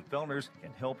faces at Fellner's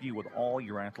can help you with all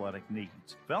your athletic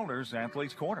needs. Fellner's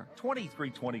Athletes Corner,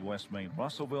 2320 West Main,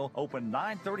 Russellville, open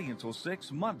 9:30 until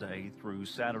 6 Monday through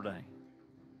Saturday.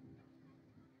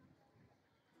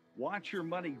 Watch your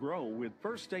money grow with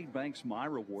First State Bank's My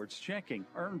Rewards checking.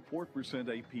 Earn 4%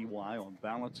 APY on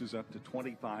balances up to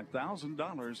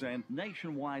 $25,000 and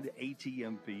nationwide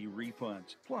ATM fee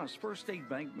refunds. Plus, First State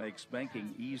Bank makes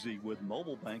banking easy with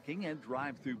mobile banking and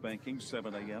drive-through banking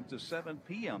 7 a.m. to 7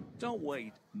 p.m. Don't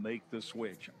wait. Make the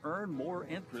switch. Earn more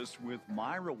interest with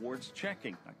My Rewards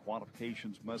checking. Now,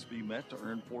 qualifications must be met to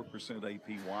earn 4%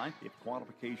 APY. If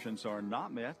qualifications are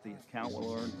not met, the account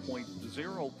will earn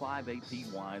 0.05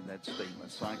 APY that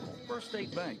statement cycle. First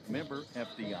State Bank, member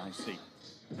FDIC.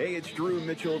 Hey, it's Drew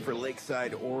Mitchell for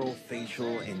Lakeside Oral,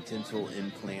 Facial, and Dental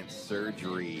Implant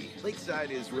Surgery. Lakeside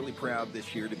is really proud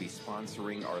this year to be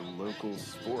sponsoring our local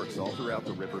sports all throughout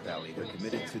the River Valley. They're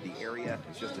committed to the area.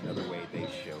 It's just another way they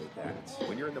show that.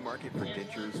 When you're in the market for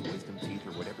dentures, wisdom teeth,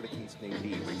 or whatever the case may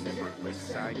be, remember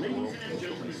Lakeside Oral,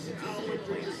 Facial, and Dental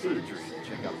Implant Surgery.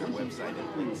 Check out their website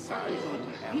at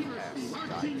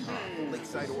lakesideofs.com.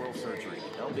 Lakeside Oral Surgery,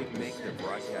 helping make the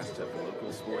broadcast of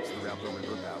local sports throughout the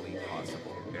River Valley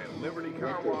possible. At Liberty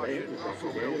Car Wash in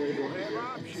Russellville, you'll have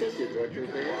options. You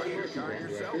can wash your car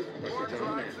yourself or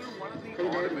drive through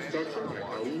one of the automatic car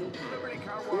washes. Liberty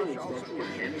Car Wash also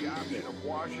gives you the option of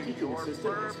washing your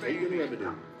fur baby.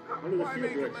 Why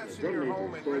make a mess in your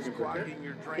home and risk clogging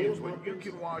your drains when you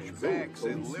can wash backs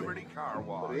at Liberty Car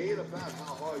Wash? It ain't about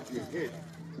how hard you hit.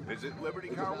 Visit Liberty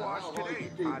Car Wash today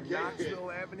on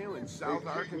Knoxville Avenue and South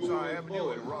Arkansas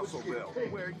Avenue in Russellville,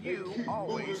 where you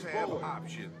always have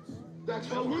options.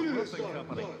 Miller Roofing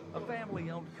Company, a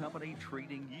family-owned company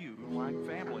treating you like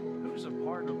family. Who's a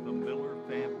part of the Miller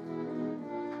family?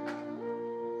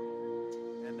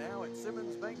 And now at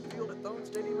Simmons Bank Field at Thone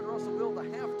Stadium in Russellville, the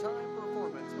halftime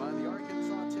performance by the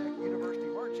Arkansas Tech University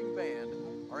Marching Band,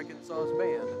 Arkansas's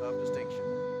Band of Distinction.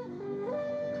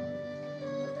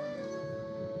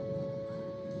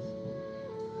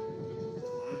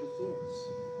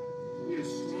 We are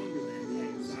stronger than the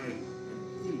anxiety and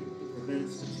fear that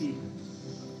prevents achievement.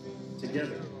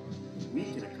 Together, we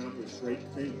can accomplish great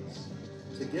things.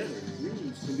 Together,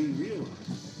 dreams can be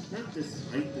realized, not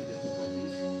despite the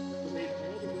difficulties, but made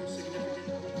all the more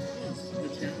significant because of the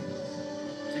challenges.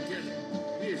 Together,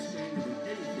 we are stronger than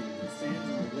anything that stands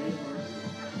in the way of our dreams.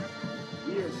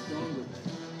 We are stronger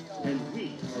than, and we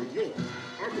are your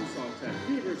Arkansas Tech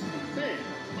University Band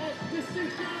of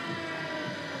Distinction!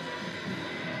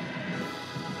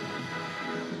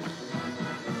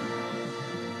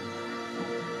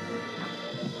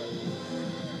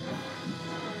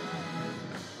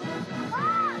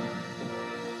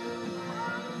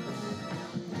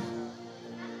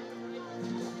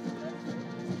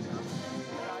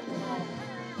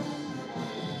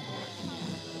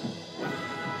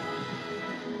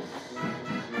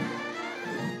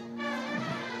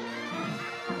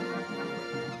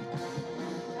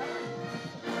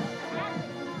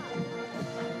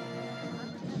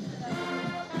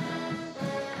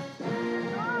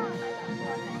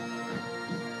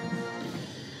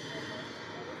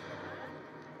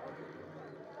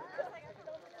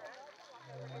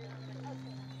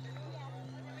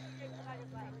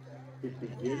 It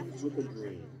begins with a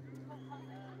dream.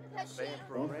 Band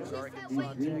programs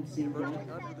Arkansas Tech University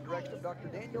under the direction of Dr.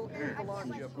 Daniel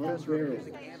Belongia, professor of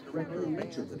music and director of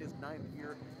bands in his 9th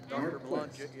year. Dr.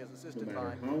 Belongia is assisted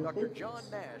by Dr. John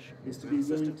Nash, who is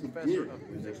assistant professor of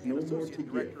music and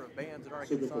associate director of bands at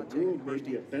Arkansas Tech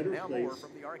University. Now more from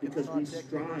the Arkansas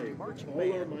Tech University Marching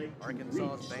Band,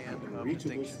 Arkansas's Band of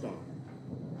Distinction.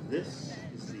 This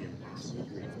is the impossible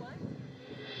dream.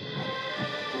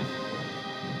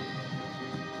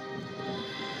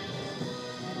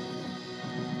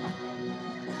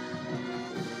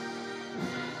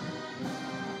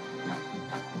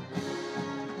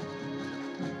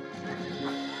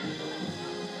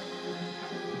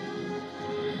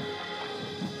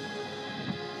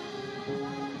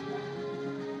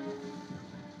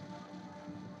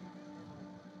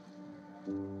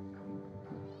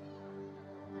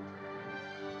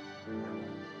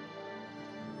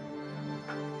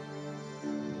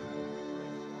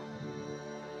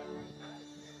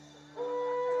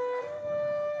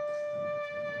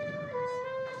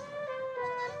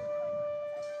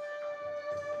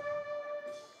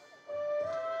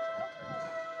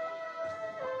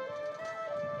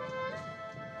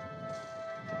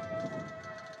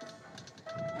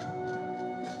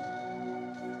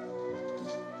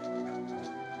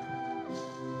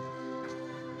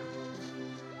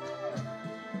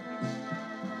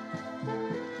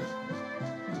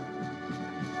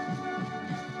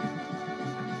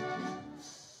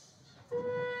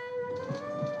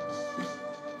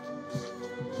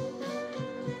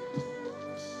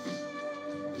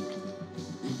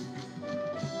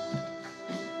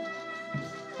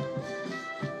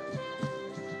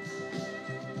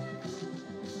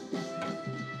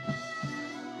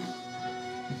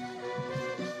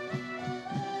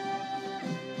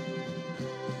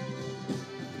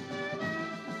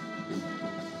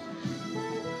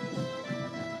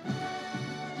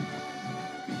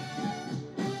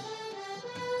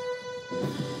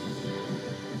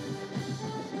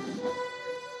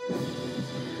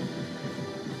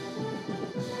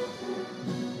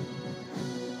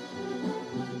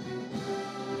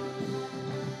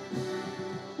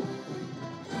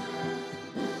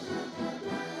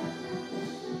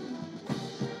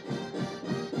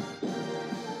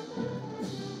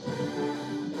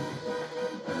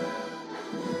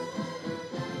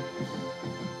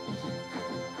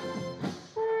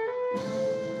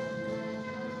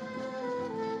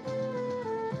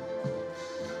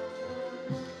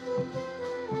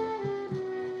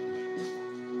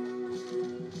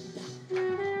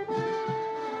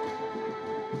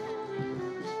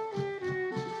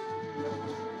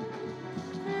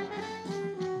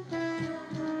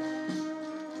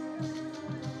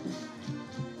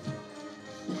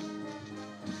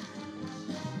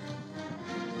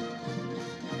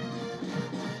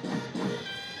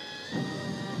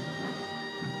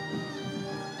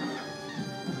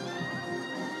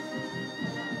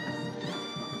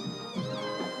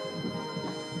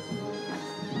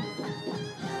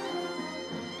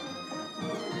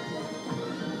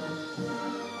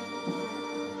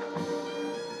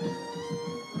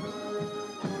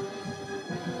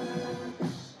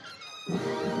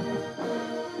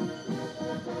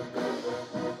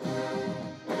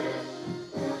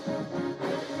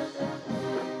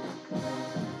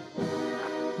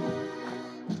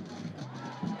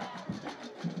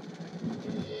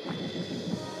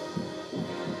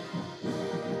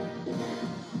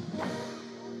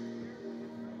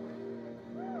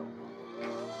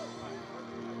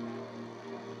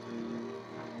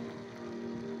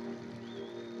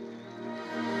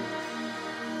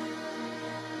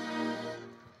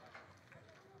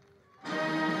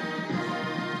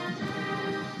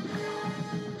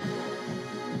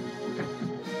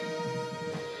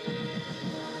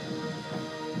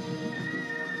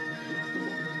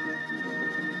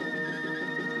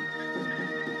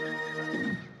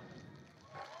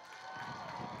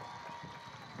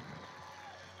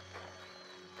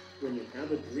 When you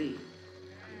have a dream,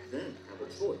 you then have a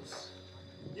choice.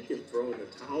 You can throw in the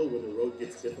towel when the road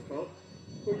gets difficult,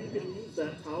 or you can use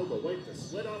that towel to wipe the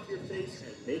sweat off your face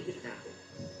and make it happen.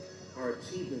 Our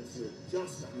achievements are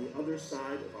just on the other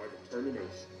side of our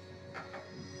determination.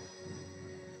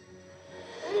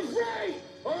 I'm afraid,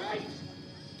 all right?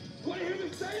 Want to hear me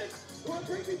say it? Want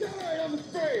to break me down? All right, I'm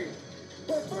afraid.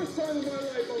 For the first time in my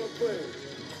life, I'm afraid.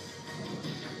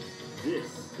 This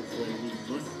is when we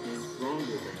must be stronger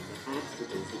than the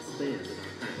obstacles that stand in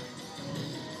our path.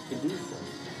 To do so,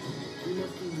 we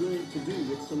must be willing to do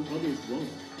what some others won't.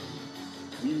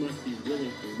 We must be willing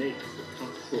to make the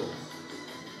tough choice.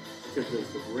 Because as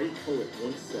the great poet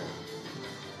once said,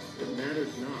 it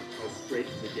matters not how straight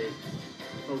the gate,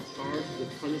 how charged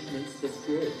with punishments the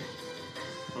scroll.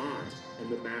 I am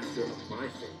the master of my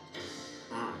fate.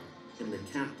 I am the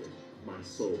captain of my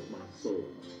soul, my soul,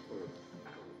 my soul.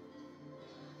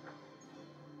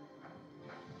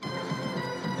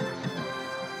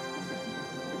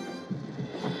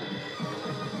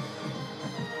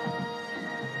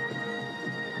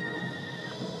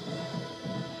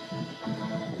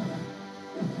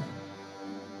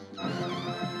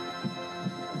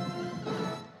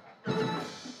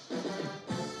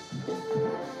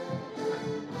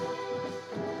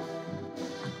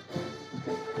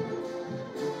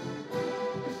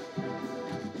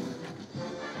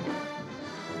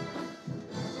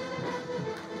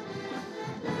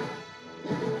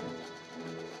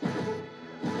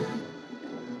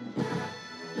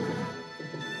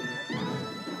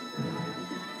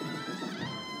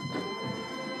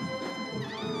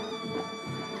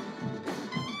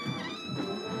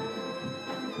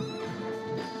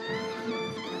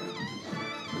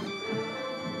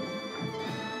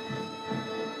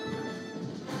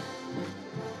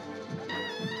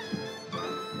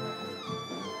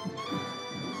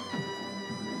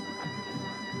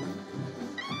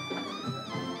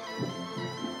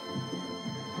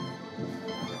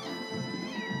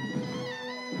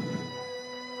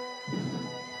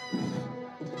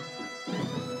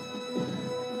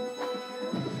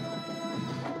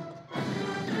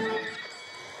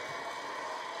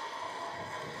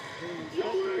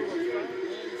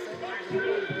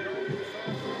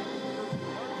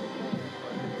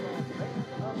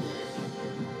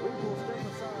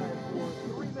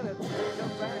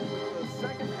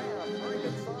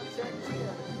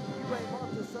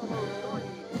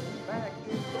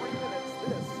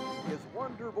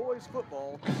 Boys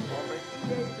football on the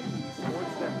EAB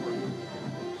Sports Network.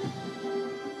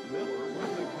 Miller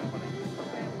Roofing Company, a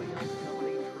family-owned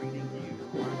company treating you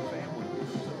like family.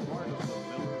 So part of the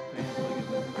Miller family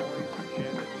of employees are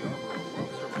Shannon Yarborough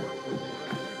loves her work with the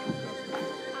residential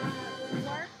customers. I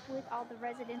work with all the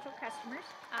residential customers.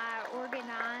 I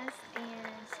organize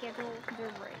and schedule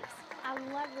their roofs. I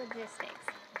love logistics,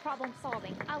 problem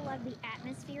solving. I love the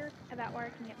atmosphere about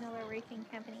working at Miller Roofing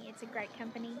Company. It's a great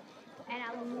company. And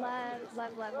I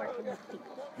love working with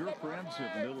people. Your friends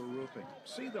at Miller Roofing.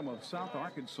 See them on South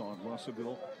Arkansas in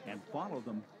Russellville and follow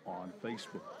them on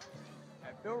Facebook.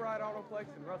 At Bill Wright Autoplex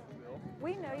in Russellville,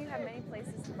 we know you have many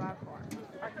places to buy a car.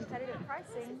 Our competitive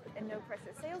pricing and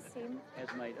no-pressure sales team has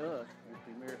made us the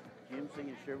premier GMC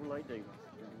and Chevrolet dealer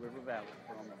in the River Valley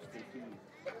for almost 50 years.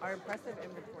 Our impressive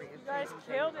inventory is... You guys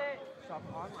killed it! Shop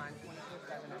online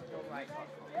 24/7 at BillWright.com.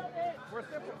 For a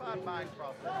simplified buying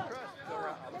process, trust Bill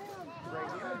Wright Autoplex.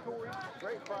 Great inventory,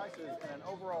 great prices, and an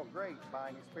overall great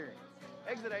buying experience.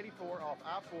 Exit 84 off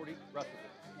I-40, Russellville.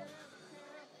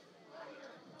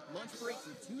 Lunch breaks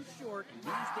are too short, and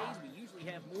these days we usually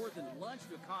have more than lunch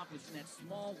to accomplish in that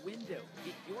small window.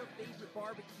 Get your favorite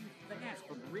barbecue fast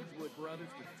from Ridgewood Brothers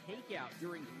for takeout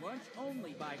during lunch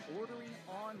only by ordering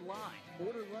online.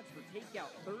 Order lunch for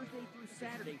takeout Thursday through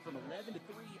Saturday from 11 to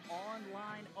 3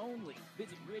 online only.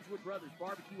 Visit Ridgewood Brothers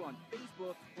Barbecue on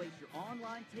Facebook to place your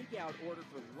online takeout order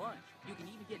for lunch. You can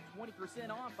even get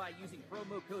 20% off by using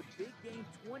promo code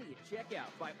BIGGAME20 at checkout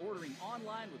by ordering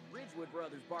online with Ridgewood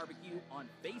Brothers Barbecue on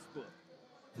Facebook.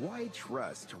 Why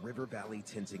trust River Valley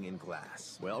Tinting and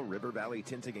Glass? Well, River Valley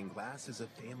Tinting and Glass is a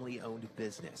family-owned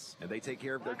business, and they take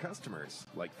care of their customers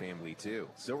like family too.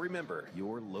 So remember,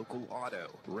 your local auto,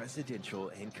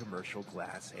 residential, and commercial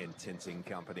glass and tinting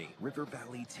company, River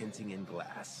Valley Tinting and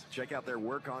Glass. Check out their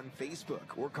work on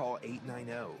Facebook or call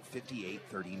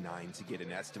 890-5839 to get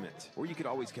an estimate. Or you could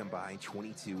always come by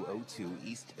 2202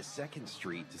 East 2nd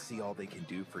Street to see all they can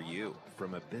do for you.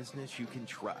 From a business you can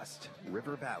trust,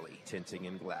 River Valley Tinting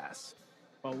and Glass.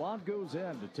 A lot goes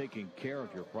into taking care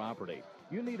of your property.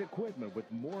 You need equipment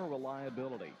with more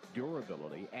reliability,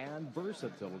 durability, and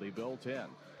versatility built in,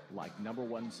 like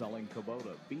 #1 selling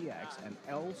Kubota, BX, and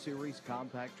L-Series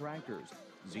compact tractors.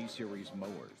 Z-Series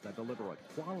mowers that deliver a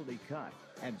quality cut,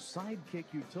 and Sidekick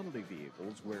utility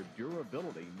vehicles where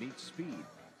durability meets speed.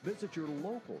 Visit your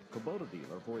local Kubota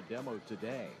dealer for a demo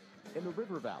today. In the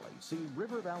River Valley, see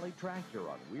River Valley Tractor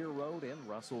on Weir Road in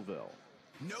Russellville.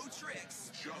 No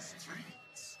tricks, just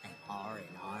treats. At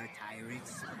R&R Tire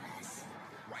Express.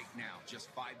 Right now, just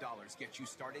 $5 gets you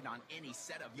started on any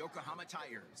set of Yokohama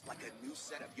tires, like a new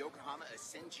set of Yokohama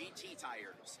Ascend GT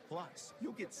tires. Plus,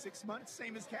 you'll get 6 months,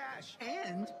 same as cash,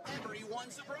 and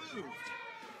everyone's approved.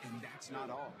 And that's not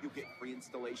all. You'll get free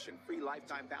installation, free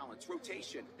lifetime balance,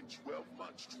 rotation, and 12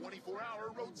 months,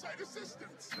 24-hour roadside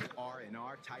assistance.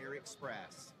 R&R Tire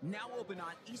Express. Now open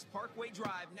on East Parkway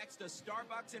Drive next to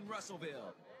Starbucks in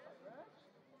Russellville.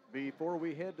 Before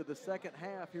we head to the second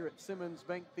half here at Simmons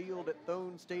Bank Field at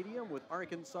Thone Stadium with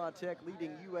Arkansas Tech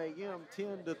leading UAM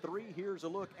 10-3, here's a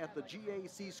look at the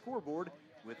GAC scoreboard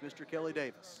with Mr. Kelly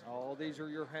Davis. Oh, these are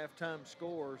your halftime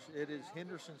scores. It is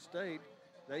Henderson State.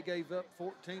 They gave up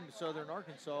 14 to Southern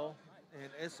Arkansas,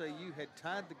 and SAU had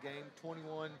tied the game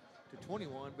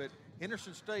 21-21, but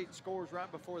Henderson State scores right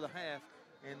before the half,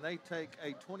 and they take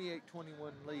a 28-21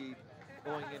 lead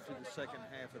going into the second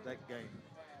half of that game.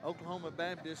 Oklahoma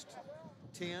Baptist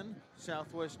 10,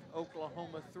 Southwest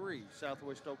Oklahoma 3.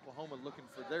 Southwest Oklahoma looking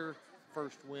for their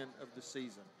first win of the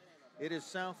season. It is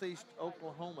Southeast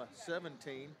Oklahoma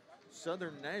 17,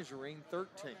 Southern Nazarene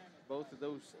 13. Both of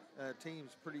those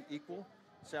teams pretty equal.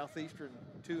 Southeastern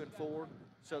 2-4,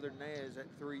 Southern Naz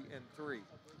at 3-3.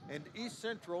 And East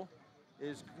Central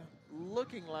is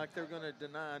looking like they're going to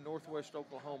deny Northwest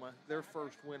Oklahoma their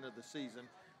first win of the season.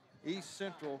 East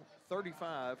Central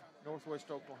 35, Northwest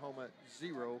Oklahoma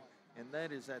 0, and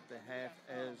that is at the half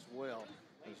as well.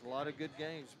 There's a lot of good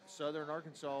games. Southern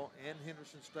Arkansas and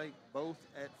Henderson State both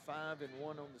at 5-1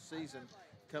 on the season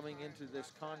coming into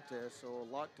this contest, so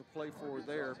a lot to play for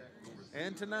there.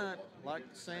 And tonight, like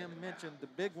Sam mentioned, the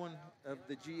big one of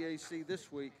the GAC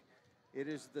this week, it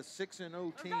is the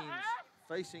 6-0 teams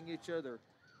facing each other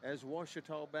as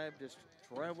Ouachita Baptist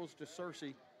travels to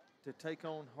Searcy to take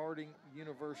on Harding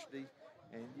University,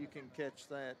 and you can catch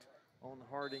that on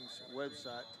Harding's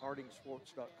website,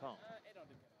 hardingsports.com.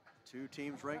 Two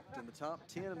teams ranked in the top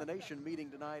 10 in the nation meeting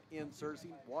tonight in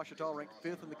Searcy. Ouachita ranked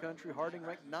 5th in the country. Harding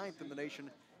ranked 9th in the nation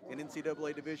in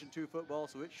NCAA Division II football,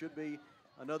 so it should be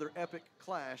another epic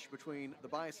clash between the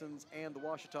Bisons and the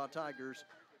Ouachita Tigers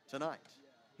tonight.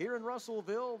 Here in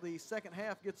Russellville, the second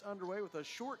half gets underway with a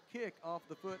short kick off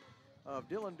the foot of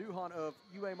Dylan Duhon of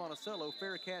UA-Monticello.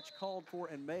 Fair catch called for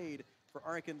and made for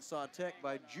Arkansas Tech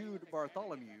by Jude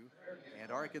Bartholomew.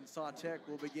 And Arkansas Tech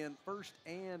will begin 1st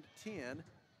and 10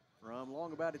 from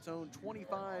long about its own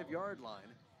 25-yard line.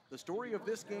 The story of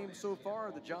this game so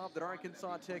far, the job that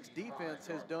Arkansas Tech's defense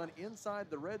has done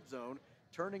inside the red zone,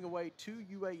 turning away 2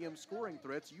 UAM scoring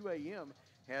threats. UAM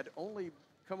had only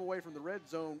come away from the red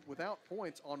zone without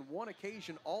points on one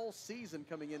occasion all season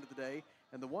coming into the day,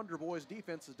 and the Wonder Boys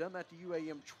defense has done that to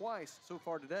UAM twice so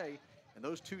far today. And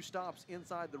those 2 stops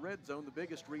inside the red zone, the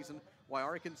biggest reason why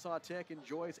Arkansas Tech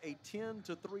enjoys a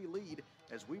 10-3 lead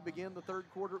as we begin the third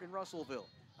quarter in Russellville.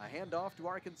 A handoff to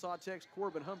Arkansas Tech's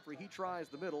Corbin Humphrey. He tries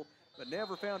the middle, but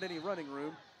never found any running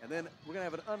room. And then we're going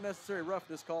to have an unnecessary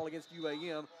roughness call against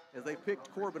UAM as they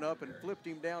picked Corbin up and flipped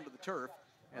him down to the turf.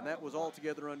 And that was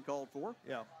altogether uncalled for.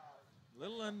 Yeah, a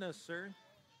little unnecessary.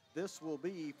 This will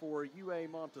be for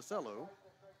UA-Monticello,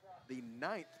 the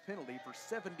 9th penalty for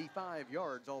 75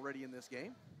 yards already in this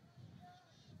game.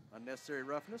 Unnecessary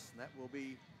roughness, and that will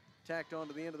be tacked on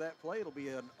to the end of that play. It'll be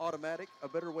an automatic, a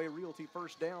Better Way Realty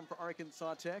first down for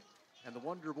Arkansas Tech, and the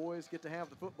Wonder Boys get to have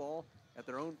the football at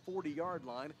their own 40-yard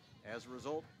line as a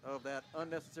result of that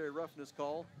unnecessary roughness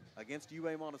call against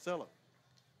UA-Monticello.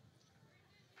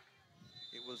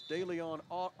 It was DeLeon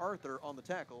Arthur on the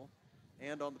tackle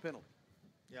and on the penalty.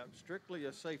 Yeah, strictly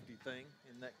a safety thing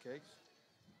in that case.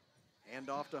 Hand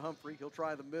off to Humphrey. He'll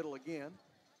try the middle again.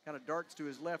 Kind of darts to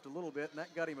his left a little bit, and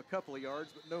that got him a couple of yards,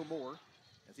 but no more,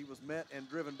 as he was met and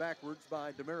driven backwards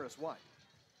by Damaris White.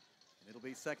 And it'll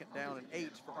be 2nd down and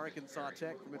 8 for Arkansas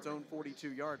Tech from its own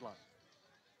 42-yard line.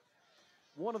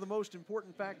 One of the most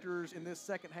important factors in this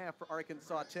second half for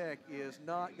Arkansas Tech is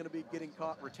not going to be getting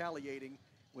caught retaliating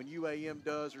when UAM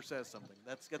does or says something.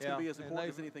 That's going to be as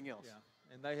important as anything else.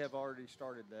 Yeah, and they have already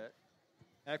started that.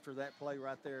 After that play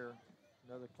right there,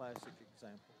 another classic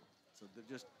example. So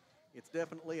it's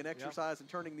definitely an exercise in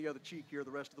turning the other cheek here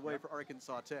the rest of the way for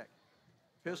Arkansas Tech.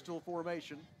 Pistol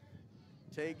formation.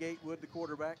 Tay Gatewood, the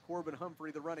quarterback. Corbin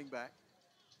Humphrey, the running back.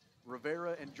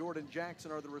 Rivera and Jordan Jackson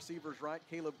are the receivers right.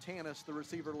 Caleb Tanis, the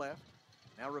receiver left.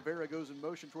 Now Rivera goes in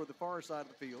motion toward the far side of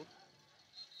the field.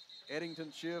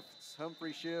 Eddington shifts,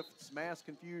 Humphrey shifts, mass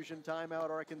confusion, timeout,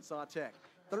 Arkansas Tech.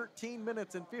 13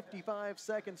 minutes and 55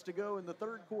 seconds to go in the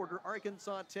third quarter.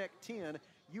 Arkansas Tech 10,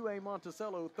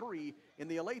 UA-Monticello 3. In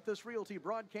the Alathus Realty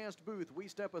broadcast booth, we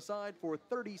step aside for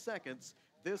 30 seconds.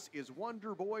 This is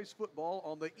Wonder Boys football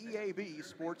on the EAB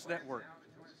Sports Network.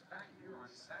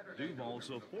 Duval's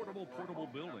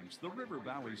Affordable Buildings, the River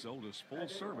Valley's oldest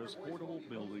full-service portable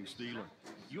buildings dealer.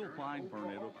 You'll find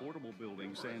Burnett Affordable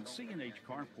Buildings and C&H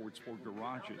carports for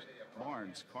garages,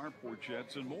 barns, carport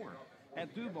sheds, and more.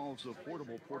 At Duval's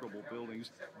Affordable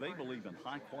Buildings, they believe in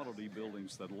high-quality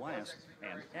buildings that last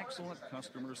and excellent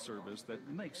customer service that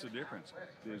makes a difference.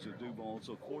 Visit Duval's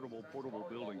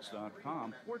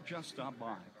AffordablePortableBuildings.com or just stop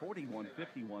by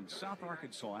 4151 South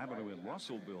Arkansas Avenue in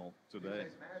Russellville today.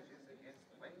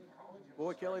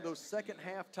 Boy, Kelly, those second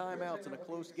half timeouts in a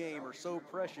close game are so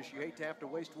precious. You hate to have to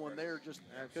waste one there just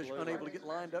because you're unable to get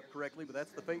lined up correctly, but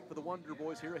that's the fate for the Wonder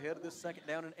Boys here ahead of this second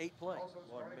down and 8 play.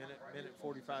 Well, minute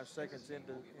 45 seconds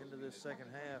into this second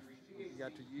half, you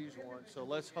got to use one. So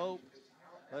let's hope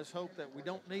that we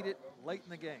don't need it late in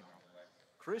the game.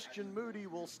 Christian Moody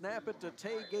will snap it to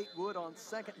Tay Gatewood on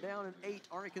second down and 8.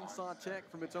 Arkansas Tech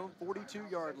from its own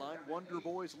 42-yard line. Wonder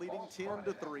Boys leading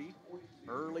 10-3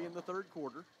 early in the third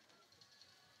quarter.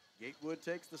 Gatewood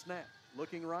takes the snap.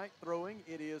 Looking right, throwing.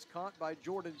 It is caught by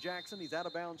Jordan Jackson. He's out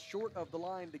of bounds short of the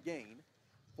line to gain.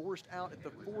 Forced out at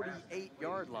the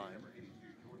 48-yard line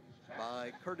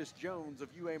by Curtis Jones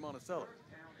of UA-Monticello.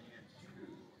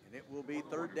 And it will be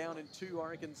third down and 2,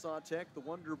 Arkansas Tech. The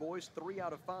Wonder Boys 3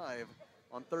 out of 5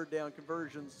 on third down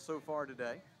conversions so far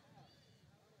today.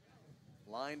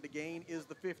 Line to gain is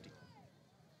the 50.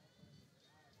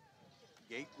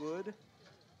 Gatewood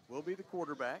will be the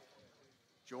quarterback.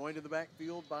 Joined in the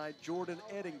backfield by Jordan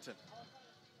Eddington.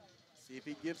 See if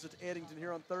he gives it to Eddington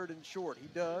here on third and short. He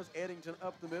does. Eddington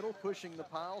up the middle, pushing the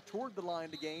pile toward the line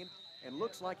to gain, and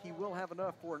looks like he will have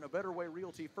enough for a Better Way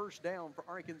Realty first down for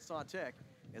Arkansas Tech,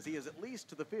 as he is at least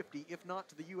to the 50, if not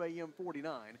to the UAM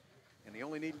 49, and he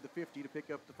only needed the 50 to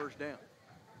pick up the first down.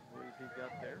 What did he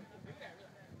got there?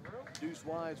 Deuce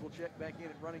Wise will check back in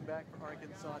at running back for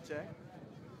Arkansas Tech.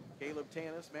 Caleb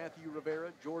Tanis, Matthew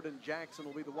Rivera, Jordan Jackson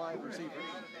will be the wide receivers.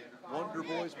 Wonder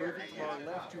Boys moving from our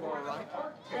left to our right.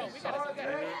 And in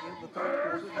the third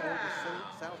quarter, the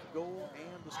south goal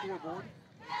and the scoreboard.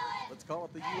 Let's call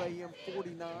it the UAM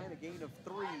 49, a gain of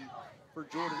 3 for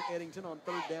Jordan Eddington on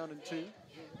third down and 2.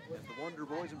 As the Wonder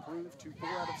Boys improve to 4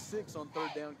 out of 6 on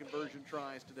third down conversion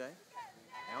tries today.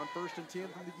 Now on first and 10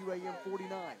 from the UAM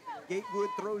 49. Gatewood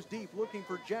throws deep, looking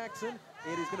for Jackson.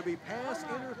 It is going to be pass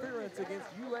interference against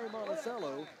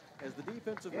UA-Monticello as the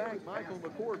defensive back, Michael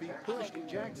McCorvey, pushed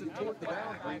Jackson toward the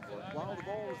boundary while the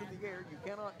ball was in the air. You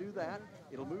cannot do that.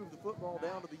 It'll move the football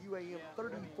down to the UAM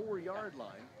 34-yard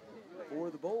line. For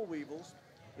the Boll Weevils,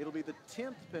 it'll be the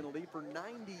 10th penalty for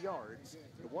 90 yards.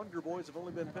 The Wonder Boys have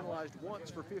only been penalized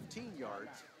once for 15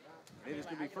 yards. It is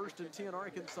going to be first and 10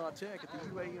 Arkansas Tech at the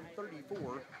UAM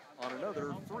 34 on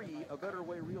another free A Better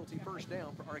Way Realty first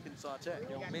down for Arkansas Tech.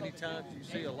 You know, many times you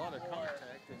see a lot of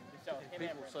contact and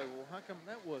people say, well, how come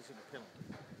that wasn't a penalty?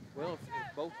 Well, if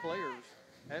both players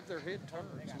have their head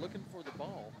turns looking for the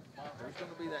ball, there's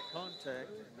going to be that contact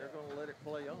and they're going to let it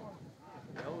play on.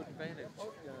 No advantage,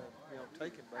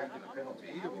 taken by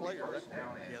either player.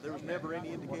 Yeah, there was never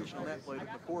any indication on that play that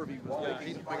McCorvey was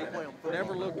making a play on football.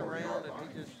 Never looked around and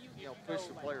he just, pushed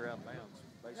the player out of bounds,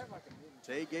 basically.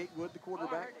 Tay Gatewood, the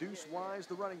quarterback. Deuce Wise,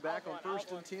 the running back, on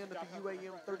first and 10 at the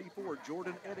UAM 34.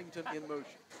 Jordan Eddington in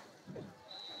motion.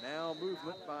 Now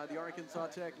movement by the Arkansas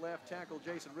Tech left tackle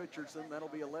Jason Richardson. That'll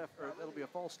be a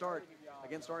false start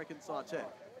against Arkansas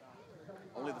Tech.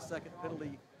 Only the second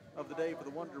penalty of the day for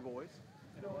the Wonder Boys.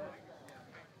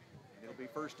 It'll be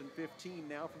first and 15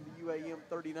 now from the UAM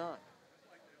 39.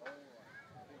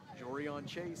 Jorion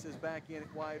Chase is back in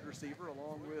at wide receiver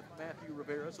along with Matthew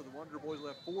Rivera. So the Wonder Boys will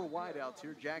have 4 wideouts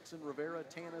here: Jackson, Rivera,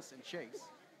 Tanis, and Chase.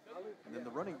 And then the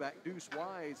running back, Deuce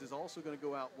Wise, is also going to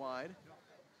go out wide.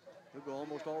 He'll go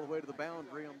almost all the way to the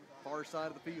boundary on the far side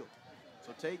of the field.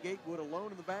 So Tay Gatewood alone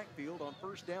in the backfield on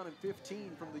first down and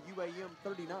 15 from the UAM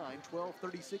 39.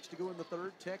 12:36 to go in the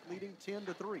third. Tech leading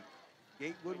 10-3.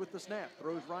 Gatewood with the snap,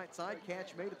 throws right side,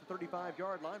 catch made at the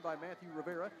 35-yard line by Matthew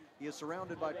Rivera. He is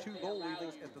surrounded by 2 Boll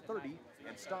Weevils at the 30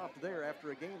 and stopped there after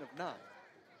a gain of 9.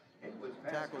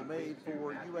 Tackle made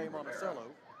for UA Monticello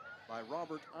by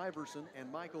Robert Iverson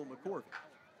and Michael McCorvey.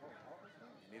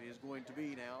 And it is going to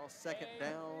be now 2nd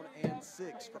down and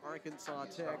 6 for Arkansas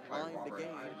Tech. Line to gain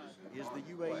is the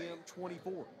UAM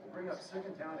 24.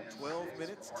 12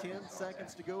 minutes, 10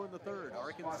 seconds to go in the third.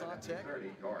 Arkansas Tech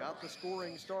got the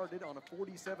scoring started on a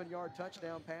 47-yard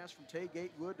touchdown pass from Tay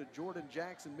Gatewood to Jordan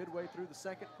Jackson midway through the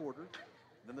second quarter.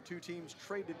 Then the two teams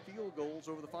traded field goals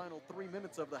over the final 3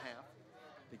 minutes of the half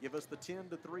to give us the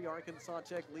 10-3 Arkansas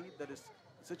Tech lead. That is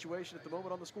the situation at the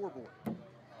moment on the scoreboard.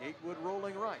 Gatewood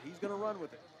rolling right. He's going to run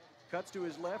with it. Cuts to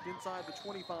his left inside the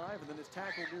 25, and then is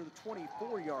tackled near the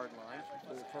 24-yard line.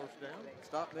 First down.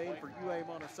 Stop made for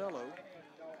UA-Monticello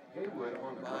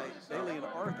by Dalian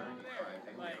Arthur.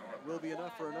 Will be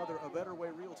enough for another A Better Way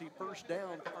Realty first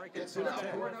down for Arkansas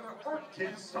Tech.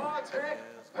 Arkansas Tech.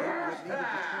 As Gatewood needed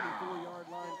the 24-yard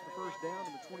line for the first down,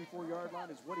 and the 24-yard line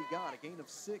is what he got. A gain of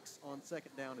 6 on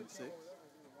 2nd down and 6.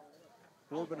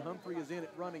 Corbin Humphrey is in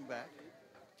at running back.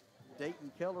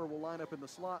 Dayton Keller will line up in the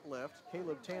slot left.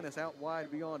 Caleb Tannis out wide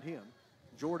beyond him.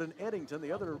 Jordan Eddington,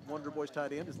 the other Wonder Boys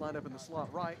tight end, is lined up in the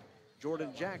slot right.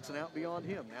 Jordan Jackson out beyond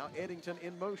him. Now Eddington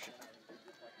in motion.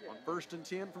 On 1st and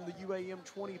 10 from the UAM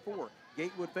 24.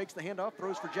 Gatewood fakes the handoff,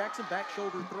 throws for Jackson, back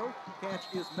shoulder throw.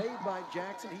 Catch is made by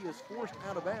Jackson. He is forced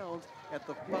out of bounds at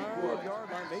the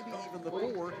 5-yard line, maybe even the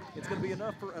 4. It's going to be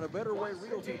enough for an A Better Way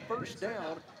Realty first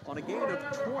down on a gain of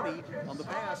 20 on the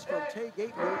pass from Tay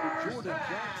Gatewood to Jordan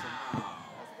Jackson.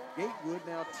 Gatewood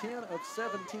now 10 of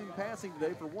 17 passing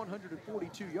today for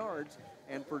 142 yards.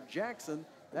 And for Jackson,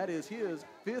 that is his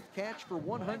 5th catch for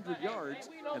 100 yards.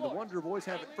 And the Wonder Boys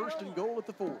have it 1st and goal at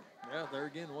the 4. Yeah, there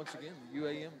again, once again, the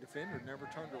UAM defender never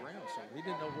turned around, so he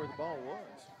didn't know where the ball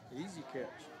was. Easy catch.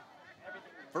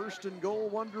 1st and goal,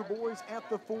 Wonder Boys at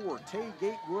the 4. Tay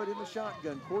Gatewood in the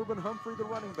shotgun. Corbin Humphrey, the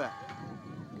running back.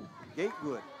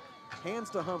 Gatewood hands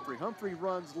to Humphrey. Humphrey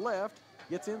runs left,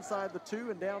 gets inside the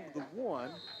 2 and down to the 1.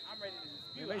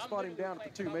 You may spot him down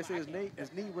at the 2. May say his knee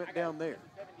went down there.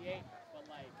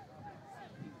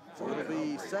 So it'll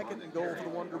be 2nd and goal for the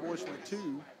Wonder Boys from the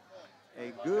 2.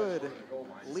 A good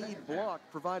lead block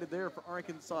provided there for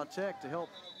Arkansas Tech to help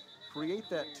create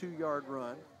that 2-yard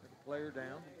run. Player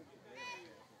down.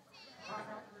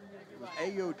 It was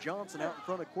A.O. Johnson out in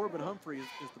front of Corbin Humphrey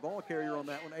is the ball carrier on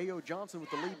that one. A.O. Johnson with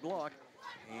the lead block.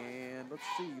 And let's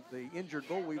see, the injured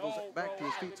Boll Weevils back to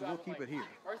his feet, so we'll keep it here.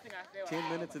 10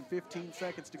 minutes and 15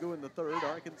 seconds to go in the third.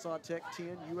 Arkansas Tech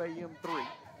 10, UAM 3. Might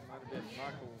have been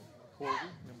Michael Corby,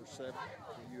 number 7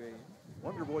 for UAM.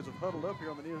 Wonder Boys have huddled up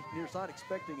here on the near side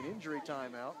expecting an injury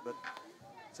timeout, but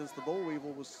since the Boll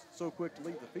Weevil was so quick to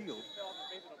leave the field,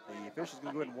 the official's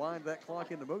going to go ahead and wind that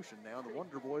clock into motion now. The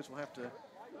Wonder Boys will have to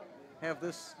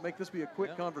make this be a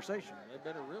quick conversation. They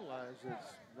better realize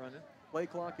it's running. Play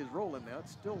clock is rolling now.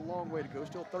 It's still a long way to go,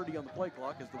 still 30 on the play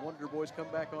clock as the Wonder Boys come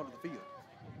back onto the field.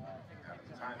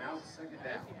 Timeout, 2nd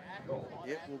down.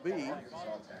 It will be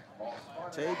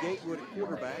Tay Gatewood at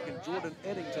quarterback and Jordan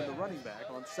Eddington, the running back,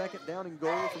 on 2nd down and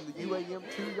goal from the UAM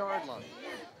 2-yard line.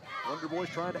 Wonder Boys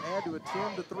trying to add to a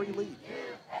 10-3 lead.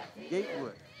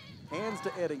 Gatewood hands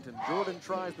to Eddington. Jordan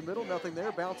tries the middle, nothing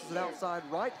there, bounces it outside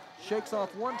right, shakes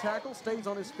off one tackle, stays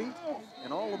on his feet,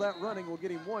 and all of that running will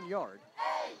get him 1 yard.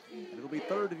 And it'll be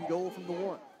 3rd and goal from the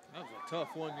 1. That was a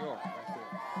tough 1 yard right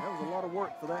there. That was a lot of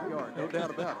work for that yard, no doubt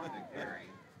about it.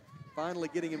 Finally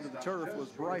getting him to the turf was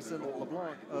Bryson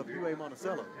LeBlanc of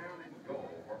UA-Monticello.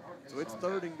 So it's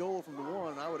 3rd and goal from the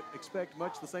 1. I would expect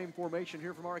much the same formation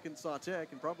here from Arkansas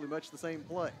Tech and probably much the same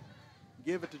play.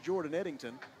 Give it to Jordan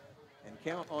Eddington and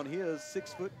count on his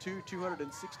 6'2",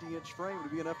 260-inch frame to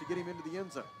be enough to get him into the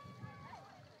end zone.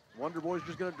 Wonder Boys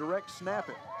just going to direct snap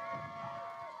it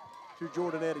to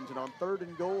Jordan Eddington on 3rd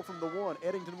and goal from the 1.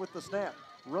 Eddington with the snap,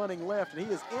 running left, and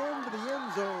he is into the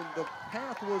end zone. The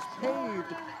path was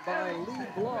paved by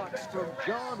lead blocks from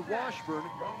John Washburn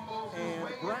and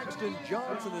Braxton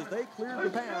Johnson as they cleared the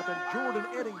path, and Jordan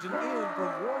Eddington in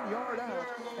from 1 yard out,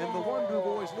 and the Wonder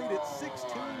Boys lead it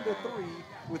 16-3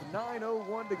 with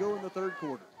 9:01 to go in the third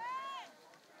quarter.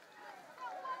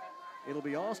 It'll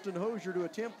be Austin Hosier to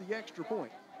attempt the extra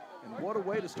point. And what a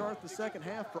way to start the second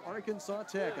half for Arkansas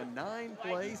Tech. A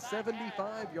 9-play,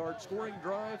 75-yard scoring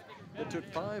drive that took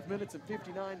 5 minutes and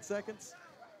 59 seconds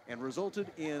and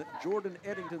resulted in Jordan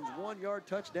Eddington's 1-yard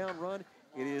touchdown run.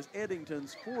 It is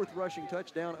Eddington's 4th rushing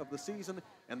touchdown of the season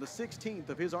and the 16th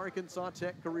of his Arkansas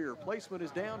Tech career. Placement is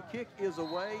down, kick is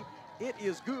away. It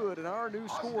is good, and our new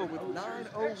score with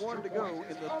 9:01 to go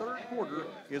in the third quarter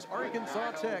is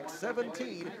Arkansas Tech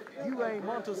 17,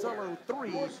 UA-Monticello 3.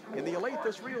 In the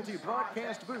Alathus Realty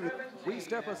broadcast booth, we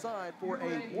step aside for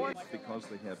a one. Because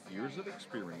they have years of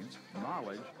experience,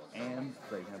 knowledge, and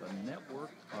they have a network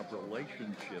of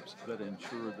relationships that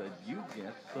ensure that you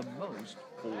get the most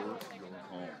for your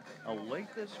home.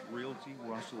 Alathus Realty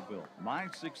Russellville,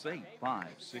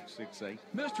 968-5668.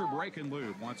 Mr. Brake and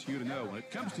Lube wants you to know when it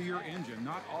comes to your engine,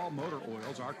 not all motor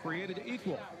oils are created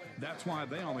equal. That's why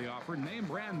they only offer name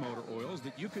brand motor oils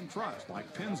that you can trust,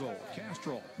 like Pennzoil,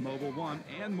 Castrol, Mobil 1,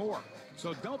 and more.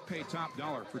 So don't pay top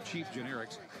dollar for cheap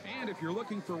generics. And if you're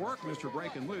looking for work, Mr.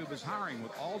 Brake and Lube is hiring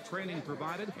with all training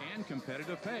provided and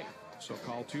competitive pay. So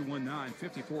call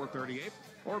 219-5438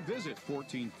 or visit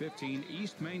 1415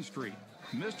 East Main Street.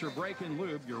 Mr. Brake and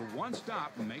Lube, your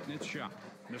one-stop maintenance shop.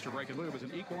 Mr. Brake and Lube is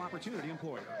an equal opportunity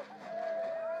employer.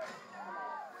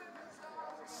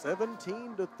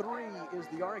 17-3 is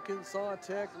the Arkansas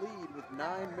Tech lead with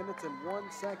 9 minutes and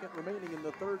 1 second remaining in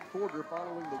the third quarter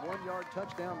following the 1-yard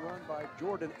touchdown run by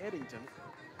Jordan Eddington.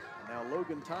 And now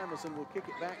Logan Tymason will kick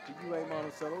it back to UA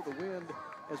Monticello. The wind,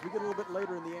 as we get a little bit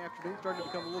later in the afternoon, starting to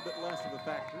become a little bit less of a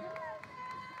factor.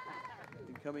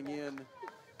 And coming in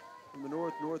from the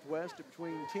north-northwest at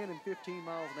between 10 and 15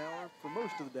 miles an hour for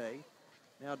most of the day.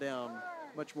 Now down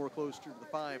much more closer to the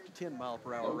 5 to 10 mile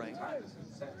per hour range.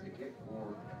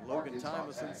 Logan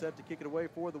Tymason set to kick it away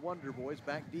for the Wonder Boys.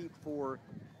 Back deep for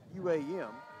UAM.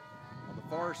 On the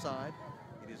far side,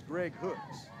 it is Greg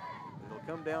Hooks. It'll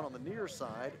come down on the near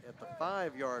side at the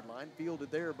 5-yard line,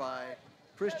 fielded there by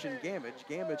Christian Gamage.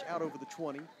 Gamage out over the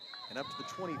 20 and up to the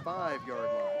 25-yard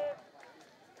line.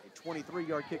 A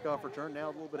 23-yard kickoff return. Now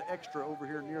a little bit of extra over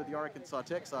here near the Arkansas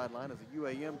Tech sideline as a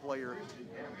UAM player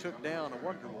took down a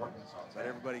Wonder Boy. But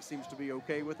everybody seems to be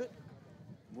okay with it.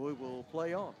 We will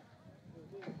play on.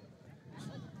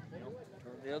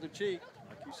 Turn the other cheek,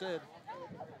 like you said.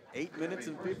 8 minutes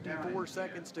and 54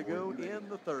 seconds to go in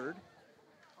the third.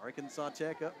 Arkansas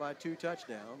Tech up by 2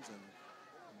 touchdowns, and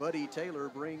Buddy Taylor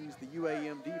brings the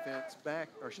UAM defense back,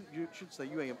 or should say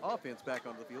UAM offense back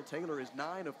onto the field. Taylor is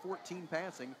 9 of 14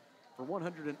 passing for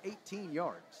 118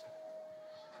 yards.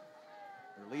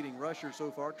 Their leading rusher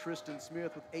so far, Tristan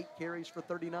Smith, with 8 carries for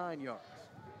 39 yards.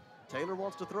 Taylor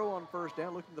wants to throw on first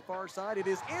down, looking to the far side. It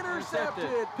is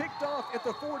intercepted, picked off at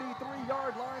the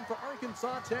 43-yard line for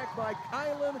Arkansas Tech by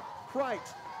Kylan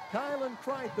Crite. Kylan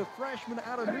Crite, the freshman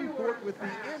out of Newport, with the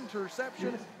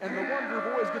interception, and the Wonder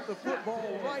Boys get the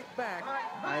football right back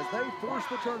as they force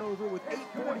the turnover with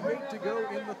 8:48 to go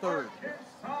in the third.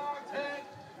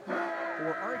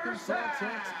 For Arkansas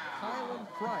Tech's Kylan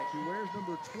Crite, who wears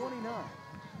number 29.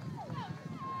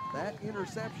 That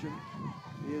interception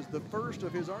is the first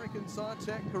of his Arkansas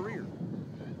Tech career.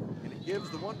 And it gives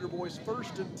the Wonder Boys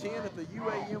 1st and 10 at the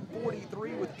UAM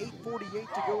 43 with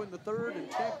 8:48 to go in the third, and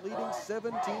Tech leading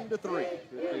 17-3.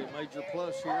 Could be a major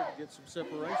plus here to get some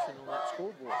separation on that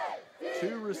scoreboard.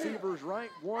 2 receivers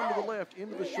right, 1 to the left,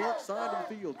 into the short side of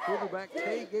the field. Quarterback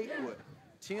Tay Gatewood,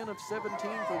 10 of 17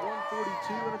 for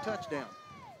 142 and a touchdown.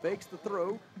 Fakes the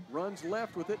throw, runs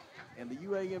left with it, and the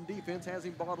UAM defense has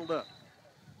him bottled up.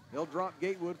 They'll drop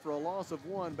Gatewood for a loss of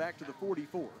 1 back to the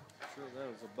 44. Sure that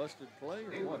was a busted play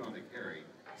or what?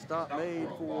 Stop made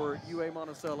for UA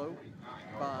Monticello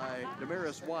by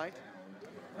Damaris White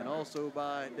and also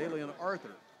by Dalian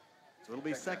Arthur. So it'll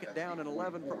be 2nd down and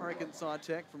 11 for Arkansas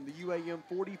Tech from the UAM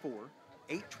 44.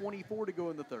 8:24 to go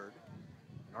in the third.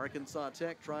 Arkansas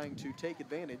Tech trying to take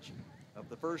advantage of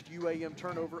the first UAM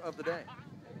turnover of the day.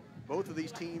 Both of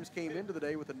these teams came into the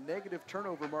day with a negative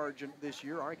turnover margin this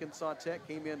year. Arkansas Tech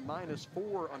came in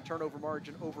 -4 on turnover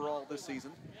margin overall this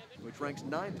season, which ranks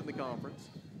 9th in the conference.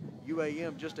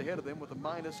 UAM just ahead of them with a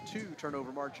 -2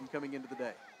 turnover margin coming into the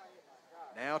day.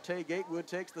 Now Tay Gatewood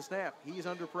takes the snap. He's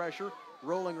under pressure,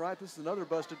 rolling right. This is another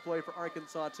busted play for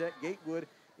Arkansas Tech. Gatewood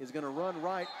is going to run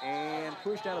right and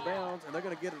pushed out of bounds, and they're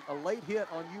going to get a late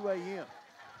hit on UAM.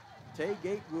 Tay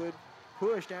Gatewood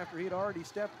pushed after he had already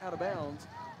stepped out of bounds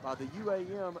by the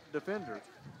UAM defender.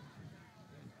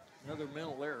 Another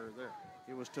mental error there.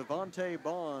 It was Tavante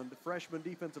Bond, freshman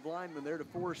defensive lineman, there to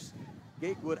force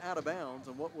Gatewood out of bounds.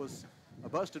 And what was a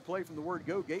busted play from the word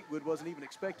go, Gatewood wasn't even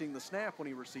expecting the snap when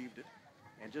he received it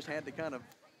and just had to kind of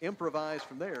improvise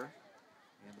from there.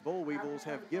 And the Boll Weevils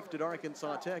have gifted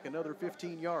Arkansas Tech another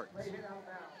 15 yards.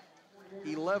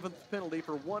 11th penalty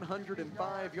for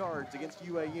 105 yards against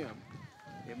UAM.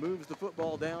 It moves the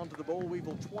football down to the Boll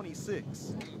Weevil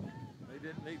 26. They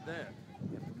didn't need that.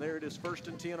 And from there it is 1st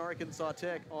and 10 Arkansas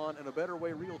Tech on an A Better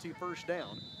Way Realty first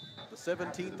down. The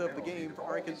 17th of the game for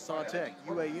Arkansas Tech.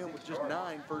 UAM with just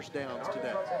 9 first downs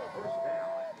today.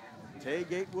 Tay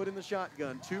Gatewood in the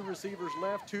shotgun. 2 receivers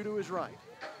left, 2 to his right.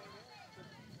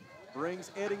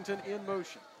 Brings Eddington in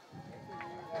motion.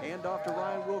 Hand off to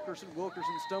Ryan Wilkerson.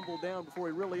 Wilkerson stumbled down before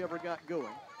he really ever got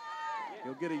going.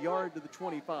 He'll get a yard to the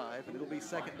 25, and it'll be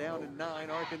 2nd down and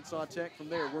 9, Arkansas Tech from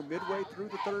there. We're midway through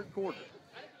the third quarter.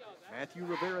 Matthew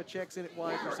Rivera checks in at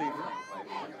wide receiver,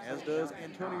 as does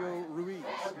Antonio Ruiz.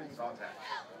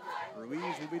 Ruiz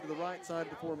will be to the right side of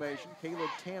the formation. Caleb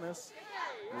Tanis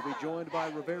will be joined by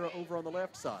Rivera over on the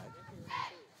left side.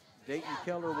 Dayton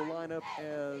Keller will line up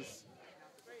as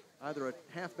either a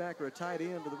halfback or a tight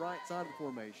end to the right side of the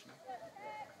formation.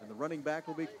 And the running back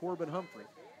will be Corbin Humphrey.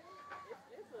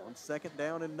 On 2nd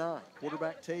down and 9,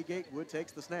 quarterback Tay Gatewood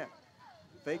takes the snap.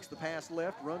 Fakes the pass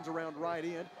left, runs around right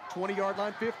end, 20-yard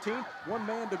line, 15, one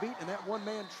man to beat, and that one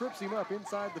man trips him up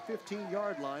inside the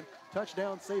 15-yard line.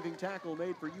 Touchdown saving tackle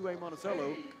made for UA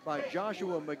Monticello by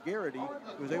Joshua McGarity,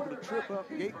 who was able to trip up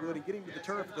Gatewood and get him to the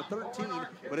turf at the 13,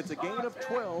 but it's a gain of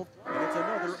 12, and it's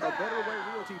another A Better Way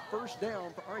Realty first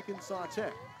down for Arkansas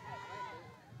Tech.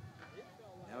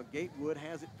 Now Gatewood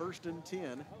has it 1st and 10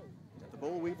 at the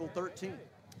Boll Weevil 13.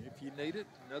 If you need it,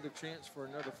 another chance for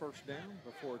another first down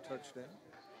before a touchdown.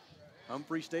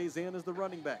 Humphrey stays in as the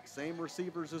running back. Same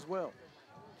receivers as well.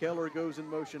 Keller goes in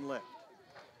motion left.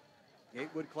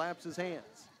 Gatewood claps his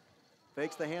hands.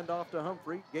 Fakes the handoff to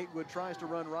Humphrey. Gatewood tries to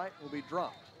run right, will be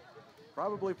dropped.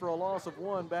 Probably for a loss of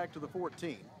 1 back to the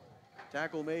 14.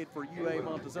 Tackle made for UA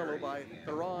Monticello by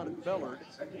Theron Bellard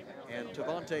and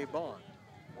Tavante Bond.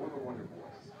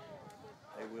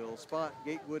 They will spot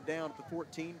Gatewood down at the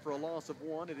 14 for a loss of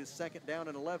 1. It is 2nd down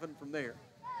and 11 from there.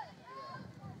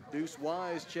 Deuce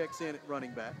Wise checks in at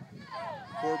running back.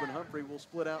 Corbin Humphrey will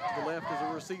split out to the left as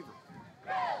a receiver.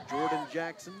 Jordan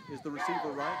Jackson is the receiver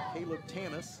right. Caleb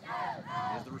Tanis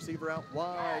is the receiver out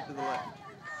wide to the left.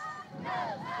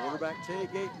 Quarterback Tay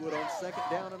Gatewood on 2nd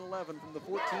down and 11 from the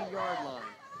 14-yard line.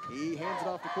 He hands it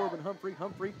off to Corbin Humphrey.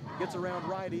 Humphrey gets around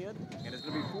right in and is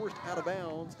going to be forced out of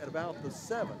bounds at about the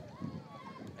 7.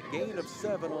 A gain of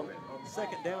 7 on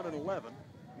 2nd down and 11.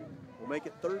 Will make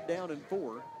it 3rd down and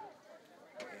 4.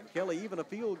 Kelly, even a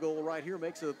field goal right here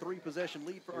makes it a 3-possession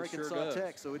lead for Arkansas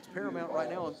Tech, so it's paramount right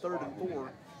now on 3rd and 4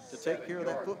 to take care of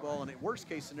that football, and in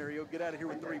worst-case scenario, get out of here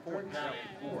with 3 points.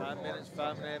 5 minutes,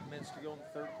 5.5 minutes to go in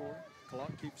the 3rd quarter.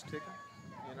 Clock keeps ticking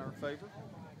in our favor.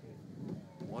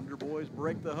 Wonder Boys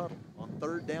break the huddle on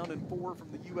 3rd down and 4 from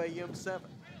the UAM 7.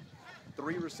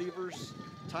 3 receivers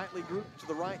tightly grouped to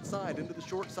the right side into the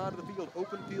short side of the field.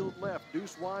 Open field left.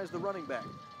 Deuce Wise, the running back.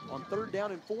 On 3rd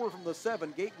down and 4 from the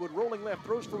 7, Gatewood rolling left,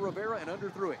 throws for Rivera and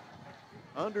underthrew him.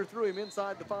 Underthrew him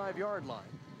inside the 5-yard line.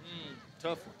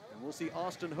 Tough one. And we'll see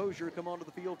Austin Hosier come onto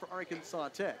the field for Arkansas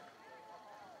Tech.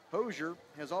 Hosier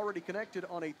has already connected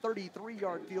on a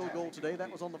 33-yard field goal today.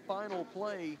 That was on the final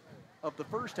play of the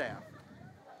first half.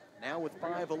 Now with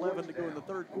 5:11 to go in the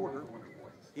 3rd quarter,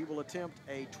 he will attempt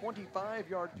a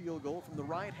 25-yard field goal from the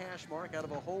right hash mark out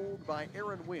of a hold by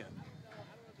Aaron Wynn.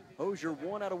 Hosier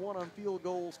 1 out of 1 on field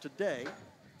goals today,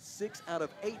 6 out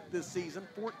of 8 this season,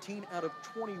 14 out of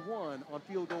 21 on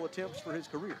field goal attempts for his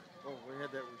career. Oh, we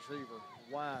had that receiver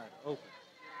wide open.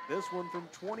 This one from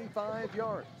 25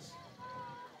 yards.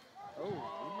 Oh,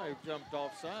 he may have jumped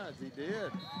off sides. He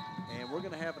did. And we're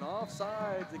going to have an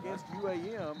offsides against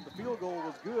UAM. The field goal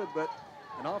was good, but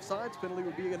an offsides penalty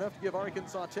would be enough to give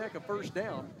Arkansas Tech a first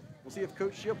down. We'll see if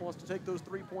Coach Shipp wants to take those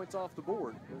 3 points off the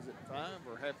board. Is it 5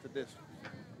 or half the distance?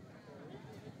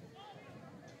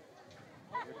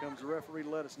 Here comes the referee to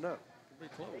let us know. Could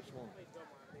be close, won't it?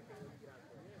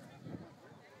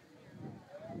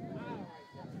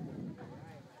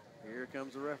 Here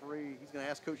comes the referee. He's going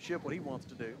to ask Coach Shipp what he wants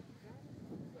to do.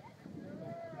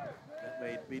 That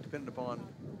may be dependent upon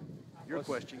your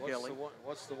question, Kelly.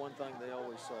 What's the one thing they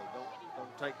always say?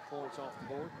 Don't take points off the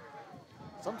board?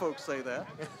 Some folks say that.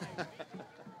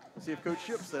 See if Coach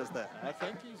Shipp says that. I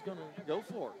think he's going to go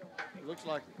for it. It looks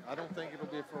like, I don't think it'll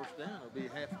be a first down. It'll be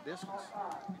half the distance.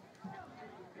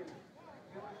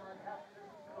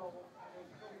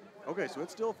 Okay, so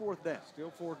it's still 4th down.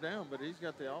 Still 4th down, but he's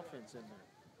got the offense in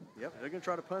there. Yep, they're going to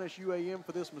try to punish UAM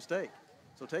for this mistake.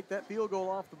 So take that field goal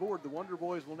off the board. The Wonder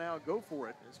Boys will now go for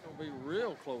it. It's going to be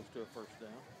real close to a first down.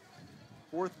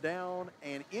 4th down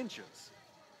and inches.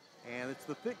 And it's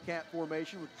the thick cat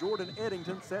formation with Jordan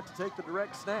Eddington set to take the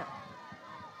direct snap.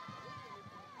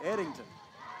 Eddington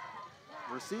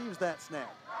receives that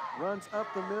snap, runs up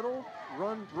the middle,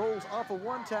 rolls off of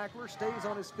one tackler, stays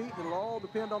on his feet, and it'll all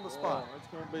depend on the spot. It's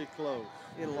going to be close.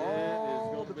 It'll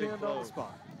all depend on the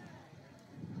spot.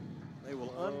 They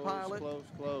will unpile it.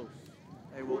 Close.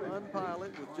 They will unpile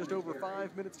it with just over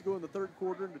 5 minutes to go in the 3rd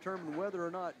quarter and determine whether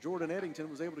or not Jordan Eddington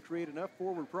was able to create enough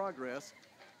forward progress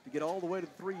to get all the way to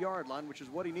the 3-yard line, which is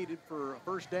what he needed for a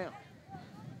first down.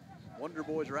 Wonder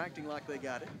Boys are acting like they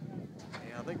got it,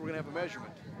 and I think we're going to have a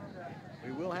measurement.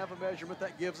 We will have a measurement.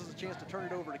 That gives us a chance to turn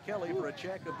it over to Kelly for a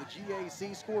check of the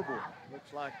GAC scoreboard.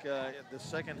 Looks like the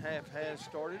second half has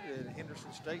started, and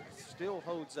Henderson State still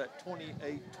holds that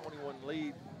 28-21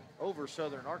 lead over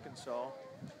Southern Arkansas.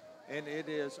 And it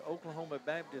is Oklahoma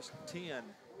Baptist 10,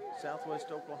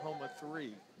 Southwest Oklahoma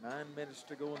 3. 9 minutes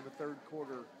to go in the third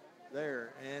quarter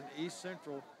there. And East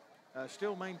Central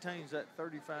still maintains that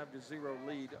 35-0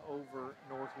 lead over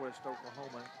Northwest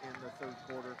Oklahoma in the third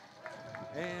quarter.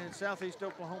 And Southeast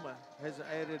Oklahoma has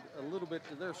added a little bit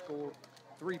to their score,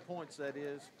 3 points that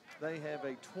is. They have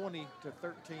a 20-13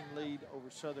 lead over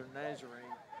Southern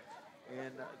Nazarene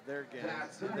in their game.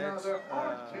 That's 12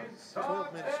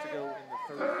 minutes to go in the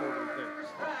third quarter there.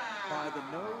 By the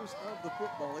nose of the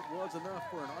football, it was enough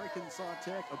for an Arkansas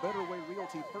Tech, a Better Way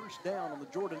Realty first down on the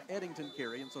Jordan Eddington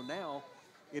carry. And so now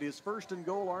it is first and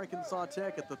goal, Arkansas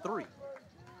Tech at the 3.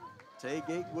 Tay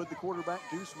Gatewood, the quarterback,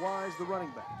 Deuce Wise, the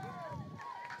running back.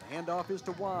 The handoff is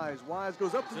to Wise. Wise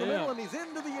goes up to the middle, and he's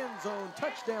into the end zone.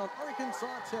 Touchdown,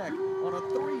 Arkansas Tech on a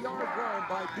 3-yard run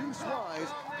by Deuce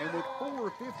Wise. And with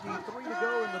 4:53 to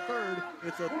go in the third,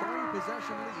 it's a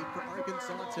 3-possession lead for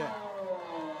Arkansas Tech.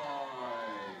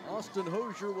 Austin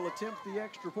Hosier will attempt the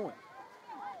extra point.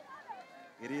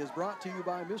 It is brought to you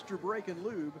by Mr. Brake and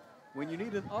Lube. When you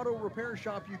need an auto repair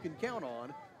shop you can count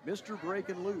on, Mr. Brake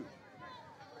and Lube.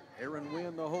 Aaron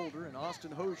Wynn, the holder, and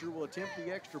Austin Hosier will attempt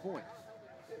the extra point.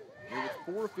 Here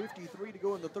with 4:53 to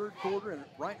go in the third quarter, and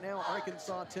right now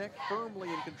Arkansas Tech firmly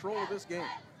in control of this game.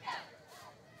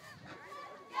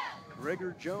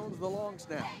 Gregor Jones, the long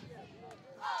snap.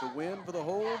 To Wynn for the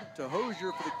hold, to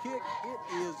Hosier for the kick. It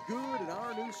is good, and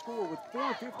our new score with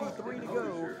 4:53 to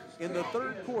go in the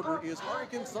third quarter is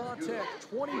Arkansas Tech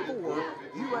 24,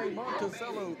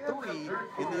 UA-Monticello 3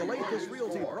 in the Alathus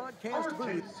Realty broadcast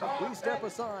booth. We step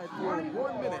aside for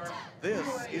 1 minute. This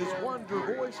is Wonder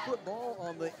Boys football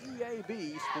on the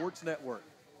EAB Sports Network.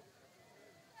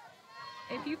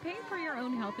 If you pay for your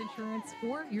own health insurance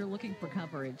or you're looking for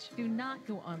coverage, do not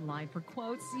go online for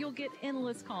quotes. You'll get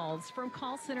endless calls from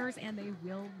call centers and they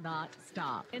will not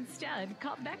stop. Instead,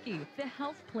 call Becky, the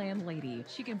health plan lady.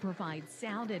 She can provide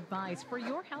sound advice for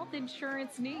your health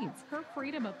insurance needs. Her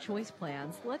Freedom of Choice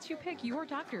plans lets you pick your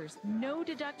doctors, no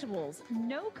deductibles,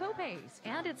 no copays,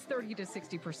 and it's 30 to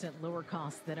 60% lower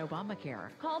cost than Obamacare.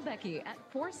 Call Becky at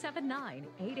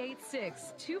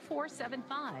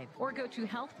 479-886-2475 or go to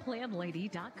healthplanlady.com.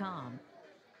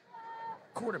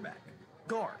 Quarterback,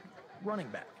 guard, running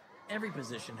back. Every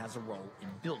position has a role in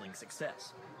building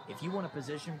success. If you want a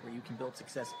position where you can build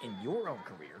success in your own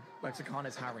career, Lexicon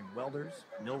is hiring welders,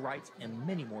 millwrights, and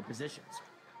many more positions.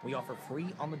 We offer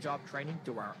free on-the-job training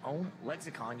through our own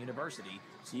Lexicon University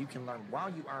so you can learn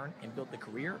while you earn and build the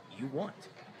career you want.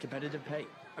 Competitive pay,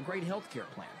 a great healthcare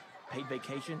plan, paid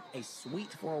vacation, a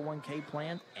sweet 401k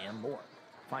plan, and more.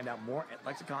 Find out more at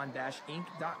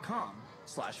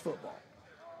lexicon-inc.com/football.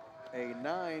 A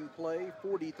 9-play,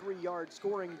 43-yard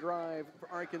scoring drive for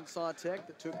Arkansas Tech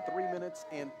that took 3 minutes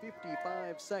and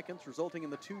 55 seconds, resulting in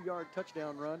the 2-yard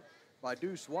touchdown run by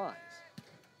Deuce Wise.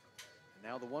 And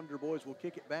now the Wonder Boys will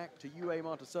kick it back to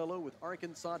UA-Monticello with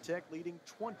Arkansas Tech leading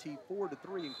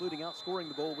 24-3, including outscoring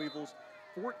the Boll Weevils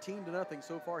 14-0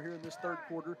 so far here in this third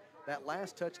quarter. That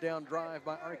last touchdown drive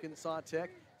by Arkansas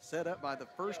Tech set up by the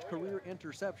first career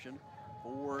interception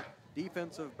for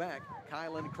defensive back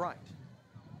Kylan Crite.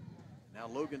 Now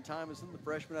Logan Tymason, the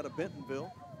freshman out of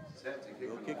Bentonville,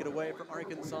 will kick it away for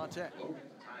Arkansas Tech.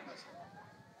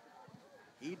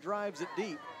 He drives it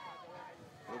deep.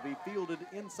 It'll be fielded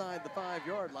inside the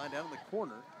 5-yard line down in the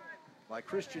corner by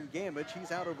Christian Gamage.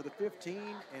 He's out over the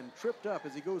 15 and tripped up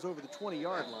as he goes over the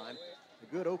 20-yard line. A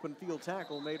good open field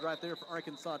tackle made right there for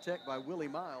Arkansas Tech by Willie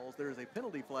Miles. There's a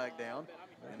penalty flag down.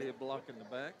 Maybe a block in the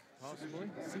back, possibly.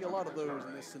 See a lot of those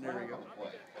in this scenario.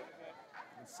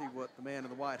 Let's see what the man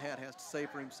in the white hat has to say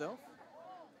for himself.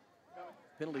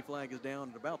 Penalty flag is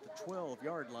down at about the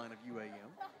 12-yard line of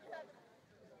UAM.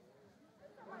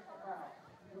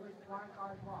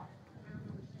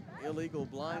 Illegal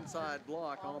blindside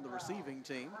block on the receiving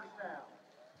team.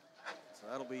 So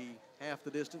that'll be half the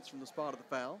distance from the spot of the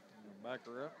foul. Back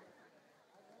her up.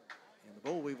 And the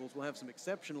Boll Weevils will have some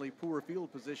exceptionally poor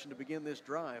field position to begin this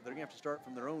drive. They're going to have to start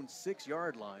from their own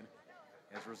 6-yard line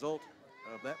as a result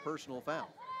of that personal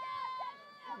foul.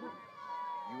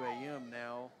 UAM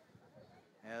now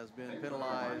has been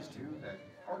penalized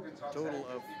a total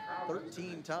of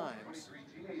 13 times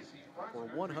for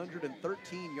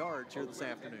 113 yards here this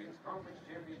afternoon.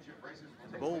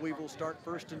 And the Boll Weevils start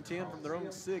first and 10 from their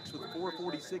own 6 with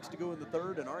 4:46 to go in the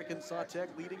third, and Arkansas Tech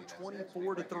leading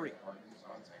 24-3.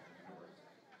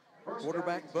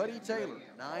 Quarterback Buddy Taylor,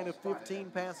 9 of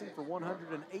 15 passing for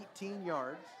 118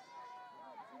 yards.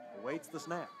 Awaits the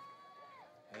snap.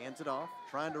 Hands it off,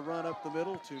 trying to run up the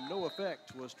middle to no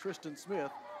effect was Tristan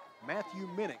Smith. Matthew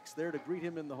Minix there to greet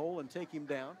him in the hole and take him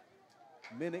down.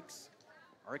 Minix,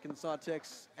 Arkansas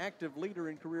Tech's active leader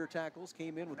in career tackles,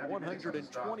 came in with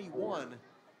 121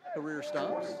 career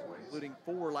stops, including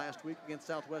 4 last week against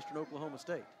Southwestern Oklahoma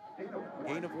State.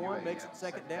 Gain of 1 makes it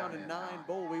second down and 9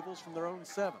 Boll Weevils from their own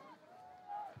 7.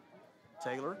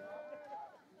 Taylor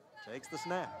takes the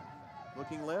snap.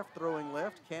 Looking left, throwing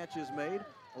left, catch is made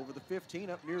over the 15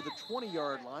 up near the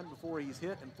 20-yard line before he's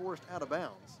hit and forced out of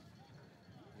bounds.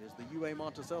 Is the UA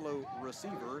Monticello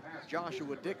receiver,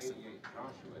 Joshua Dixon.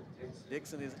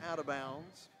 Dixon is out of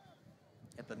bounds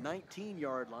at the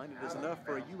 19-yard line. It is enough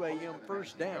for a UAM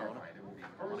first down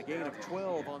on a gain of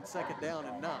 12 on second down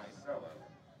and 9.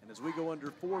 And as we go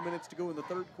under 4 minutes to go in the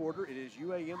third quarter, it is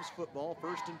UAM's football,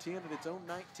 first and 10 at its own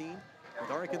 19, with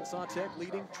Arkansas Tech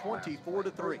leading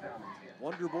 24-3.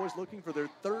 Wonder Boys looking for their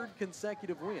 3rd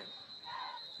consecutive win.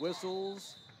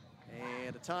 Whistles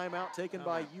and a timeout taken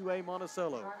by UA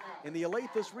Monticello. In the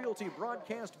Alathus Realty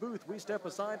broadcast booth, we step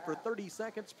aside for 30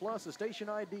 seconds plus a station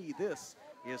ID. This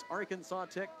is Arkansas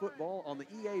Tech football on the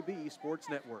EAB Sports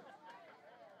Network.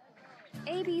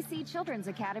 ABC Children's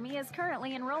Academy is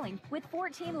currently enrolling with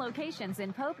 14 locations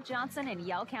in Pope, Johnson, and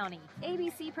Yell County.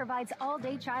 ABC provides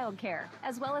all-day childcare,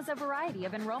 as well as a variety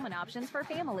of enrollment options for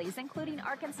families, including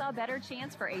Arkansas Better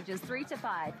Chance for ages 3 to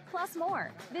 5, plus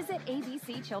more. Visit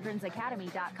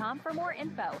abcchildrensacademy.com for more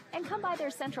info, and come by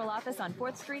their central office on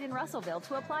 4th Street in Russellville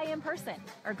to apply in person,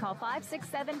 or call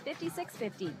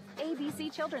 567-5650. ABC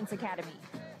Children's Academy,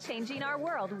 changing our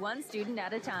world one student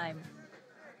at a time.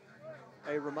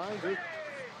 A reminder.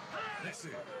 This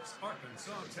is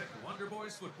Arkansas Tech Wonder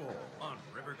Boys football on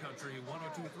River Country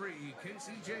 102.3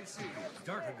 KCJC,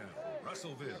 Dardanelle,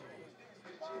 Russellville.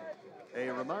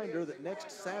 A reminder that next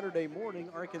Saturday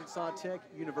morning, Arkansas Tech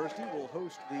University will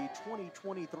host the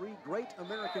 2023 Great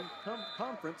American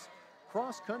Conference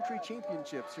Cross-Country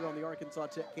Championships here on the Arkansas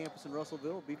Tech campus in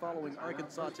Russellville. Be following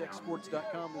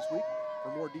ArkansasTechSports.com this week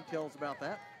for more details about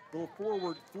that. Little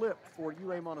forward flip for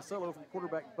UA Monticello from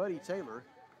quarterback Buddy Taylor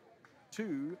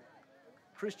to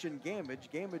Christian Gamage.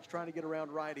 Gamage trying to get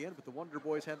around right in, but the Wonder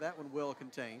Boys had that one well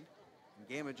contained. And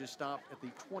Gamage is stopped at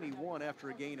the 21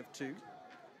 after a gain of 2.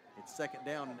 It's second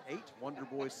down and 8. Wonder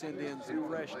Boys send in some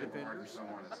fresh defenders.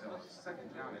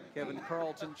 Kevin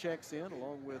Carlton checks in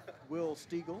along with Will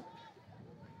Stiegel.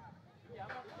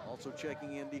 Also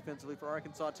checking in defensively for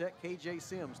Arkansas Tech, KJ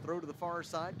Sims. Throw to the far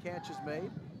side, catch is made.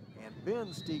 And Ben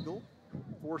Stiegel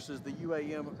forces the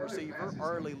UAM receiver,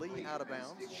 Arlie Lee, out of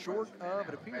bounds. Short of,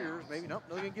 it appears, maybe nope,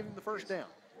 no, they're going to give him the first down.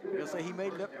 They're going to say he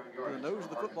made it up to the nose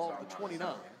of the football at the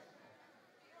 29.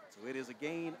 So it is a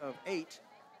gain of 8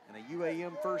 and a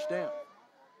UAM first down.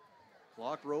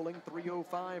 Clock rolling,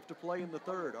 3:05 to play in the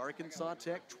third. Arkansas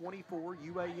Tech 24,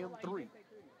 UAM 3.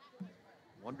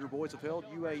 Wonder Boys have held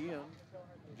UAM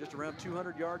just around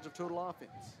 200 yards of total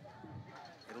offense.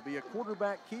 It'll be a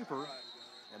quarterback keeper.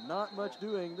 And not much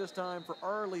doing this time for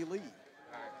Arlie Lee.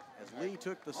 As Lee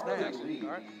took the snap, and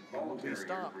will be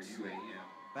stopped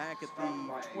back at the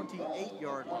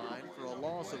 28-yard line for a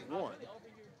loss of 1.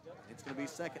 It's going to be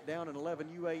second down and 11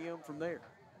 UAM from there.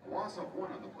 Loss of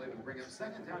 1 on the play would bring him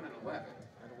second down and 11.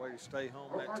 And a way to stay home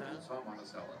that time.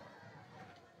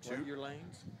 Two your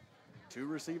lanes. 2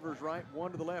 receivers right,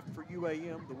 1 to the left for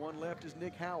UAM. The one left is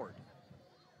Nick Howard.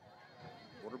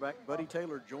 Quarterback Buddy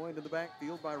Taylor joined in the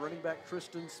backfield by running back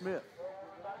Tristan Smith.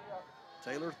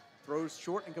 Taylor throws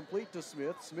short and complete to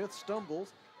Smith. Smith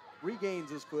stumbles, regains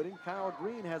his footing. Kyle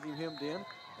Green has him hemmed in,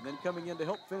 and then coming in to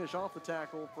help finish off the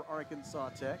tackle for Arkansas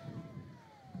Tech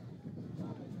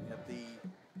at the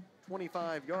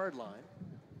 25-yard line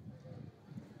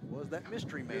was that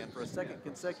mystery man for a second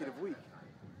consecutive week.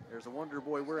 There's a Wonder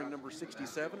Boy wearing number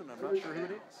 67, and I'm not sure who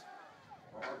it is.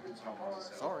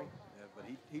 Sorry. But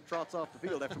he trots off the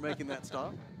field after making that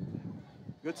stop.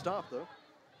 Good stop, though.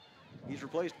 He's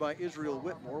replaced by Israel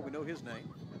Whitmore. We know his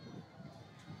name.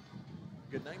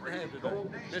 Good name to have today.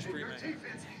 Mystery man.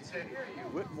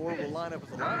 Whitmore will line up as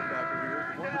a linebacker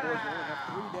here. The Wonder Boys will only have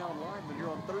 3 down linemen here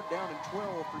on 3rd down and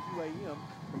 12 for UAM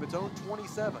from its own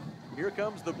 27. Here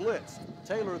comes the blitz.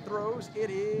 Taylor throws. It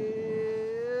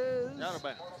is out of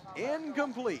bounds.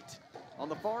 Incomplete. On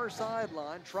the far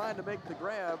sideline, trying to make the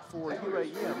grab for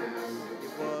UAM.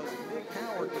 It was Nick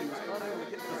Howard, but he was unable to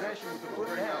get possession with the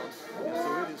foot down. And so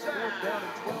it is 4th down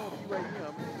and 12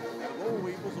 UAM. And the Boll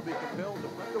Weevils will be compelled to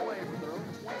punt away from their own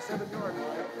 27-yard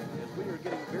line as we are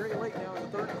getting very late now in the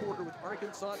third quarter with Arkansas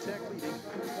Arkansas Tech leading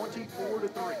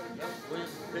 24-3.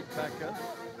 Williams picked back up.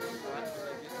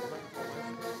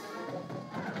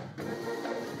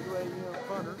 UAM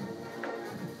punter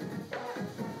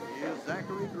is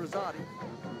Zachary Grisati.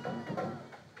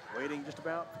 Waiting just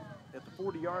about at the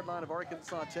 40-yard line of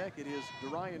Arkansas Tech, it is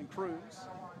Darian Crooms.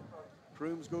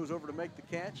 Crooms goes over to make the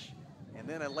catch, and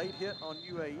then a late hit on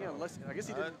UAM. I guess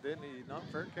he didn't. Didn't he not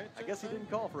fair catch? I guess he didn't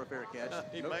call for a fair catch.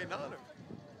 He may not have.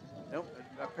 Nope.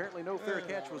 Apparently no fair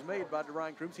catch was made by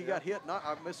Darian Crooms. He got hit.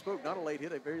 I misspoke. Not a late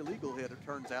hit. A very legal hit, it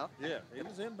turns out. Yeah, it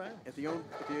was inbound. At the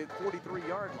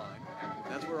 43-yard line.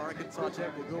 That's where Arkansas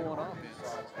Tech will go on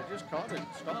offense. I just caught it and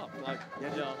stopped. Like, I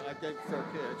gave a fair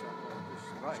catch.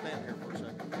 I'm going to just stand here for a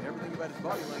second. Everything about his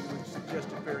body language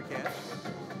suggested fair catch.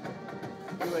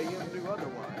 UAM knew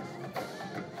otherwise.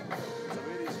 So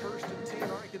it is 1st and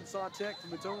 10, Arkansas Tech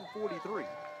from its own 43. A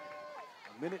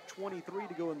minute 23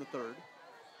 to go in the third.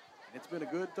 And it's been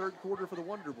a good third quarter for the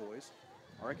Wonder Boys.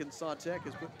 Arkansas Tech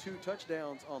has put 2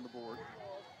 touchdowns on the board.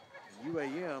 And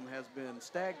UAM has been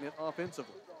stagnant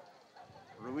offensively.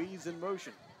 Ruiz in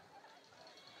motion.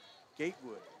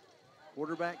 Gatewood,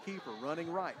 quarterback keeper,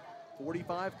 running right.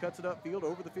 45 cuts it upfield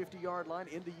over the 50-yard line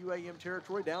into UAM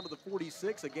territory, down to the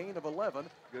 46, a gain of 11.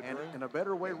 And a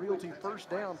Better Way Realty first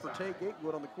down for Tay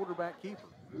Gatewood on the quarterback keeper.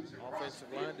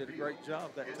 Offensive line did a great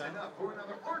job that time.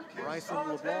 Bryson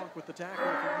LeBlanc with the tackle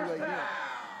for UAM.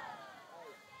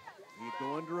 He'd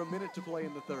go under a minute to play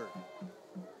in the third.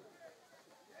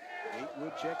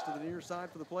 Gatewood checks to the near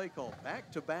side for the play call.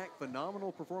 Back-to-back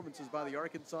phenomenal performances by the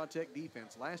Arkansas Tech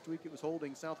defense. Last week it was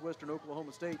holding Southwestern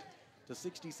Oklahoma State to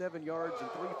 67 yards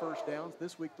and 3 first downs.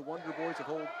 This week the Wonder Boys have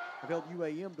held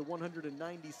UAM to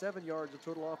 197 yards of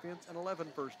total offense and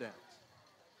 11 first downs.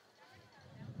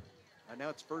 And now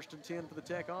it's 1st and 10 for the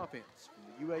Tech offense from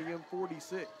the UAM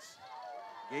 46.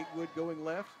 Gatewood going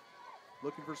left,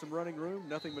 looking for some running room.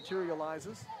 Nothing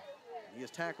materializes. He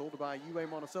is tackled by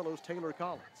UA-Monticello's Taylor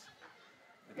Collins.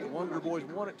 If the Wonder Boys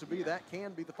want it to be, that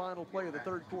can be the final play of the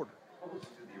third quarter.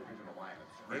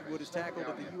 Gatewood is tackled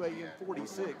at the UAM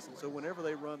 46, and so whenever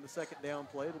they run the second down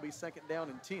play, it'll be 2nd down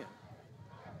and 10.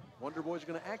 Wonder Boys are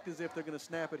going to act as if they're going to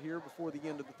snap it here before the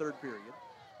end of the third period.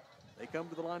 They come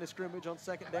to the line of scrimmage on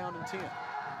 2nd down and 10.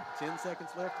 10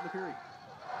 seconds left in the period.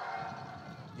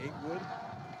 Gatewood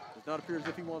does not appear as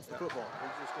if he wants the football.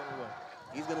 He's just going to wait.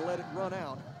 He's going to let it run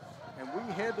out, and we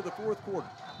head to the fourth quarter.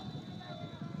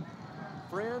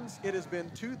 Friends, it has been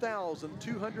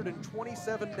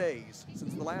 2,227 days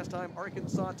since the last time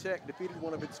Arkansas Tech defeated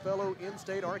one of its fellow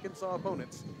in-state Arkansas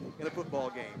opponents in a football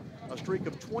game. A streak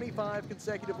of 25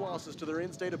 consecutive losses to their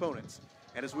in-state opponents.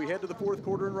 And as we head to the fourth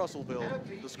quarter in Russellville,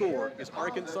 the score is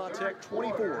Arkansas Tech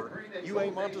 24,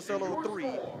 UA-Monticello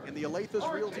 3. In the Alathus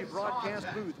Realty broadcast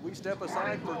booth, we step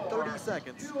aside for 30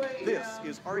 seconds. This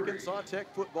is Arkansas Tech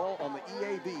football on the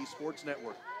EAB Sports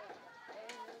Network.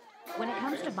 When it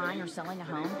comes to buying or selling a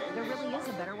home, there really is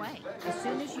a better way. As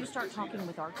soon as you start talking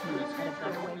with our team at a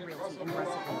Better Way Realty in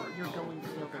Russellville, you're going to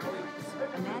feel the difference.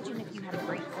 Imagine if you had a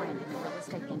great friend in the real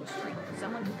estate industry,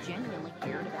 someone who genuinely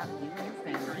cared about you and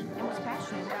your family and was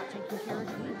passionate about taking care of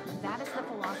you. That is the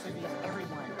philosophy of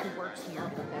everyone who works here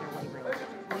at a Better Way Realty.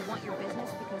 We want your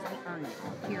business because we earn it,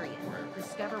 period.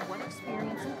 Discover what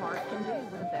experience and heart can do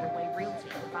with a Better Way Realty.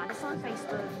 Find us on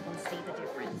Facebook and see the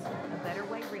difference. A Better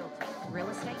Way Realty. Real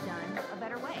estate done a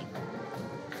better way.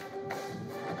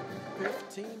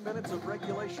 15 minutes of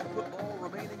regulation football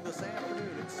remaining this afternoon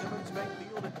at Simmons Bank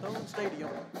Field at Thone Stadium.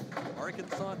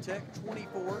 Arkansas Tech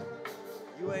 24,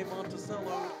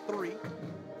 UA-Monticello 3.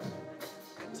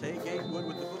 And Tay Gatewood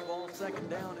with the football, 2nd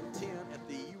down and 10 at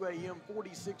the UAM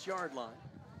 46-yard line.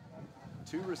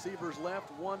 2 receivers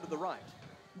left, 1 to the right.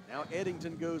 Now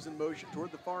Eddington goes in motion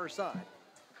toward the far side.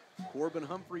 Corbin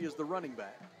Humphrey is the running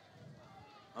back.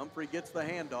 Humphrey gets the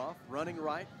handoff, running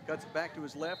right, cuts it back to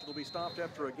his left. It'll be stopped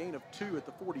after a gain of 2 at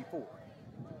the 44.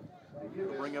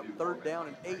 It'll bring up 3rd down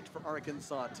and 8 for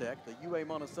Arkansas Tech. The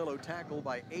UA-Monticello tackle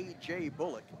by A.J.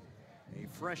 Bullock, a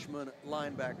freshman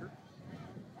linebacker.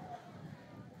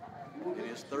 It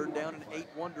is 3rd down and 8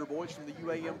 Wonder Boys from the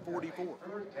UAM 44.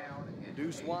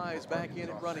 Deuce Wise back in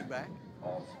at running back.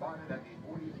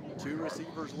 2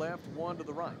 receivers left, 1 to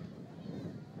the right.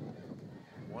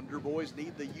 Wonder Boys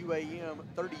need the UAM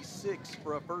 36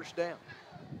 for a first down.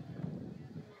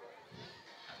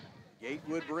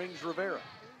 Gatewood brings Rivera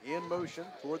in motion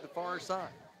toward the far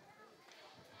side.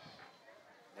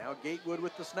 Now Gatewood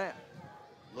with the snap.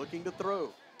 Looking to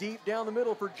throw. Deep down the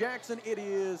middle for Jackson. It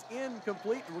is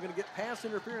incomplete, and we're going to get pass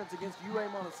interference against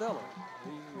UA-Monticello.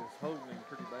 He is holding him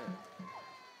pretty bad.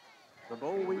 The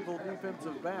Boll Weevil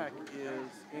defensive back is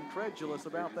incredulous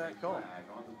about that call.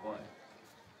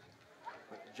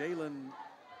 Jalen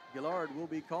Gillard will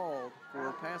be called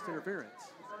for pass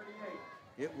interference.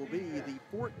 It will be the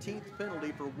 14th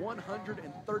penalty for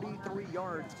 133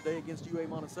 yards today against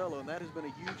UA-Monticello, and that has been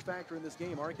a huge factor in this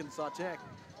game. Arkansas Tech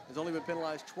has only been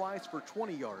penalized twice for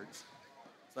 20 yards.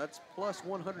 So that's plus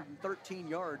 113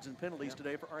 yards in penalties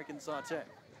today for Arkansas Tech.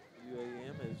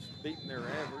 UAM has beaten their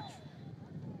average.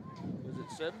 Was it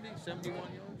 70, 71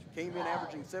 yards? Came in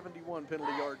averaging 71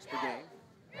 penalty yards per game.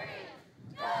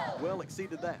 Well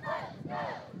exceeded that.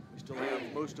 We still have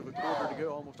most of a quarter to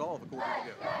go, almost all of a quarter to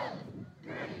go.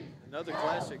 Another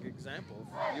classic example,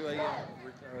 UAM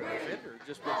defender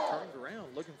just been turned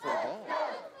around looking for the ball.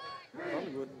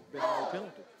 Probably wouldn't have been no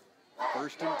penalty.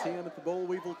 1st and 10 at the Boll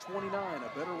Weevil 29.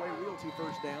 A Better Way Realty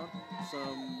first down.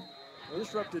 Some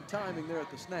disrupted timing there at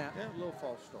the snap. Yeah, a little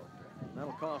false start there.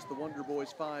 That'll cost the Wonder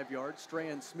Boys 5 yards.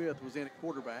 Strand Smith was in at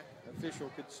quarterback.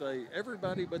 Official could say,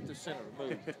 everybody but the center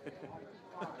moved.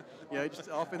 Yeah, just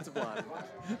offensive line.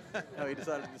 How he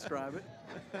decided to describe it.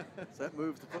 So that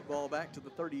moves the football back to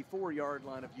the 34-yard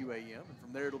line of UAM. And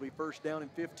from there, it'll be 1st down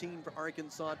and 15 for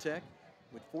Arkansas Tech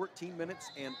with 14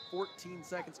 minutes and 14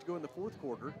 seconds to go in the 4th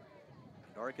quarter.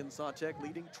 And Arkansas Tech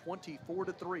leading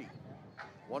 24-3.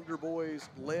 Wonder Boys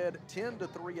led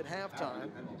 10-3 at halftime.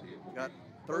 Got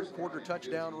 3rd quarter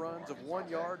touchdown runs of 1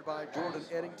 yard by Jordan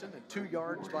Eddington and 2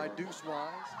 yards by Deuce Wise.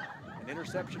 An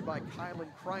interception by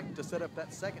Kylan Cripe to set up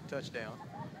that 2nd touchdown.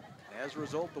 And as a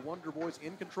result, the Wonder Boys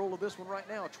in control of this one right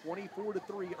now,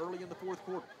 24-3 early in the 4th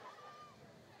quarter.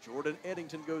 Jordan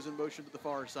Eddington goes in motion to the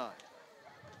far side.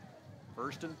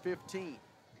 1st and 15.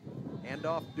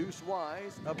 Handoff Deuce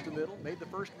Wise up the middle, made the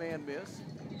first man miss,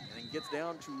 and then gets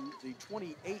down to the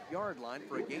 28-yard line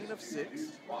for a gain of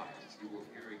 6.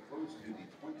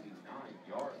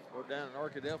 Or down in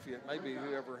Arkadelphia, it may be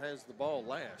whoever has the ball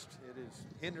last. It is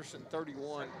Henderson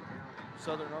 31,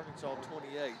 Southern Arkansas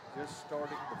 28, just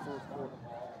starting the 4th quarter.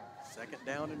 2nd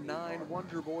down and 9,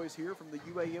 Wonder Boys here from the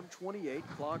UAM 28.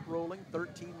 Clock rolling,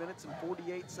 13 minutes and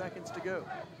 48 seconds to go.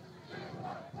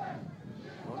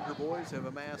 Wonder Boys have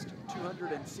amassed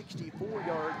 264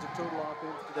 yards of total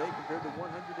offense today compared to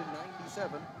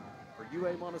 197 for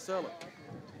UA-Monticello.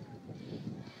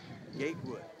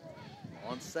 Gatewood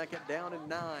on 2nd down and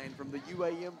 9 from the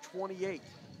UAM 28.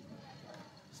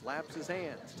 Slaps his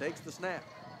hands, takes the snap.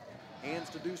 Hands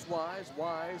to Deuce Wise.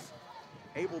 Wise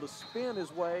able to spin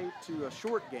his way to a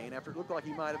short gain after it looked like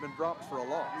he might have been dropped for a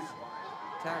loss.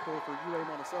 Tackle for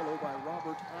UA-Monticello by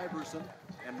Robert Iverson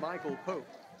and Michael Pope.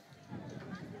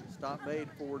 Stop made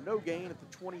for no gain at the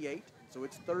 28, so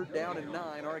it's 3rd down and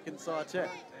 9, Arkansas Tech.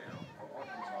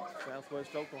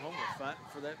 Southwest Oklahoma fighting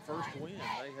for that first win.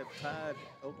 They have tied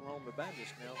Oklahoma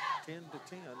Baptist now 10-10,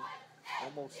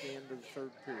 almost the end of the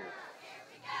 3rd period.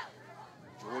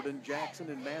 Jordan Jackson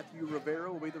and Matthew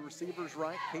Rivera will be the receivers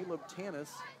right. Caleb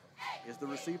Tanis is the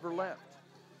receiver left.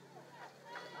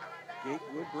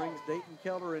 Gatewood brings Dayton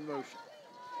Keller in motion.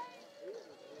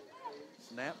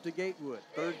 Snap to Gatewood.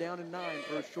 3rd down and 9.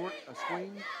 Throws short, a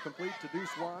screen complete to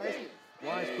Deuce Wise.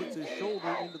 Wise puts his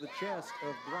shoulder into the chest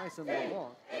of Bryson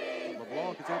LeBlanc.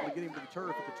 LeBlanc is able to get him to the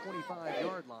turf at the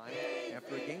 25-yard line.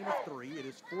 After a gain of 3, it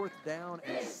is 4th down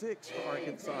and 6 for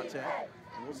Arkansas Tech.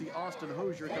 And we'll see Austin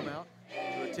Hosier come out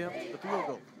to attempt the field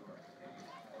goal.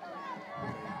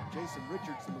 Jason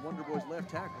Richardson, the Wonder Boys left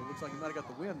tackle, looks like he might have got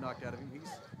the wind knocked out of him. He's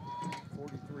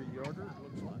 43-yarder, it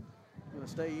looks like. Going to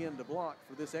stay in to block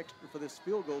for this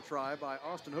field goal try by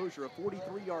Austin Hosier, a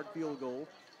 43-yard field goal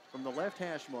from the left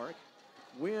hash mark.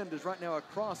 Wind is right now a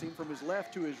crossing from his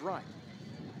left to his right.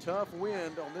 Tough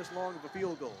wind on this long of a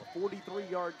field goal. A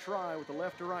 43-yard try with the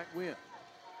left to right wind.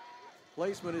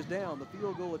 Placement is down. The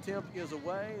field goal attempt is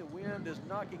away. The wind is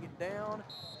knocking it down,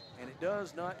 and it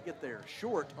does not get there.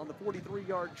 Short on the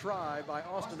 43-yard try by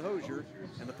Austin Hosier,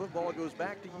 and the football goes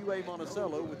back to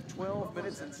UA-Monticello with 12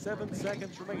 minutes and 7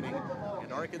 seconds remaining,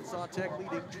 and Arkansas Tech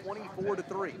leading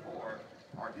 24-3.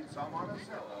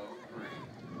 Arkansas-Monticello 3.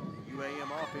 UAM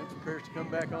offense prepares to come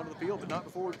back onto the field, but not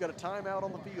before we've got a timeout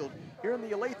on the field. Here in the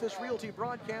Alathus Realty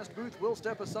broadcast booth, we'll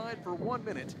step aside for 1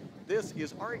 minute. This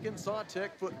is Arkansas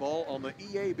Tech football on the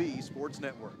EAB Sports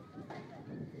Network.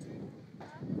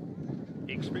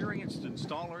 Experienced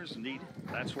installers needed.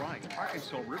 That's right.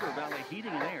 Arkansas River Valley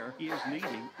Heating and Air is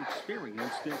needing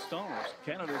experienced installers.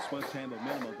 Candidates must have a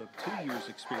minimum of 2 years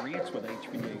experience with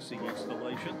HVAC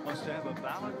installation, must have a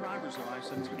valid driver's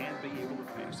license, and be able to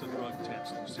pass a drug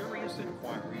test. Serious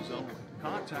inquiries only.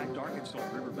 Contact Arkansas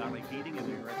River Valley Heating and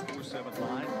Air at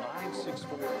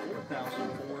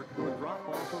 479-964-4004 or drop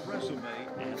off a resume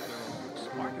at their office.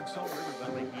 Arkansas River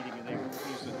Valley Heating and Air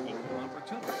is an equal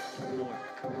opportunity employer.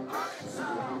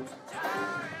 Arkansas,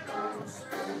 time and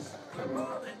service,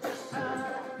 more than just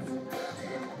time.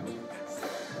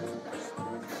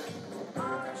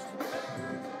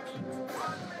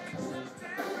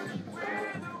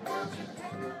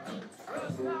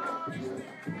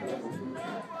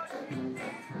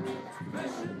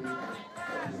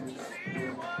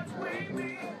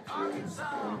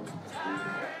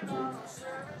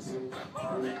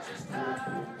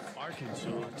 Arkansas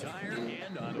Tire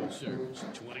and Auto Service,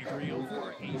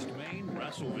 2304 East Main,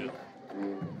 Russellville.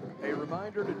 A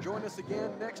reminder to join us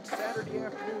again next Saturday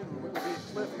afternoon. We will be at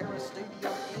Cliff Harris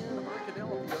Stadium in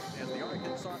Arkadelphia as the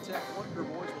Arkansas Tech Wonder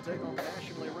Boys will take on the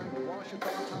nationally ranked Washington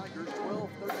Tigers. 12:30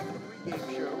 for the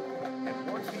pregame show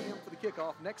and 1 p.m. for the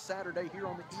kickoff next Saturday here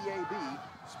on the EAB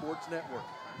Sports Network.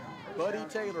 Buddy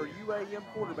Taylor, UAM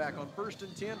quarterback, on 1st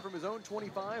and 10 from his own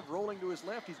 25, rolling to his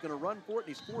left. He's going to run for it,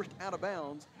 and he's forced out of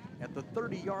bounds at the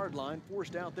 30-yard line,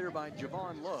 forced out there by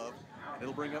Javon Love. And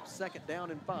it'll bring up 2nd down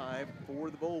and 5 for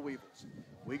the Boll Weevils.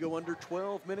 We go under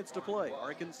 12 minutes to play.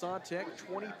 Arkansas Tech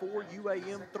 24,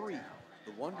 UAM 3.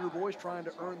 The Wonder Boys trying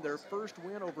to earn their first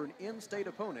win over an in-state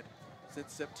opponent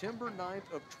since September 9th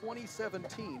of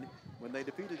 2017 when they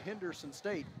defeated Henderson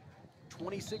State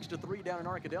 26-3 down in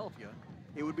Arkadelphia.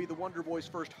 It would be the Wonder Boys'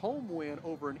 first home win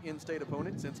over an in-state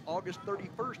opponent since August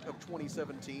 31st of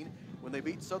 2017 when they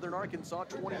beat Southern Arkansas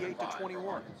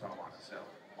 28-21.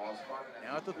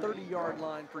 Now at the 30-yard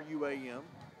line for UAM,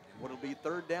 what'll be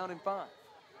 3rd down and 5.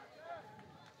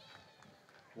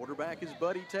 Quarterback is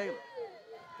Buddy Taylor.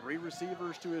 3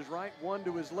 receivers to his right, 1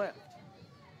 to his left.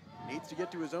 Needs to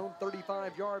get to his own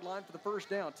 35-yard line for the first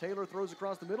down. Taylor throws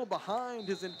across the middle behind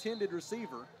his intended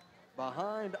receiver,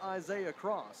 behind Isaiah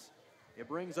Cross. It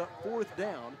brings up 4th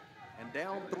down, and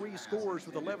down 3 scores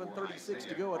with 11:36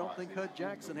 to go. I don't think Hud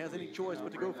Jackson has any choice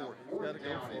but to go for it. He's got to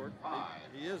go for it.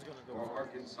 He is going to go for it.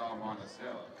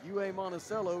 Arkansas-Monticello. UA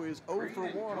Monticello is 0 for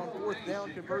 1 on 4th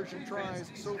down conversion tries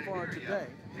so far today.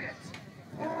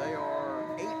 They are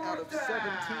 8 out of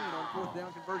 17 on 4th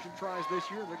down conversion tries this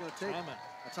year. They're going to take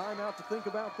a timeout to think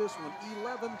about this one.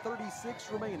 11:36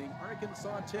 remaining.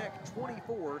 Arkansas Tech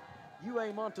 24.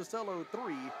 UA Monticello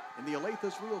 3. In the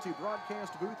Alathus Realty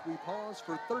broadcast booth, we pause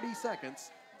for 30 seconds.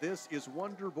 This is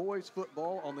Wonder Boys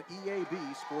football on the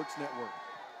EAB Sports Network.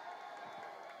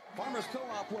 Farmers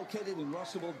Co-op located in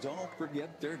Russellville. Don't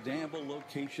forget their Danville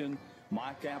location.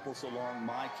 Mike Apples along.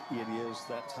 Mike, it is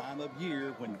that time of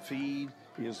year when feed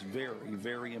is very,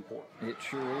 very important. It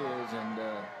sure is, and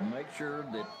make sure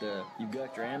that you've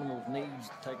got your animals' needs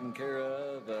taken care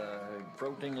of,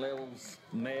 protein levels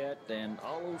met, and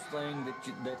all those things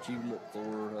that you look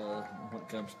for when it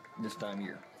comes this time of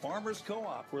year. Farmers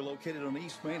Co-op, we're located on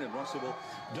East Main in Russellville.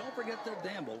 Don't forget their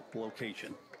Danville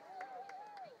location.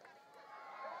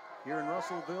 Here in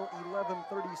Russellville,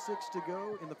 11:36 to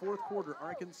go in the 4th quarter.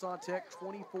 Arkansas Tech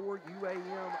 24,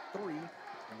 UAM 3.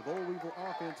 And the Boll Weevil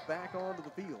offense back onto the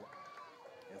field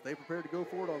as they prepare to go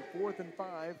for it on 4th and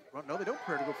 5. Well, no, they don't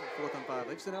prepare to go for 4th and 5.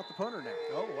 They've sent out the punter now.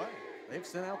 Oh, wow. They've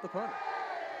sent out the punter.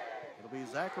 It'll be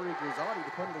Zachary Grisati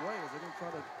to punt it away as they're going to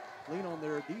try to lean on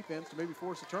their defense to maybe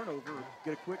force a turnover or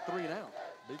get a quick 3 and out.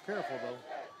 Be careful, though.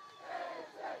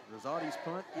 Grisati's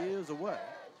punt is away.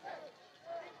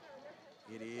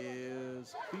 It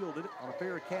is fielded on a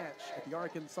fair catch at the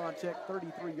Arkansas Tech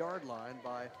 33-yard line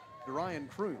by Dorian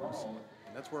Crooms.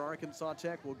 And that's where Arkansas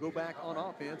Tech will go back on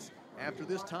offense after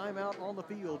this timeout on the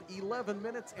field. 11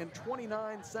 minutes and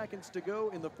 29 seconds to go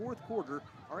in the 4th quarter.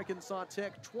 Arkansas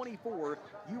Tech 24,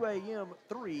 UAM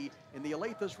 3. In the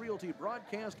Alathus Realty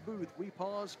broadcast booth, we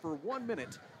pause for 1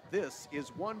 minute. This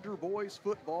is Wonder Boys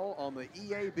football on the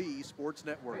EAB Sports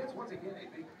Network.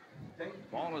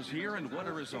 Fall is here and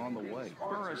winter is on the way.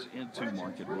 Burris Into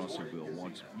Market Russellville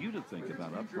wants you to think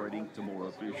about upgrading to more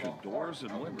efficient doors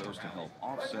and windows to help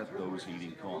offset those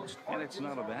heating costs. And it's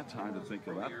not a bad time to think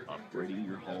about upgrading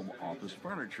your home office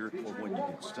furniture or when you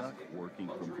get stuck working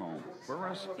from home.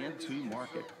 Burris Into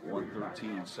Market,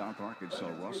 113 South Arkansas,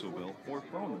 Russellville, or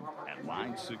phone them at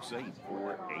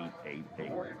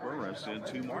 968-4888. Burris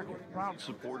Into Market, proud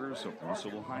supporters of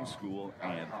Russellville High School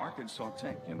and Arkansas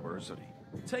Tech University.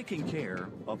 Taking care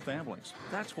of families.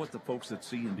 That's what the folks at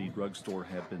C&D Drugstore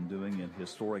have been doing in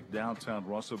historic downtown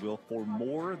Russellville for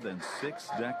more than 6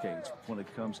 decades when it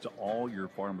comes to all your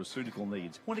pharmaceutical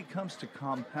needs. When it comes to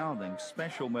compounding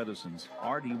special medicines,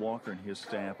 R.D. Walker and his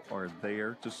staff are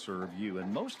there to serve you.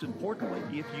 And most importantly,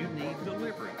 if you need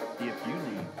delivery, if you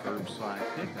need curbside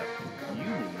pickup, you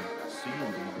need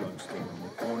C&D Drugstore on the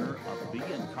corner of B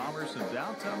and Commerce in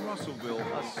downtown Russellville,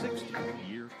 a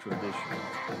 60-year tradition.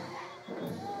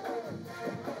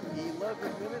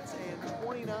 11 minutes and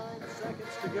 29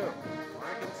 seconds to go.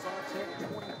 Arkansas Tech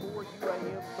 24, UAM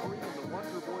 3, and the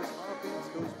Wonder Boys offense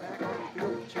goes back on the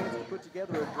field with a chance to put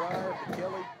together a drive that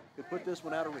Kelly could put this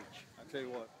one out of reach. I tell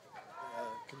you what,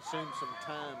 consume some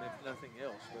time if nothing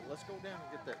else, but let's go down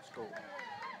and get that score.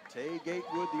 Tay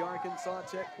Gatewood, the Arkansas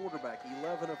Tech quarterback,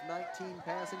 11 of 19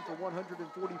 passing for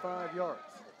 145 yards.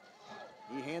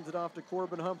 He hands it off to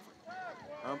Corbin Humphrey.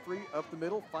 Humphrey up the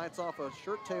middle, fights off a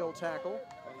shirt tail tackle.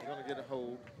 He's going to get a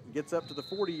hold. Gets up to the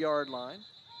 40-yard line.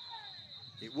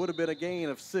 It would have been a gain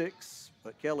of 6,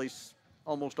 but Kelly's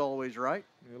almost always right.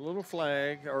 A little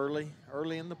flag early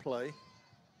in the play.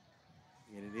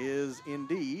 And it is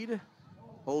indeed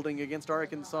holding against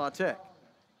Arkansas Tech.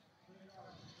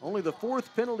 Only the 4th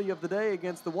penalty of the day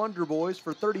against the Wonder Boys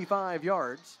for 35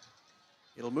 yards.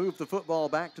 It'll move the football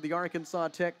back to the Arkansas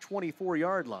Tech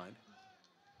 24-yard line.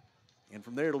 And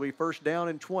from there, it'll be first down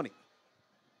and 20.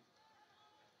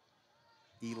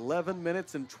 11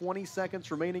 minutes and 20 seconds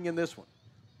remaining in this one.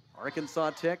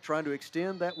 Arkansas Tech trying to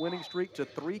extend that winning streak to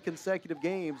 3 consecutive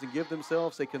games and give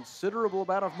themselves a considerable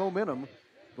amount of momentum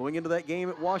going into that game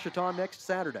at Washita next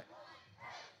Saturday.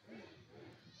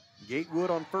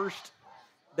 Gatewood on first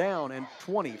down and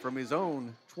 20 from his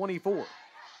own 24.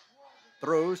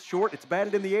 Throws short, it's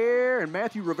batted in the air, and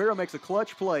Matthew Rivera makes a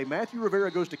clutch play. Matthew Rivera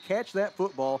goes to catch that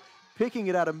football, picking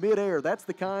it out of midair. That's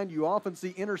the kind you often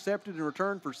see intercepted in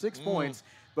return for 6 points,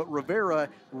 but Rivera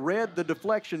read the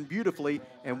deflection beautifully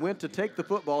and went to take the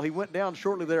football. He went down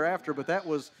shortly thereafter, but that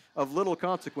was of little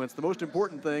consequence. The most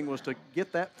important thing was to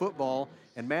get that football,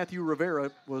 and Matthew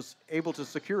Rivera was able to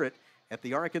secure it at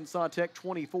the Arkansas Tech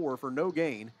 24 for no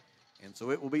gain, and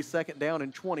so it will be second down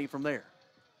and 20 from there.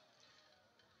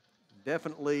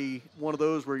 Definitely one of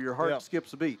those where your heart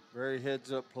skips a beat. Very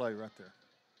heads-up play right there.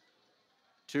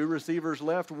 2 receivers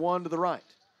left, 1 to the right.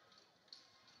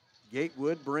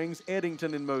 Gatewood brings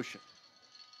Eddington in motion.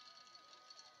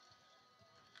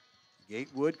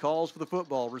 Gatewood calls for the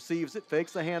football, receives it,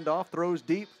 fakes the handoff, throws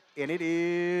deep, and it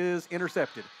is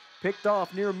intercepted. Picked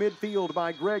off near midfield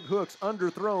by Greg Hooks,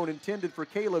 underthrown, intended for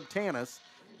Caleb Tanis,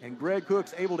 and Greg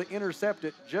Hooks able to intercept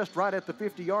it just right at the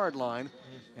 50-yard line,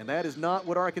 and that is not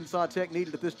what Arkansas Tech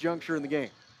needed at this juncture in the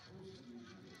game.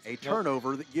 A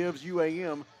turnover that gives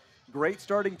UAM great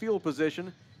starting field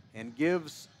position and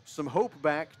gives some hope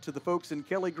back to the folks in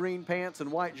Kelly green pants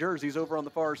and white jerseys over on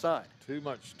the far side. Too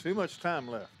much time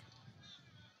left.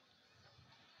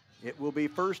 It will be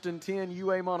first and 10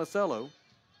 UA-Monticello.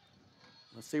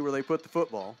 Let's see where they put the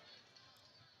football.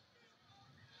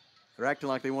 They're acting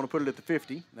like they want to put it at the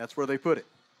 50. That's where they put it.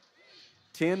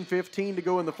 10-15 to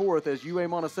go in the 4th as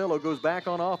UA-Monticello goes back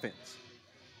on offense.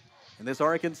 And this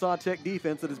Arkansas Tech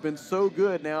defense that has been so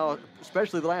good now,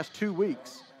 especially the last 2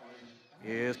 weeks,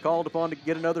 is called upon to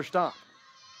get another stop.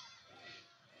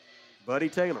 Buddy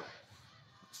Taylor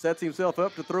sets himself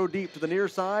up to throw deep to the near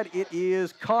side. It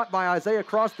is caught by Isaiah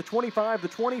across the 25, the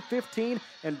 20, 15,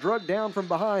 and drugged down from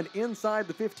behind inside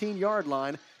the 15-yard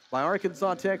line by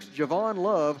Arkansas Tech's Javon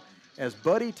Love as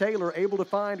Buddy Taylor able to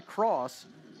find Cross.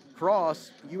 Cross,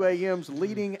 UAM's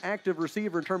leading active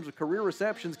receiver in terms of career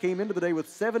receptions, came into the day with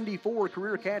 74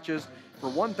 career catches for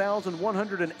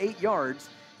 1,108 yards,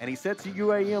 and he sets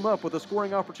UAM up with a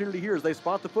scoring opportunity here as they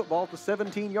spot the football at the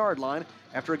 17-yard line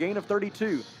after a gain of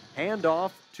 32.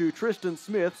 Handoff to Tristan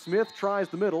Smith. Smith tries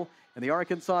the middle, and the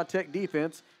Arkansas Tech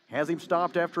defense has him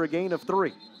stopped after a gain of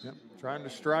 3. Yep, trying to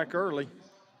strike early.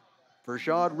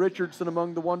 Fershad Richardson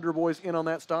among the Wonder Boys in on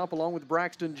that stop, along with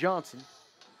Braxton Johnson.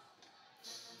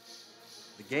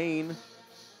 The gain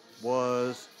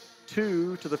was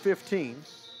 2 to the 15,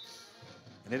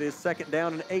 and it is second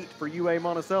down and 8 for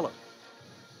UA-Monticello.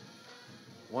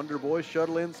 Wonder Boys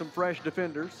shuttle in some fresh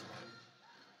defenders.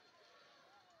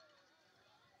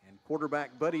 And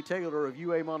quarterback Buddy Taylor of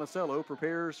UA-Monticello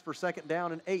prepares for second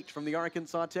down and 8 from the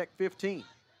Arkansas Tech 15.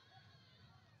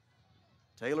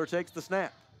 Taylor takes the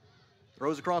snap.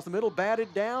 Throws across the middle,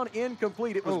 batted down,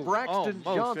 incomplete. It was Braxton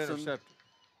Johnson. Intercepted.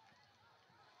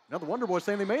 Now the Wonder Boys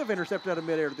saying they may have intercepted out of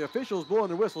midair. The officials blowing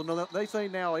their whistle. No, they say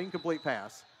now incomplete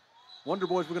pass. Wonder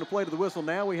Boys were going to play to the whistle.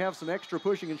 Now we have some extra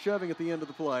pushing and shoving at the end of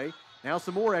the play. Now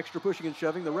some more extra pushing and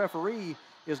shoving. The referee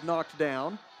is knocked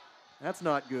down. That's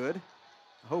not good.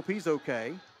 I hope he's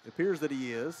okay. It appears that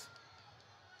he is.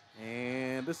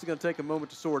 And this is going to take a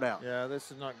moment to sort out. Yeah, this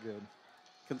is not good.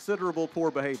 Considerable poor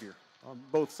behavior on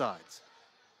both sides.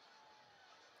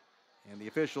 And the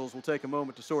officials will take a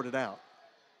moment to sort it out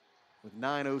with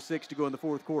 9:06 to go in the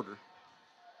 4th quarter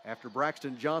after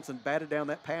Braxton Johnson batted down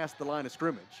that pass at the line of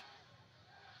scrimmage.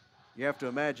 You have to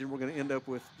imagine we're going to end up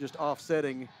with just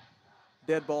offsetting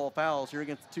dead ball fouls here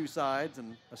against the 2 sides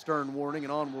and a stern warning,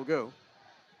 and on we'll go.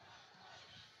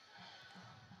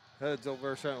 Heads over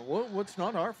there saying, well, what's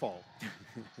not our fault?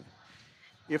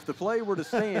 If the play were to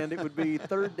stand, it would be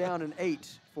third down and 8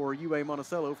 for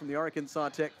UA-Monticello from the Arkansas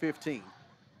Tech 15,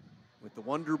 with the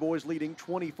Wonder Boys leading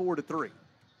 24-3.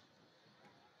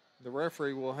 the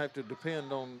referee will have to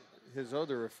depend on his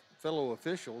other fellow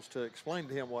officials to explain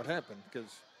to him what happened,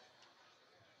 because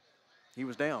he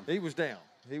was down. He was down.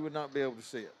 He would not be able to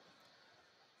see it.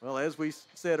 Well, as we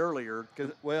said earlier,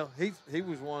 he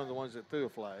was one of the ones that threw a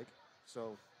flag,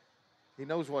 so he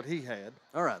knows what he had.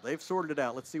 All right, they've sorted it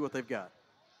out. Let's see what they've got.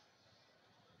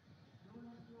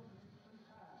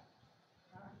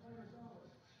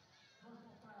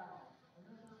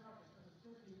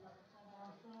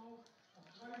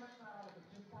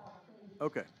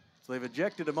 Okay, so they've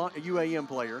ejected a UAM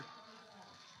player.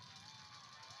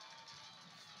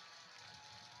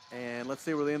 And let's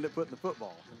see where they end up putting the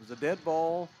football. It was a dead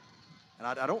ball,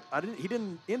 and he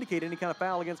didn't indicate any kind of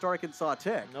foul against Arkansas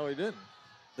Tech. No, he didn't.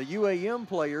 The UAM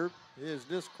player, he is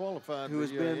disqualified. Who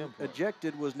has been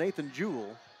ejected was Nathan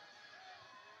Jewell.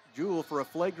 Jewell, for a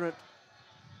flagrant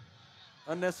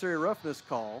unnecessary roughness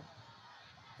call,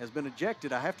 has been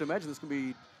ejected. I have to imagine this can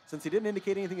be, since he didn't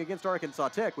indicate anything against Arkansas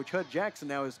Tech, which Hud Jackson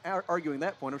now is arguing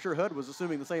that point. I'm sure Hud was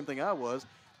assuming the same thing I was,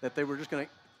 that they were just going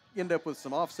to end up with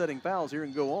some offsetting fouls here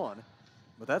and go on.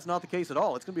 But that's not the case at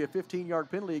all. It's going to be a 15-yard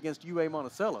penalty against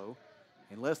UA-Monticello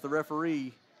unless the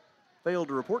referee failed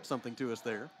to report something to us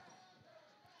there.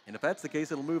 And if that's the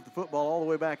case, it'll move the football all the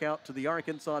way back out to the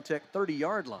Arkansas Tech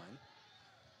 30-yard line.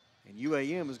 And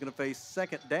UAM is going to face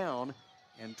 2nd down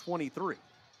and 23.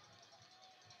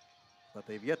 But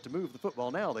they've yet to move the football.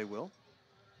 Now they will.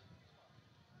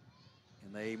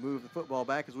 And they move the football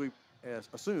back, as we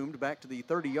assumed, back to the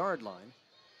 30-yard line.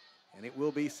 And it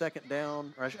will be 2nd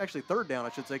down, or actually 3rd down, I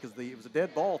should say, because it was a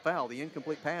dead ball foul. The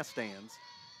incomplete pass stands.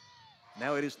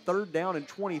 Now it is 3rd down and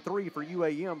 23 for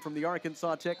UAM from the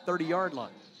Arkansas Tech 30-yard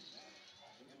line.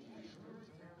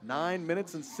 9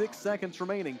 minutes and 6 seconds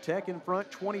remaining. Tech in front,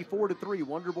 24-3.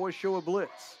 Wonder Boys show a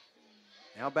blitz.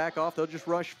 Now back off, they'll just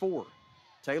rush 4.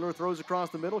 Taylor throws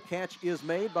across the middle. Catch is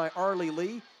made by Arlie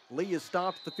Lee. Lee is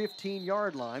stopped at the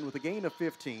 15-yard line with a gain of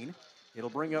 15. It'll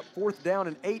bring up 4th down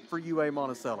and 8 for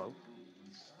UA-Monticello.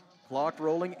 Clock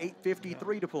rolling,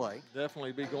 8:53 to play.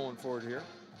 Definitely be going for it here.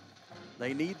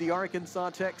 They need the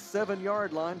Arkansas Tech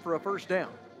 7-yard line for a 1st down.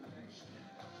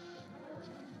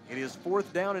 It is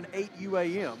 4th down and 8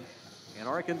 UAM. And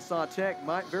Arkansas Tech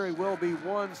might very well be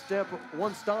one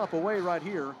stop away right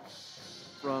here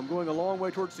from going a long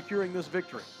way towards securing this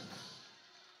victory.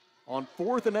 On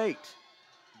 4th and 8,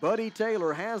 Buddy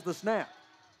Taylor has the snap.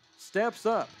 Steps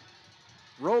up.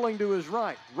 Rolling to his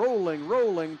right.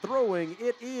 Rolling, throwing.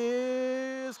 It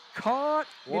is caught.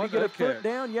 Did he get a foot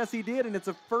down? Yes, he did, and it's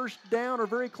a 1st down or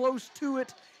very close to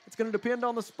it. It's going to depend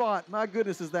on the spot. My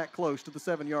goodness, is that close to the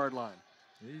 7-yard line.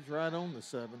 He's right on the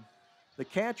 7. The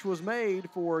catch was made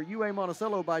for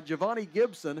UA-Monticello by Giovanni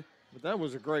Gibson. But that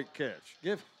was a great catch.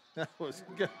 That was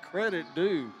credit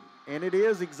due. And it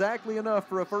is exactly enough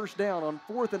for a 1st down. On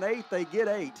 4th and 8, they get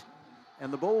 8.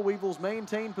 And the Boll Weevils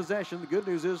maintain possession. The good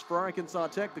news is for Arkansas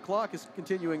Tech, the clock is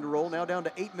continuing to roll, now down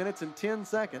to 8 minutes and 10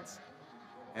 seconds.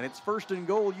 And it's 1st and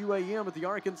goal UAM at the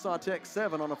Arkansas Tech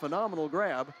 7 on a phenomenal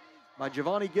grab by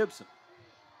Giovanni Gibson.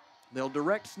 They'll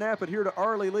direct snap it here to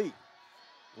Arlie Lee.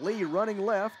 Lee running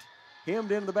left,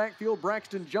 hemmed into the backfield.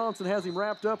 Braxton Johnson has him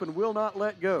wrapped up and will not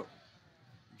let go.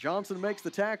 Johnson makes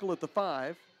the tackle at the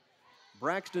 5.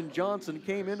 Braxton Johnson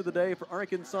came into the day for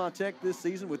Arkansas Tech this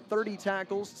season with 30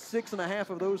 tackles,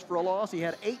 6.5 of those for a loss. He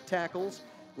had 8 tackles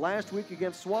last week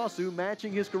against SWOSU,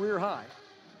 matching his career high.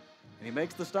 And he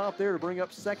makes the stop there to bring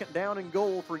up 2nd down and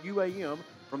goal for UAM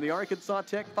from the Arkansas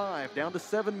Tech 5, down to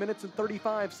 7 minutes and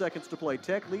 35 seconds to play.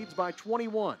 Tech leads by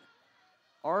 21.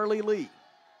 Arlie Lee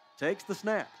takes the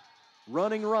snap,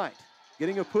 running right,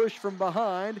 getting a push from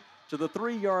behind to the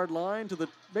 3-yard line, to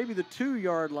maybe the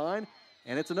 2-yard line.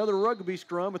 And it's another rugby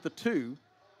scrum at the 2.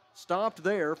 Stopped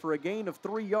there for a gain of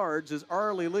 3 yards is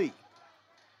Arlie Lee.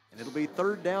 And it'll be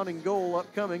 3rd down and goal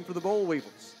upcoming for the Boll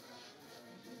Weevils.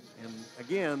 And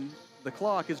again, the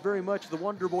clock is very much the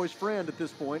Wonder Boys' friend at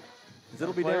this point, as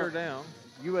it'll be down.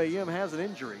 UAM has an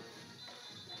injury.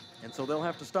 And so they'll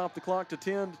have to stop the clock to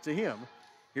tend to him.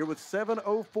 Here with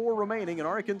 7:04 remaining, and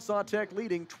Arkansas Tech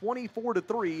leading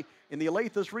 24-3 in the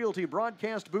Alathus Realty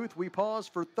broadcast booth. We pause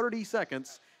for 30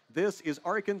 seconds. This is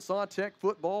Arkansas Tech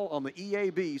football on the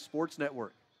EAB Sports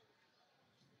Network.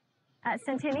 At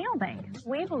Centennial Bank,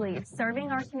 we believe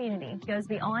serving our community goes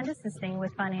beyond assisting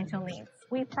with financial needs.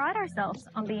 We pride ourselves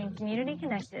on being community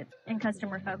connected and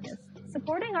customer focused.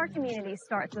 Supporting our community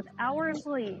starts with our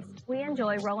employees. We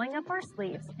enjoy rolling up our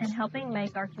sleeves and helping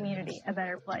make our community a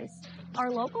better place.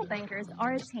 Our local bankers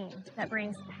are a team that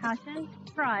brings passion,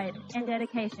 pride, and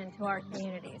dedication to our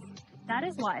communities. That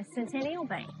is why Centennial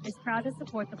Bank is proud to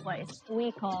support the place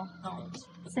we call home.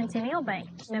 Centennial Bank,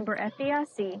 member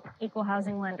FDIC, equal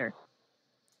housing lender.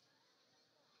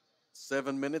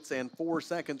 7 minutes and 4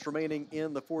 seconds remaining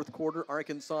in the fourth quarter.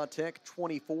 Arkansas Tech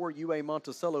 24,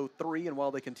 UA-Monticello 3. And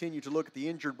while they continue to look at the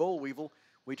injured boll weevil,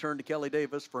 we turn to Kelly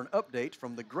Davis for an update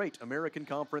from the Great American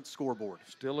Conference scoreboard.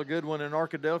 Still a good one in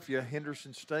Arkadelphia.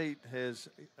 Henderson State has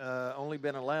only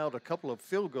been allowed a couple of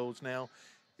field goals now.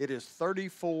 It is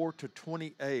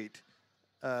 34-28.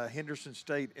 Henderson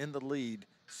State in the lead.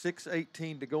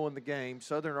 6:18 to go in the game.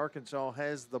 Southern Arkansas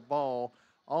has the ball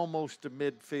almost to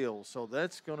midfield. So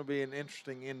that's going to be an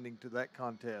interesting ending to that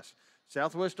contest.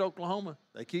 Southwest Oklahoma,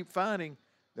 they keep fighting.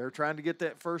 They're trying to get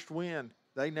that first win.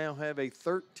 They now have a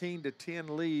 13-10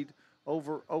 lead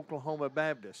over Oklahoma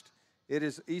Baptist. It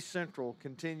is East Central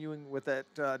continuing with that.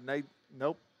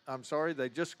 They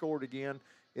just scored again.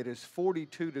 It is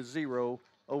 42-0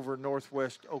 over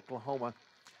Northwest Oklahoma.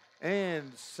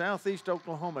 And Southeast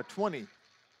Oklahoma 20,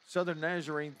 Southern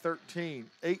Nazarene 13,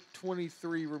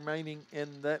 8:23 remaining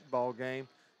in that ball game.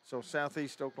 So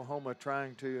Southeast Oklahoma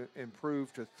trying to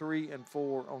improve to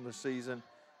 3-4 on the season,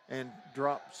 and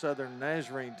drop Southern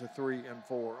Nazarene to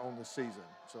 3-4 on the season.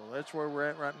 So that's where we're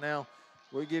at right now.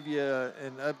 We'll give you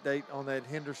an update on that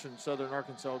Henderson-Southern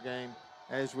Arkansas game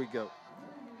as we go.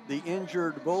 The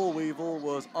injured boll weevil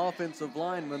was offensive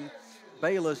lineman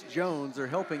Bayless Jones. They're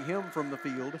helping him from the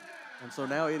field. And so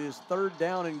now it is 3rd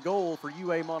down and goal for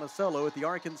UA-Monticello at the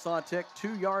Arkansas Tech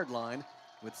 2-yard line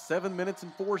with 7 minutes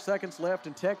and 4 seconds left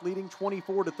and Tech leading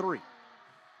 24-3.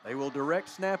 They will direct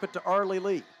snap it to Arlie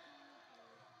Lee.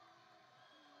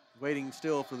 Waiting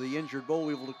still for the injured boll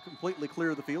weevil to completely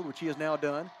clear the field, which he has now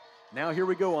done. Now here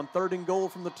we go on 3rd and goal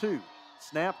from the 2.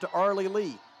 Snap to Arlie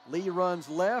Lee. Lee runs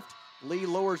left. Lee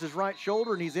lowers his right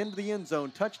shoulder, and he's into the end zone.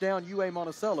 Touchdown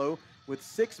UA-Monticello with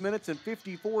 6 minutes and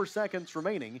 54 seconds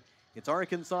remaining. It's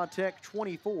Arkansas Tech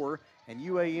 24 and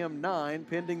UAM 9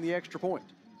 pending the extra point.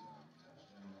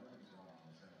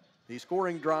 The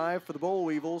scoring drive for the boll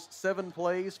weevils, 7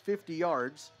 plays, 50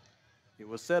 yards. It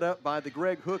was set up by the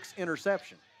Greg Hooks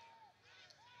interception.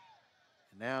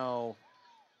 Now,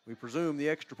 we presume the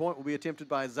extra point will be attempted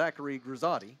by Zachary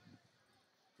Grizzati.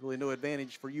 Really no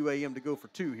advantage for UAM to go for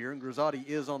 2 here, and Grizzati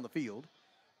is on the field.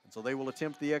 And so they will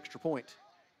attempt the extra point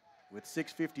with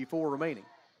 6:54 remaining.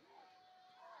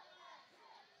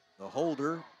 The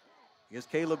holder is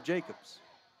Caleb Jacobs.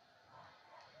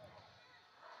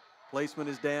 Placement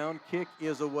is down, kick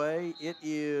is away, it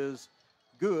is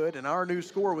good, and our new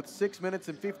score with 6 minutes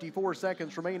and 54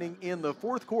 seconds remaining in the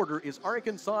fourth quarter is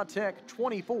Arkansas Tech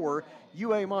 24,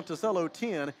 UA-Monticello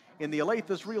 10. In the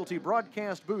Alathus Realty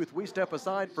broadcast booth, we step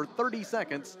aside for 30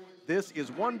 seconds. This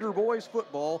is Wonder Boys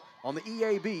football on the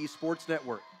EAB Sports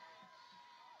Network.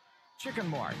 Chicken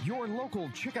Mart, your local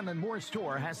chicken and more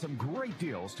store, has some great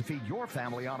deals to feed your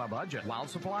family on a budget while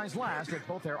supplies last at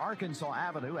both their Arkansas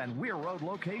Avenue and Weir Road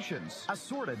locations.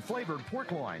 Assorted flavored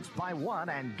pork loins, buy one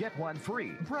and get one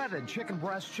free. Breaded chicken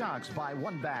breast chunks, buy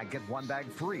 1 bag, get 1 bag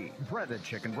free. Breaded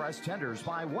chicken breast tenders,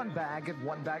 buy 1 bag, get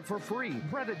 1 bag for free.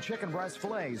 Breaded chicken breast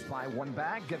fillets, buy 1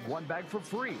 bag, get 1 bag for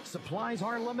free. Supplies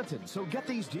are limited, so get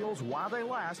these deals while they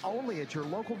last only at your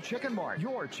local Chicken Mart,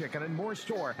 your chicken and more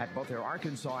store at both their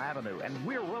Arkansas Avenue and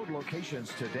Weir Road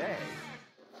locations today.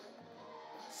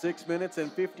 6 minutes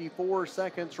and 54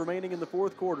 seconds remaining in the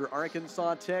fourth quarter.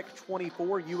 Arkansas Tech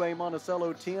 24,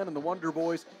 UA-Monticello 10, and the Wonder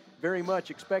Boys very much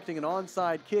expecting an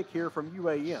onside kick here from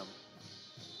UAM.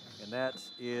 And that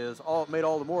is made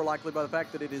all the more likely by the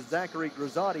fact that it is Zachary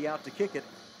Grizzati out to kick it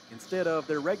instead of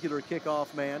their regular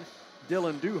kickoff man,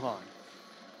 Dylan Duhan.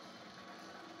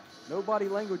 No body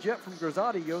language yet from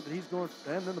Grizzati, that he's going,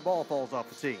 and then the ball falls off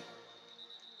the tee.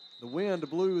 The wind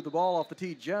blew the ball off the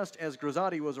tee just as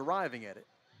Grizzati was arriving at it.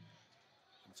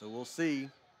 And so we'll see.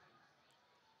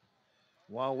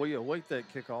 While we await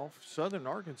that kickoff, Southern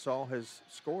Arkansas has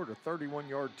scored a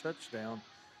 31-yard touchdown,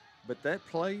 but that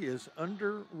play is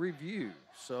under review.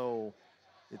 So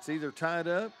it's either tied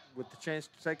up with the chance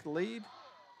to take the lead,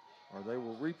 or they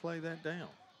will replay that down.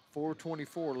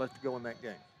 4:24 left to go in that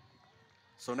game.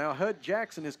 So now Hud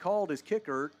Jackson has called his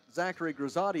kicker, Zachary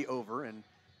Grizzati, over, and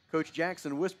Coach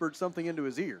Jackson whispered something into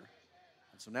his ear.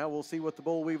 And so now we'll see what the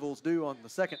boll weevils do on the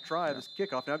second try of this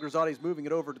kickoff. Now Grizzati's moving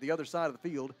it over to the other side of the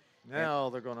field. Now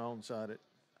they're going to onside it.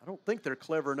 I don't think they're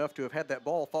clever enough to have had that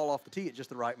ball fall off the tee at just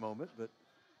the right moment, but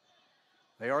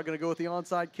they are going to go with the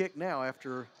onside kick now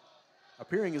after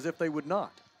appearing as if they would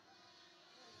not.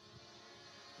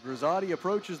 Grizzati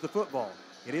approaches the football.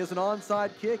 It is an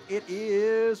onside kick. It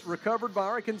is recovered by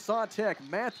Arkansas Tech.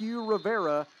 Matthew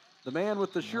Rivera, the man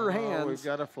with the sure hands. We've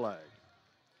got a flag.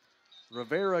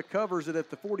 Rivera covers it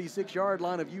at the 46-yard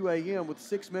line of UAM with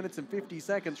 6 minutes and 50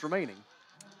 seconds remaining.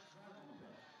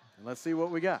 And let's see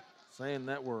what we got. Saying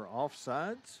that we're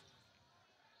offsides.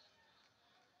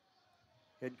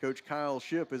 Head coach Kyle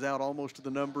Shipp is out almost to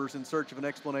the numbers in search of an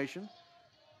explanation.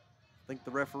 I think the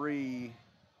referee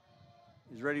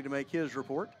is ready to make his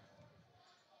report.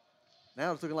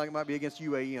 Now it's looking like it might be against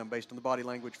UAM based on the body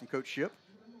language from Coach Shipp.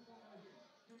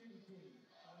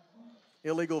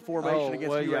 Illegal formation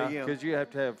against UAM. Yeah, because you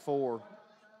have to have 4.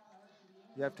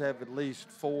 You have to have at least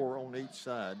 4 on each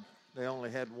side. They only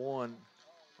had 1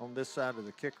 on this side of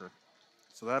the kicker.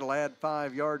 So that'll add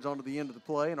 5 yards onto the end of the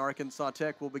play, and Arkansas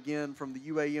Tech will begin from the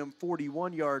UAM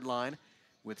 41-yard line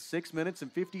with 6 minutes and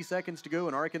 50 seconds to go,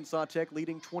 and Arkansas Tech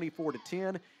leading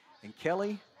 24-10. And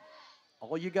Kelly,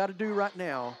 all you got to do right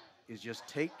now is just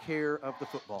take care of the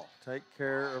football. Take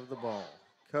care of the ball.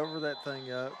 Cover that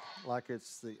thing up like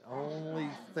it's the only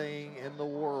thing in the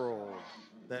world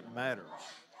that matters.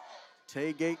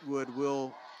 Tay Gatewood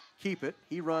will keep it.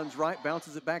 He runs right,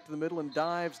 bounces it back to the middle, and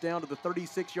dives down to the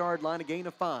 36-yard line, a gain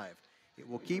of 5. It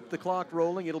will keep the clock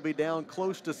rolling. It'll be down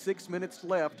close to 6 minutes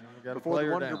left before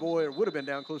the Wonder Boy, or would have been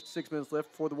down close to 6 minutes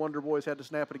left before the Wonder Boys had to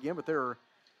snap it again, but there are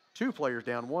 2 players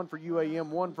down, 1 for UAM,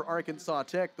 1 for Arkansas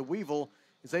Tech. The Weevil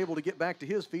is able to get back to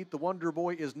his feet. The Wonder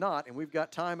Boy is not, and we've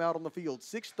got time out on the field.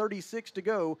 6:36 to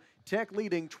go. Tech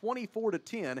leading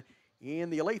 24-10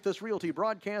 in the Alathus Realty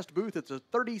broadcast booth. It's a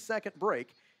 30-second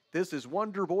break. This is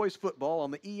Wonder Boys football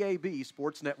on the EAB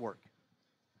Sports Network.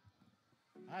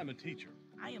 I am a teacher.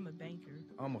 I am a banker.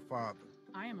 I'm a father.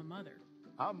 I am a mother.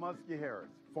 I'm Muskie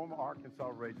Harris, former Arkansas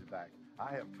Razorback.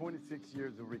 I have 26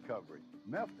 years of recovery.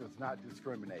 MEF does not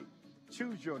discriminate.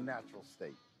 Choose your natural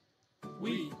state.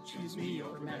 We choose me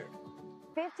over meth.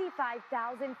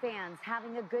 55,000 fans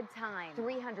having a good time.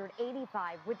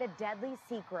 385 with a deadly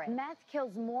secret. Meth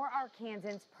kills more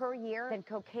Arkansans per year than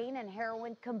cocaine and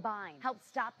heroin combined. Help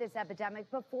stop this epidemic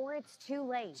before it's too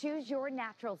late. Choose your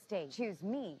natural state. Choose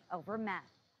me over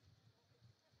meth.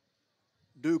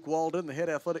 Duke Walden, the head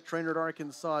athletic trainer at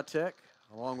Arkansas Tech,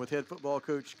 along with head football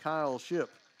coach Kyle Shipp,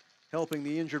 helping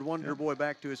the injured Wonder Boy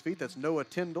back to his feet. That's Noah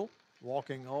Tyndall.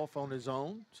 Walking off on his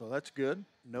own, so that's good.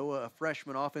 Noah, a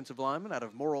freshman offensive lineman out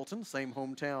of Morrilton, same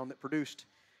hometown that produced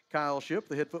Kyle Shipp,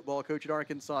 the head football coach at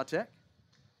Arkansas Tech.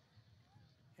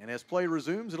 And as play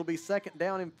resumes, it'll be 2nd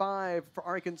down and 5 for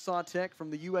Arkansas Tech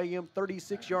from the UAM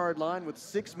 36-yard line with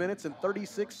 6 minutes and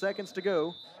 36 seconds to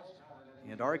go.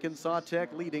 And Arkansas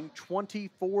Tech leading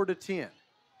 24-10.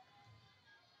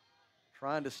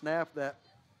 Trying to snap that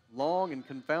long and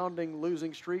confounding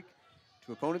losing streak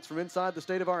to opponents from inside the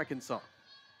state of Arkansas.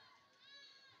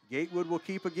 Gatewood will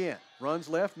keep again. Runs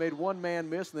left, made one man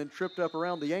miss, and then tripped up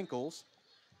around the ankles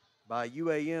by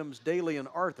UAM's Dalian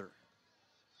Arthur.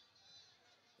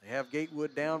 They have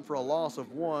Gatewood down for a loss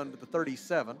of 1 to the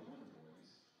 37.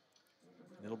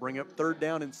 And it'll bring up 3rd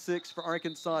down and 6 for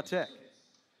Arkansas Tech.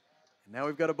 And now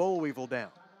we've got a boll weevil down.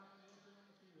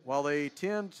 While they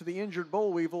tend to the injured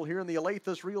boll weevil here in the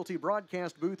Alathus Realty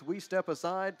broadcast booth, we step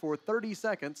aside for 30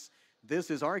 seconds.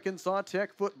 This is Arkansas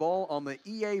Tech football on the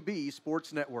EAB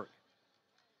Sports Network.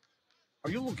 Are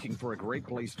you looking for a great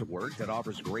place to work that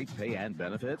offers great pay and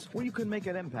benefits, where you can make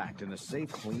an impact in a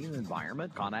safe, clean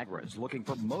environment? ConAgra is looking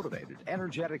for motivated,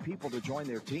 energetic people to join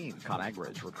their team. ConAgra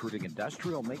is recruiting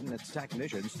industrial maintenance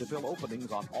technicians to fill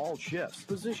openings on all shifts.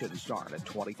 Positions start at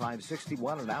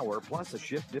 $25.61 an hour plus a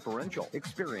shift differential.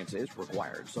 Experience is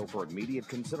required, so for immediate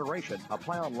consideration,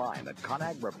 apply online at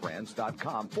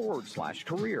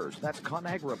ConAgraBrands.com/careers. That's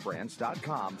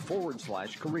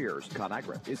ConAgraBrands.com/careers.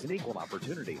 ConAgra is an equal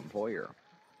opportunity employer.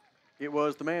 It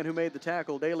was the man who made the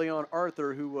tackle, Dalian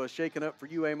Arthur, who was shaken up for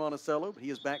UA-Monticello, but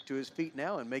he is back to his feet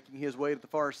now and making his way to the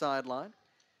far sideline.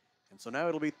 And so now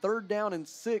it'll be 3rd down and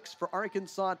 6 for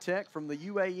Arkansas Tech from the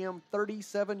UAM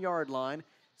 37-yard line.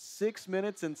 6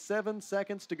 minutes and 7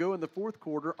 seconds to go in the 4th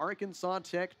quarter. Arkansas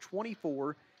Tech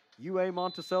 24,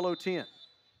 UA-Monticello 10. And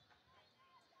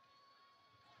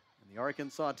the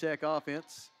Arkansas Tech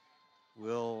offense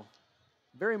will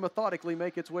very methodically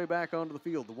make its way back onto the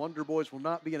field. The Wonder Boys will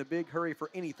not be in a big hurry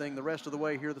for anything the rest of the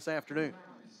way here this afternoon.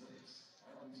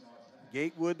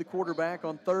 Gatewood, the quarterback,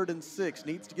 on 3rd and 6,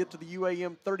 needs to get to the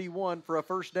UAM 31 for a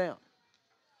 1st down.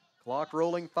 Clock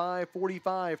rolling,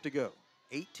 5:45 to go.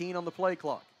 18 on the play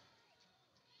clock.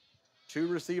 2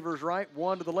 receivers right,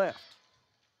 1 to the left.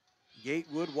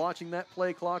 Gatewood watching that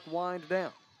play clock wind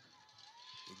down.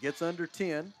 He gets under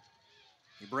 10.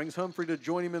 He brings Humphrey to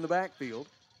join him in the backfield.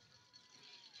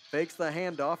 Fakes the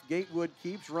handoff. Gatewood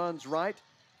keeps, runs right.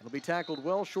 It'll be tackled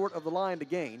well short of the line to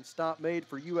gain. Stop made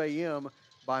for UAM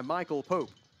by Michael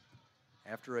Pope.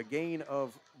 After a gain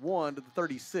of 1 to the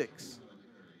 36.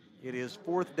 It is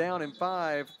 4th down and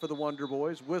 5 for the Wonder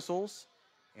Boys. Whistles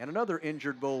and another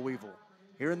injured boll weevil.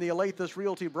 Here in the Alathus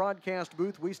Realty broadcast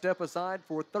booth, we step aside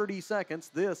for 30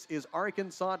 seconds. This is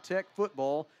Arkansas Tech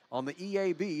football on the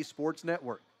EAB Sports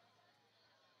Network.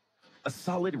 A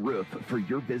solid roof for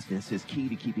your business is key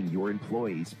to keeping your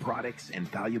employees, products, and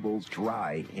valuables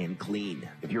dry and clean.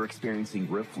 If you're experiencing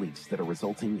roof leaks that are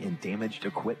resulting in damaged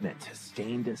equipment,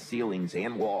 stained ceilings,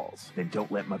 and walls, then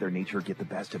don't let Mother Nature get the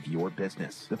best of your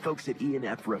business. The folks at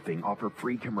E&F Roofing offer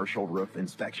free commercial roof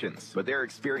inspections, but their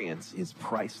experience is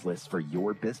priceless for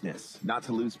your business, not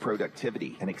to lose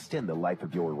productivity and extend the life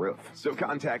of your roof. So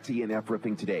contact E&F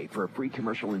Roofing today for a free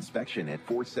commercial inspection at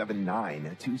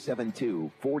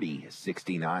 479-272-4069.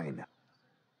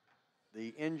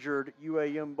 The injured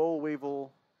UAM boll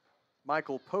weevil,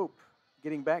 Michael Pope,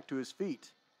 getting back to his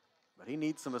feet, but he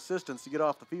needs some assistance to get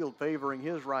off the field, favoring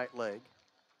his right leg.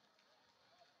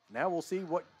 Now we'll see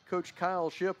what Coach Kyle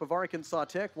Shipp of Arkansas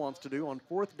Tech wants to do on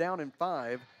 4th down and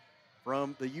 5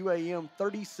 from the UAM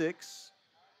 36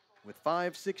 with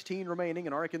 5:16 remaining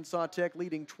and Arkansas Tech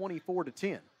leading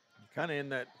 24-10. Kind of in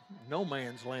that no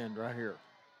man's land right here.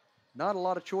 Not a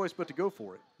lot of choice but to go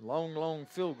for it. Long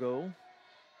field goal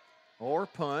or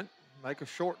punt, make a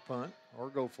short punt or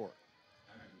go for it.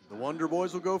 The Wonder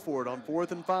Boys will go for it on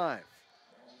 4th and 5.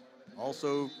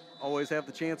 Also always have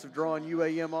the chance of drawing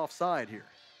UAM offside here.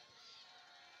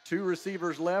 2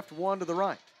 receivers left, 1 to the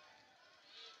right.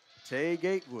 Tay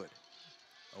Gatewood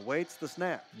awaits the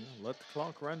snap. Yeah, let the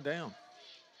clock run down.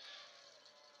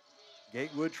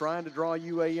 Gatewood trying to draw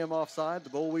UAM offside. The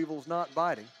boll weevil's not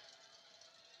biting.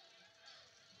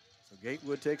 So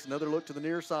Gatewood takes another look to the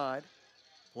near side.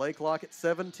 Play clock at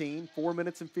 17, 4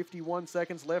 minutes and 51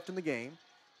 seconds left in the game.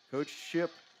 Coach Shipp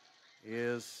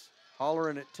is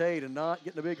hollering at Tay to not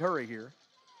get in a big hurry here.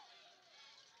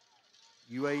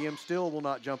 UAM still will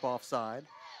not jump offside.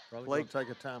 Probably going to take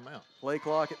a timeout. Play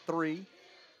clock at 3.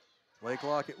 Play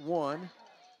clock at 1.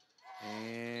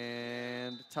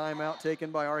 And timeout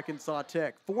taken by Arkansas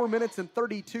Tech. 4 minutes and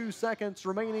 32 seconds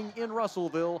remaining in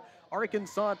Russellville.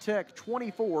 Arkansas Tech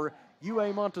 24,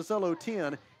 UA-Monticello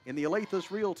 10. In the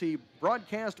Alathus Realty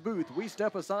broadcast booth, we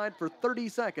step aside for 30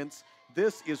 seconds.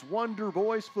 This is Wonder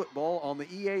Boys football on the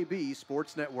EAB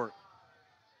Sports Network.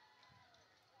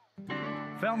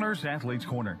 Fellner's Athletes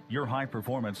Corner, your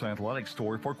high-performance athletic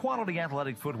store for quality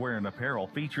athletic footwear and apparel,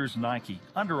 features Nike,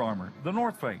 Under Armour, The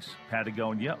North Face,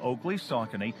 Patagonia, Oakley,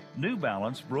 Saucony, New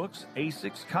Balance, Brooks,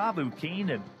 Asics, Kavu,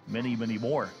 Keen, and many, many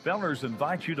more. Fellner's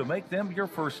invites you to make them your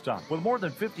first stop. With more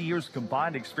than 50 years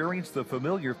combined experience, the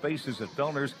familiar faces at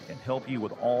Fellner's can help you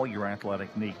with all your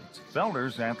athletic needs.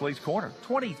 Fellner's Athletes Corner,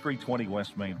 2320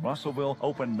 West Main, Russellville,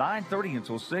 open 9:30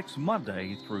 until 6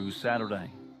 Monday through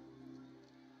Saturday.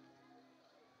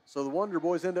 So the Wonder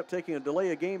Boys end up taking a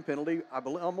delay of game penalty, I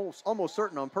believe, almost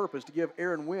certain on purpose, to give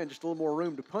Aaron Wynn just a little more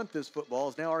room to punt this football,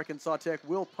 as now Arkansas Tech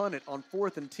will punt it on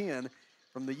 4th and 10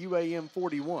 from the UAM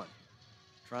 41.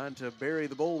 Trying to bury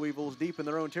the boll weevils deep in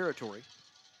their own territory.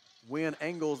 Wynn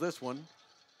angles this one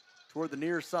toward the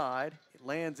near side. It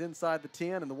lands inside the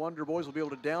 10, and the Wonder Boys will be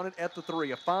able to down it at the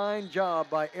 3. A fine job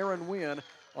by Aaron Wynn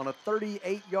on a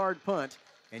 38-yard punt,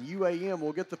 and UAM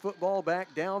will get the football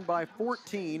back down by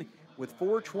 14 with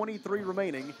 4:23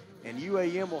 remaining, and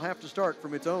UAM will have to start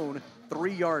from its own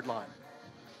 3-yard line.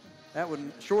 That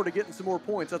one, short of getting some more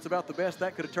points, that's about the best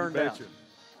that could have turned out.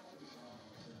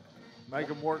 Make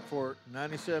them work for it.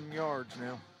 97 yards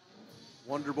now.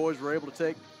 Wonder Boys were able to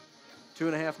take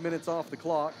 2.5 minutes off the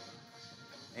clock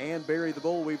and bury the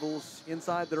boll weevils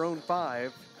inside their own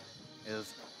 5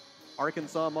 as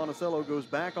Arkansas-Monticello goes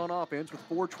back on offense with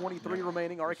 4:23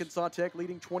 remaining. Arkansas Tech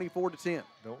leading 24-10.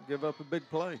 Don't give up a big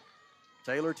play.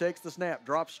 Taylor takes the snap,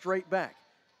 drops straight back.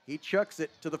 He chucks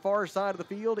it to the far side of the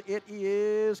field. It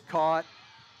is caught,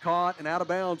 and out of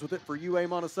bounds with it for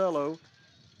UA-Monticello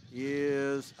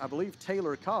is, I believe,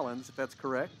 Taylor Collins, if that's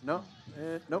correct. No,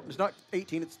 it's not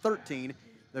 18, it's 13.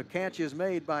 The catch is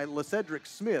made by LeCedric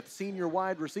Smith, senior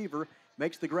wide receiver,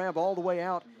 makes the grab all the way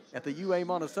out at the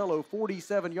UA-Monticello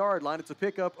 47-yard line. It's a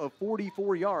pickup of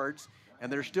 44 yards,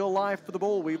 and there's still life for the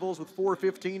boll weevils with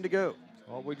 4:15 to go.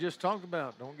 What we just talked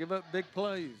about. Don't give up big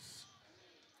plays.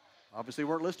 Obviously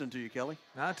weren't listening to you, Kelly.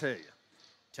 I tell you.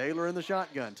 Taylor in the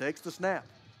shotgun, takes the snap.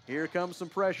 Here comes some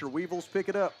pressure. Weevils pick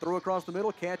it up, throw across the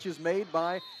middle. Catch is made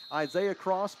by Isaiah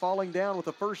Cross, falling down with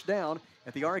a first down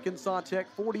at the Arkansas Tech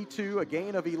 42, a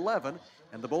gain of 11,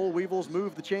 and the boll weevils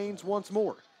move the chains once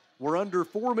more. We're under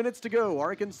 4 minutes to go.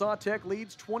 Arkansas Tech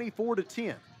leads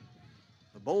 24-10.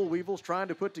 The boll weevils trying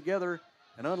to put together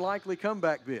an unlikely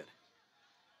comeback bid.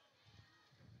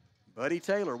 Buddy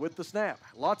Taylor with the snap.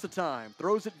 Lots of time.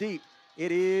 Throws it deep. It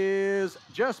is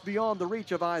just beyond the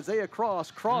reach of Isaiah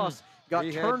Cross. Cross got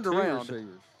turned around.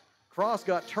 Cross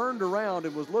got turned around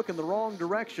and was looking the wrong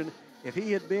direction. If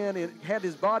he had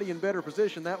his body in better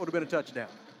position, that would have been a touchdown.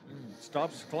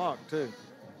 Stops the clock, too.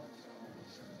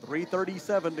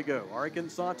 3:37 to go.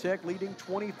 Arkansas Tech leading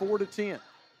 24-10.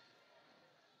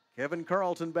 Kevin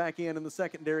Carlton back in the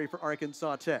secondary for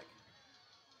Arkansas Tech.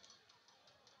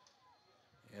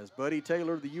 As Buddy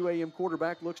Taylor, the UAM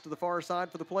quarterback, looks to the far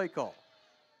side for the play call.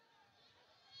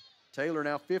 Taylor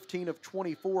now 15 of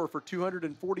 24 for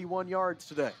 241 yards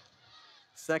today.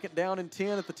 Second down and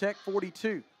 10 at the Tech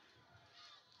 42.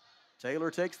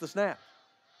 Taylor takes the snap,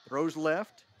 throws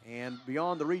left, and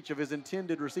beyond the reach of his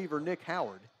intended receiver, Nick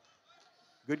Howard.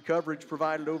 Good coverage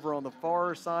provided over on the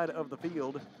far side of the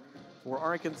field for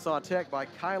Arkansas Tech by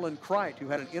Kylan Crite, who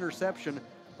had an interception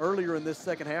earlier in this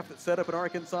second half that set up an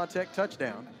Arkansas Tech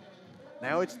touchdown.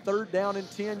 Now it's third down and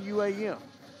 10 UAM.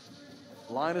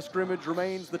 Line of scrimmage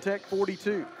remains the Tech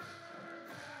 42.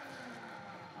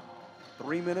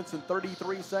 3 minutes and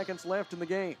 33 seconds left in the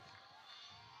game.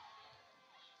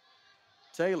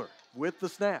 Taylor with the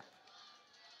snap.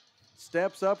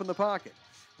 Steps up in the pocket.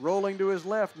 Rolling to his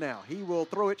left now. He will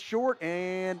throw it short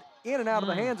and in and out of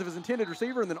the hands of his intended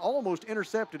receiver and then almost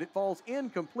intercepted. It falls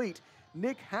incomplete.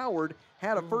 Nick Howard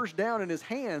had a first down in his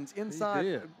hands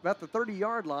inside about the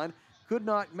 30-yard line. Could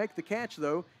not make the catch,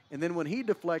 though. And then when he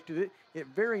deflected it, it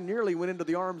very nearly went into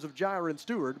the arms of Jiron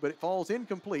Stewart, but it falls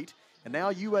incomplete. And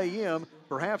now UAM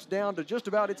perhaps down to just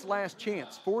about its last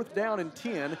chance. Fourth down and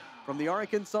 10 from the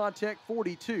Arkansas Tech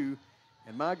 42.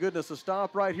 And my goodness, a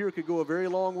stop right here could go a very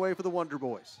long way for the Wonder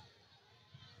Boys.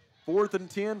 Fourth and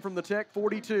 10 from the Tech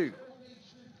 42.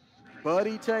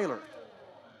 Buddy Taylor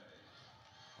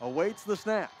awaits the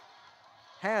snap.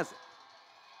 Has it.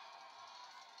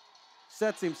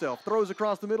 Sets himself, throws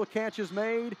across the middle, catch is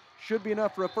made. Should be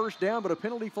enough for a first down, but a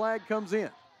penalty flag comes in.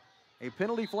 A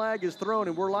penalty flag is thrown,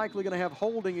 and we're likely going to have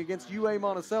holding against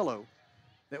UA-Monticello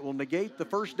that will negate the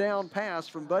first down pass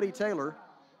from Buddy Taylor.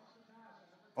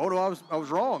 Oh, no, I was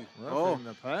wrong. Oh,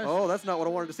 that's not what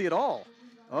I wanted to see at all.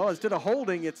 Oh, instead of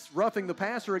holding, it's roughing the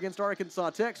passer against Arkansas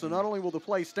Tech, so not only will the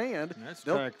play stand,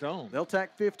 tacked on. They'll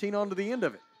tack 15 onto the end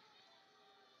of it.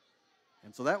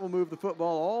 And so that will move the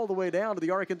football all the way down to the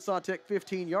Arkansas Tech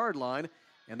 15-yard line,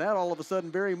 and that all of a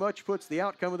sudden very much puts the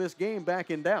outcome of this game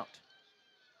back in doubt.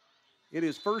 It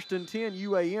is first and 10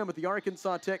 UAM at the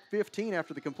Arkansas Tech 15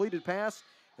 after the completed pass,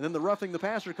 and then the roughing the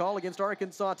passer call against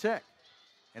Arkansas Tech.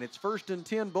 And it's first and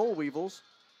 10 Bull Weevils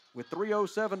with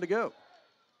 3:07 to go.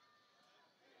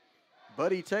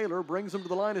 Buddy Taylor brings them to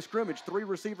the line of scrimmage. 3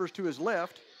 receivers to his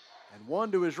left and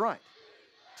 1 to his right.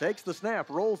 Takes the snap,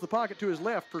 rolls the pocket to his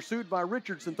left, pursued by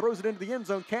Richardson, throws it into the end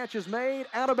zone. Catch is made,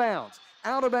 out of bounds.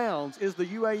 Out of bounds is the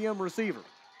UAM receiver.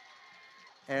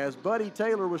 As Buddy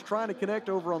Taylor was trying to connect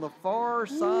over on the far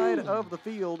side of the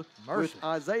field with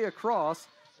Isaiah Cross,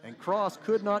 and Cross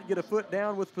could not get a foot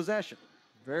down with possession.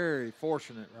 Very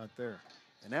fortunate right there.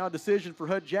 And now a decision for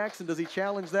Hud Jackson. Does he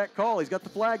challenge that call? He's got the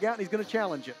flag out and he's going to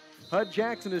challenge it. Hud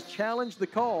Jackson has challenged the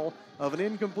call of an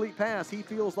incomplete pass. He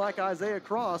feels like Isaiah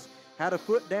Cross had a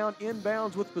foot down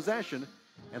inbounds with possession.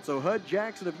 And so Hud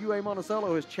Jackson of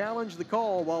UA-Monticello has challenged the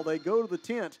call while they go to the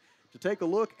tent to take a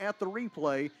look at the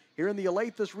replay here in the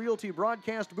Alathus Realty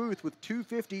broadcast booth with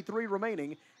 2:53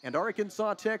 remaining and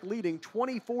Arkansas Tech leading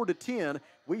 24-10.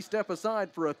 We step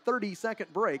aside for a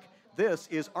 30-second break. This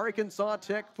is Arkansas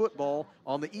Tech football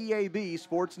on the EAB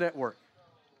Sports Network.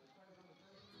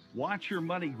 Watch your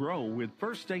money grow with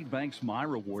First State Bank's My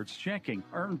Rewards checking.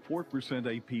 Earn 4%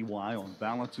 APY on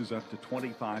balances up to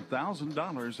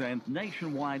 $25,000 and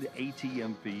nationwide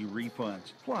ATM fee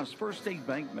refunds. Plus, First State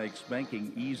Bank makes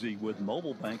banking easy with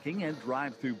mobile banking and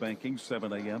drive-through banking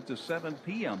 7 a.m. to 7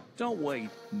 p.m. Don't wait.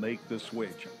 Make the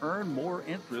switch. Earn more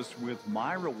interest with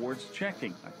My Rewards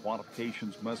checking. Now,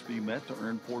 qualifications must be met to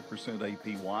earn 4%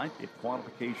 APY. If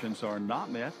qualifications are not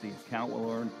met, the account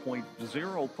will earn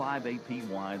 0.05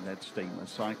 APY that statement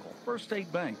cycle. First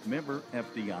State Bank, member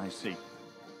FDIC.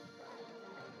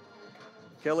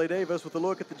 Kelly Davis with a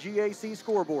look at the GAC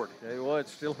scoreboard. Tell you what,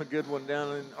 still a good one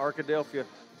down in Arkadelphia.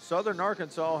 Southern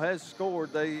Arkansas has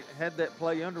scored. They had that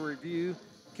play under review,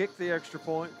 kicked the extra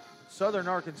point. Southern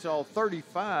Arkansas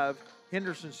 35,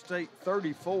 Henderson State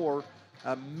 34.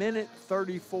 A minute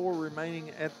 34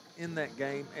 remaining in that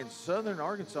game, and Southern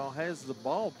Arkansas has the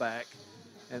ball back.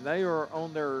 And they are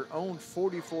on their own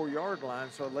 44-yard line,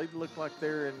 so they look like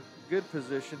they're in good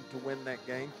position to win that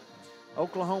game.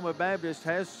 Oklahoma Baptist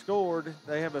has scored.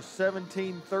 They have a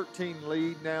 17-13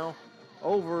 lead now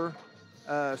over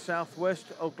Southwest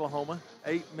Oklahoma.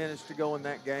 8 minutes to go in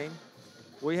that game.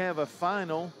 We have a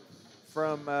final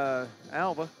from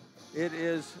Alva. It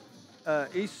is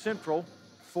East Central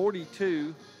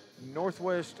 42,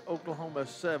 Northwest Oklahoma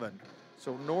 7.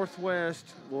 So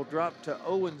Northwest will drop to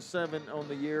 0-7 on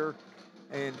the year,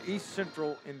 and East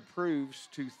Central improves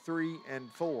to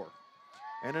 3-4.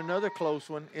 And another close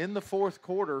one in the fourth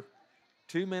quarter,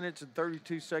 2 minutes and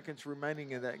 32 seconds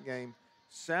remaining in that game.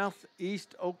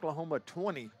 Southeast Oklahoma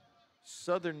 20,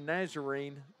 Southern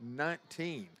Nazarene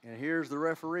 19. And here's the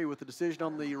referee with the decision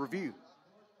on the review.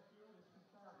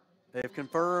 They have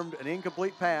confirmed an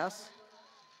incomplete pass.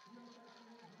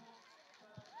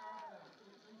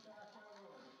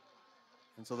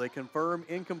 And so they confirm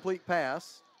incomplete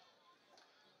pass.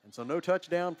 And so no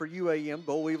touchdown for UAM.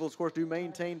 Boll Weevils, of course, do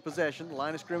maintain possession. The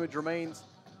line of scrimmage remains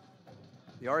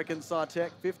the Arkansas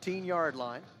Tech 15-yard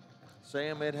line.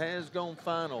 Sam, it has gone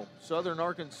final. Southern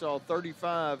Arkansas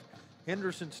 35,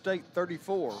 Henderson State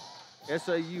 34.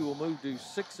 SAU will move to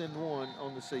 6-1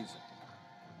 on the season.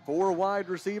 4 wide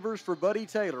receivers for Buddy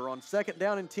Taylor on 2nd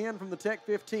down and 10 from the Tech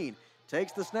 15.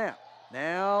 Takes the snap.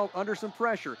 Now under some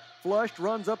pressure. Flushed,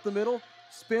 runs up the middle.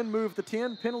 Spin move the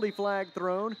 10, penalty flag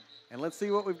thrown. And let's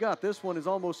see what we've got. This one is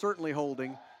almost certainly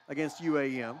holding against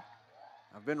UAM.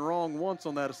 I've been wrong once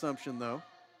on that assumption, though.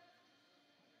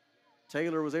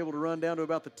 Taylor was able to run down to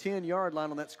about the 10-yard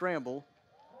line on that scramble,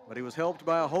 but he was helped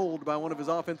by a hold by one of his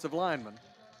offensive linemen.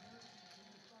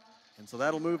 And so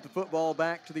that'll move the football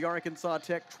back to the Arkansas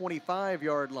Tech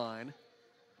 25-yard line,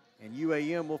 and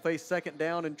UAM will face 2nd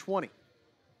down and 20.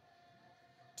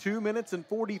 2 minutes and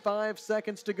 45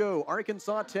 seconds to go.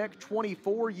 Arkansas Tech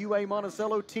 24,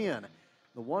 UA-Monticello 10.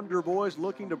 The Wonder Boys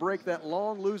looking to break that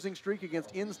long losing streak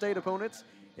against in-state opponents,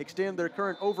 extend their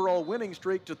current overall winning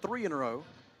streak to 3 in a row,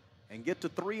 and get to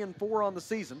 3-4 on the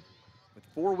season with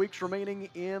 4 weeks remaining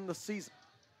in the season.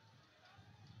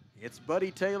 It's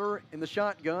Buddy Taylor in the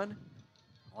shotgun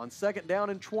on 2nd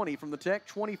down and 20 from the Tech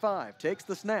 25. Takes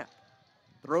the snap,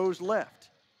 throws left,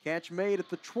 catch made at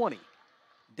the 20.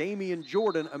 Damian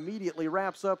Jordan immediately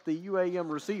wraps up the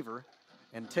UAM receiver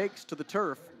and takes to the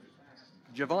turf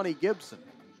Giovanni Gibson.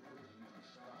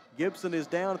 Gibson is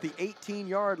down at the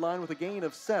 18-yard line with a gain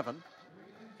of 7.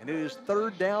 And it is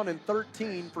 3rd down and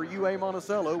 13 for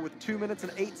UA-Monticello with 2 minutes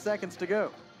and 8 seconds to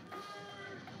go.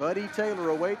 Buddy Taylor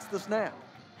awaits the snap.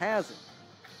 Has it.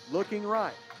 Looking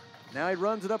right. Now he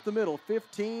runs it up the middle.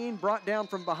 15, brought down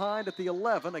from behind at the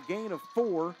 11, a gain of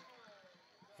 4.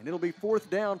 And it'll be 4th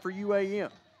down for UAM.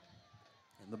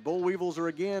 And the Boll Weevils are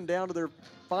again down to their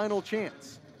final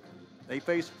chance. They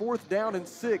face 4th down and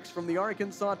 6 from the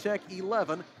Arkansas Tech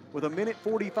 11 with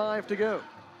 1:45 to go.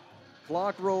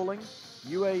 Clock rolling.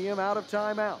 UAM out of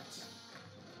timeouts.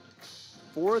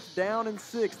 4th down and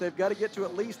 6. They've got to get to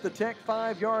at least the Tech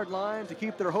 5-yard line to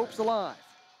keep their hopes alive.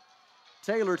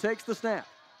 Taylor takes the snap.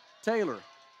 Taylor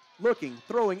looking,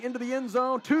 throwing into the end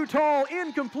zone. Too tall,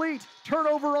 incomplete.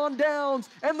 Turnover on downs,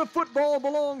 and the football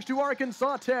belongs to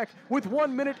Arkansas Tech with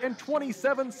 1 minute and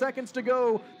 27 seconds to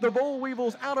go. The Boll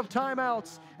Weevils out of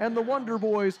timeouts, and the Wonder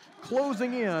Boys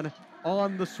closing in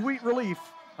on the sweet relief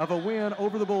of a win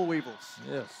over the Boll Weevils.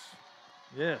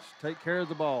 Yes, take care of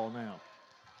the ball now.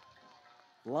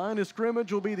 Line of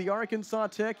scrimmage will be the Arkansas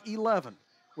Tech 11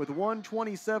 with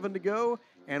 1:27 to go,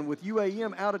 and with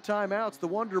UAM out of timeouts, the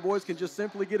Wonder Boys can just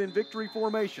simply get in victory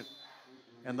formation,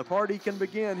 and the party can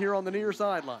begin here on the near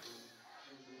sideline.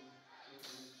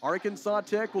 Arkansas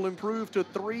Tech will improve to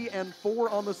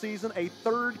 3-4 on the season, a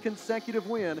 3rd consecutive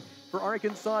win for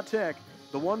Arkansas Tech.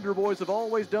 The Wonder Boys have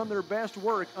always done their best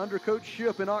work under Coach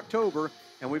Shipp in October,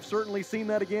 and we've certainly seen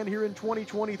that again here in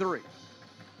 2023.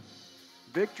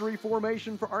 Victory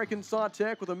formation for Arkansas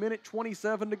Tech with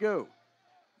 1:27 to go.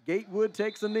 Gatewood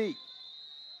takes a knee.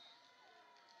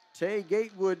 Tay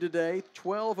Gatewood today,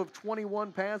 12 of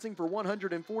 21 passing for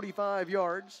 145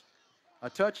 yards, a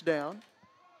touchdown.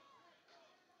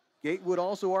 Gatewood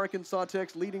also Arkansas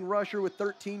Tech's leading rusher with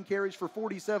 13 carries for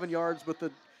 47 yards, but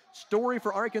the story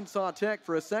for Arkansas Tech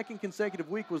for a 2nd consecutive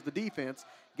week was the defense.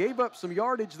 Gave up some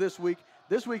yardage this week.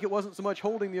 This week it wasn't so much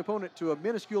holding the opponent to a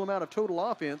minuscule amount of total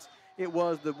offense. It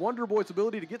was the Wonder Boys'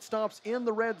 ability to get stops in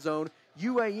the red zone.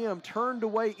 UAM turned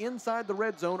away inside the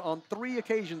red zone on 3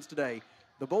 occasions today.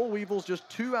 The Boll Weevils just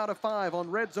 2 out of 5 on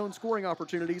red zone scoring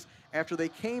opportunities after they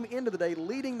came into the day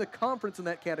leading the conference in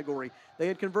that category. They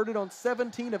had converted on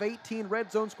 17 of 18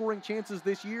 red zone scoring chances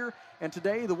this year, and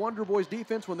today the Wonder Boys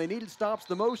defense, when they needed stops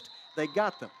the most, they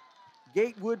got them.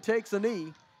 Gatewood takes a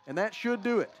knee, and that should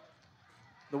do it.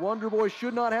 The Wonder Boys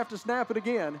should not have to snap it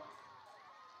again.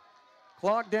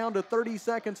 Clock down to 30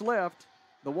 seconds left.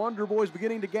 The Wonder Boys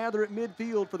beginning to gather at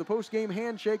midfield for the post-game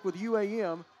handshake with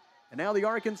UAM. And now the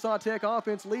Arkansas Tech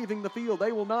offense leaving the field.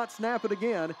 They will not snap it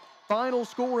again. Final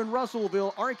score in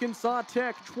Russellville, Arkansas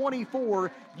Tech 24,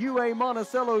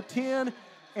 UA-Monticello 10,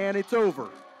 and it's over.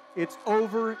 It's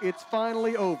over. It's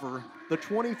finally over. The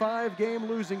 25-game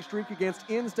losing streak against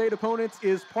in-state opponents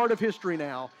is part of history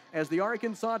now, as the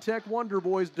Arkansas Tech Wonder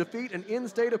Boys defeat an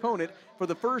in-state opponent for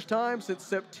the first time since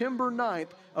September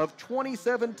 9th of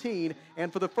 2017,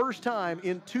 and for the first time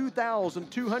in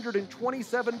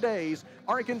 2,227 days,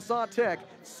 Arkansas Tech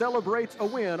celebrates a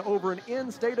win over an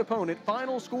in-state opponent.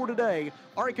 Final score today,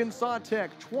 Arkansas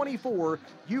Tech 24,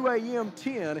 UAM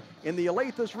 10. In the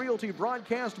Alathus Realty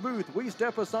broadcast booth, we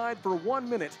step aside for 1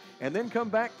 minute and then come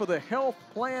back for the Health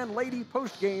Plan Lady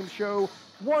postgame show.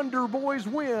 Wonder Boys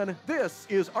win. This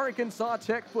is Arkansas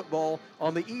Tech football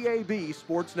on the EAB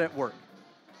Sports Network.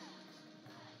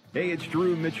 Hey, it's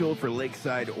Drew Mitchell for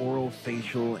Lakeside Oral,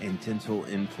 Facial, and Dental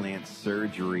Implant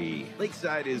Surgery.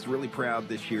 Lakeside is really proud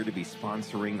this year to be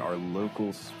sponsoring our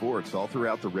local sports all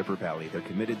throughout the River Valley. They're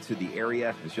committed to the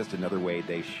area. It's just another way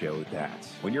they show that.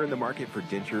 When you're in the market for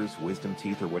dentures, wisdom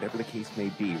teeth, or whatever the case may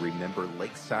be, remember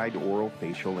Lakeside Oral,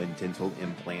 Facial, and Dental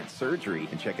Implant Surgery,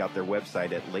 and check out their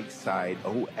website at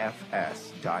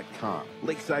lakesideofs.com.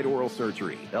 Lakeside Oral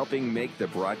Surgery, helping make the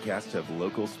broadcast of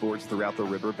local sports throughout the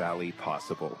River Valley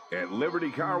possible. At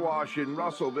Liberty Car Wash in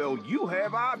Russellville, you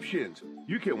have options.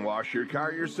 You can wash your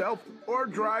car yourself or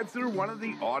drive through one of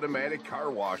the automatic car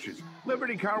washes.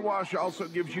 Liberty Car Wash also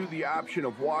gives you the option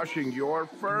of washing your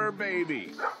fur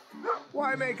baby.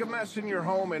 Why make a mess in your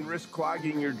home and risk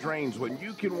clogging your drains when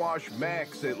you can wash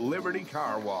Max at Liberty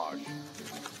Car Wash?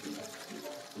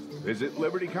 Visit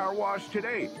Liberty Car Wash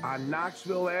today on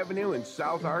Knoxville Avenue and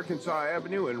South Arkansas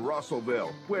Avenue in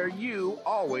Russellville, where you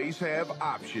always have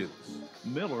options.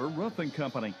 Miller Roofing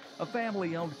Company, a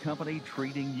family-owned company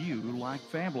treating you like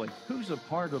family. Who's a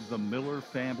part of the Miller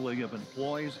family of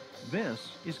employees? This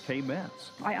is Kay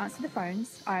Metz. I answer the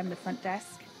phones. I'm the front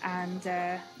desk. And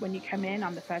when you come in,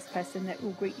 I'm the first person that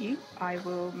will greet you. I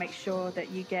will make sure that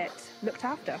you get looked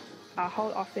after. Our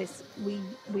whole office, we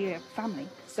are family.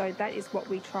 So that is what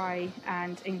we try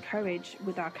and encourage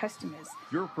with our customers.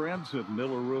 Your friends at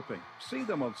Miller Roofing. See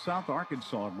them on South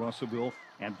Arkansas and Russellville,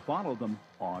 and follow them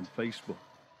on Facebook.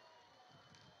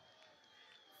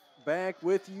 Back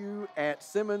with you at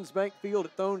Simmons Bank Field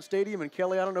at Thone Stadium. And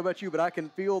Kelly, I don't know about you, but I can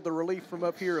feel the relief from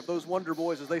up here of those Wonder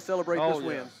Boys as they celebrate this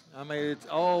win. I mean, it's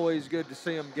always good to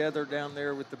see them gather down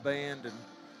there with the band and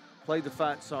play the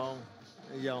fight song.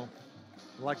 You know,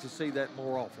 I'd like to see that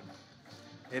more often.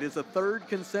 It is a third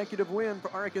consecutive win for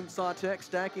Arkansas Tech,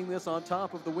 stacking this on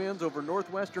top of the wins over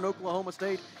Northwestern Oklahoma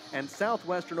State and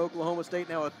Southwestern Oklahoma State.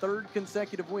 Now a third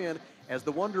consecutive win as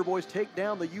the Wonder Boys take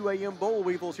down the UAM Boll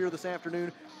Weevils here this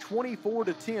afternoon,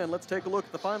 24-10. Let's take a look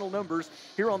at the final numbers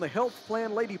here on the Health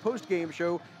Plan Lady postgame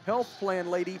show. Health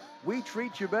Plan Lady, we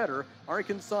treat you better.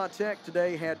 Arkansas Tech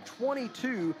today had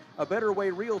 22 A Better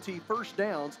Way Realty first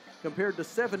downs compared to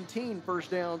 17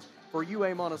 first downs for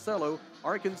UA-Monticello.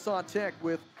 Arkansas Tech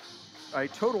with a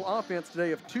total offense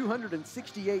today of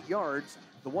 268 yards.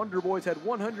 The Wonder Boys had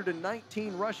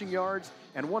 119 rushing yards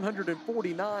and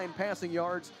 149 passing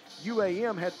yards.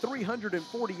 UAM had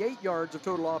 348 yards of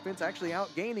total offense, actually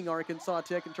outgaining Arkansas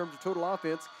Tech in terms of total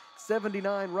offense.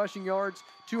 79 rushing yards,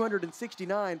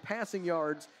 269 passing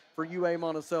yards for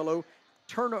UA-Monticello.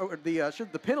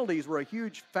 The penalties were a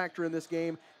huge factor in this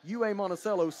game.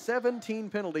 UA-Monticello, 17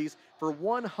 penalties for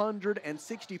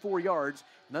 164 yards,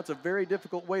 and that's a very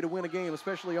difficult way to win a game,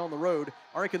 especially on the road.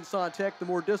 Arkansas Tech, the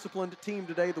more disciplined team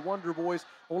today, the Wonder Boys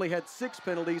only had 6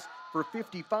 penalties for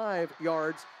 55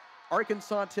 yards.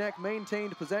 Arkansas Tech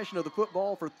maintained possession of the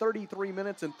football for 33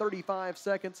 minutes and 35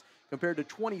 seconds compared to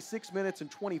 26 minutes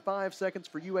and 25 seconds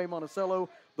for UA-Monticello.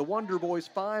 The Wonder Boys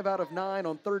 5 out of 9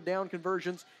 on third down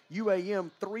conversions.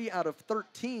 UAM 3 out of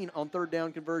 13 on third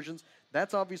down conversions.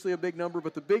 That's obviously a big number,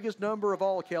 but the biggest number of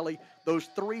all, Kelly, those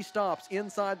 3 stops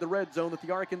inside the red zone that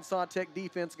the Arkansas Tech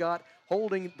defense got,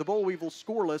 holding the Boll Weevils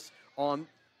scoreless on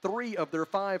 3 of their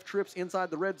 5 trips inside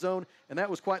the red zone, and that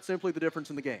was quite simply the difference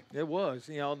in the game. It was.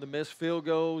 You know, the missed field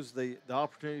goals, the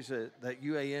opportunities that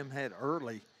UAM had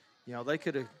early, you know, they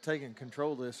could have taken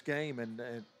control of this game and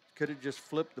could have just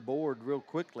flipped the board real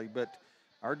quickly, but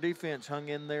our defense hung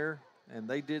in there, and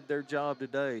they did their job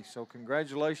today. So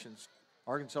congratulations,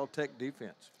 Arkansas Tech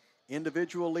defense.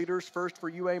 Individual leaders first for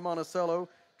UA-Monticello.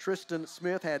 Tristan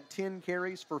Smith had 10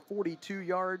 carries for 42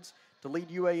 yards to lead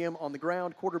UAM on the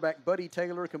ground. Quarterback Buddy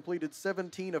Taylor completed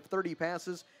 17 of 30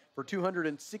 passes for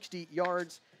 260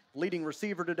 yards. Leading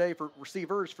receiver today for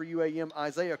receivers for UAM,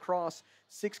 Isaiah Cross,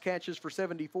 6 catches for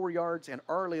 74 yards, and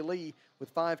Arlie Lee with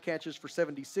 5 catches for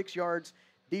 76 yards.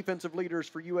 Defensive leaders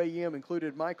for UAM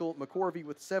included Michael McCorvey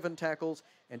with 7 tackles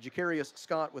and Jacarius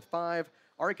Scott with 5.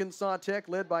 Arkansas Tech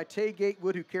led by Tay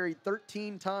Gatewood, who carried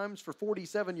 13 times for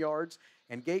 47 yards,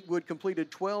 and Gatewood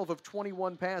completed 12 of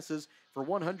 21 passes for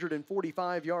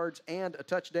 145 yards and a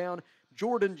touchdown.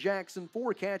 Jordan Jackson,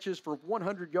 4 catches for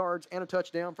 100 yards and a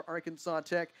touchdown for Arkansas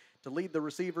Tech to lead the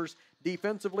receivers.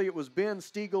 Defensively, it was Ben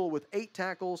Stiegel with 8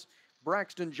 tackles,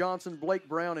 Braxton Johnson, Blake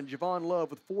Brown, and Javon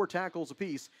Love with 4 tackles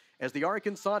apiece as the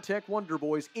Arkansas Tech Wonder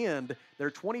Boys end their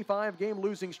 25-game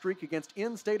losing streak against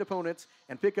in-state opponents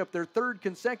and pick up their 3rd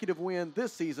consecutive win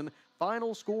this season.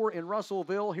 Final score in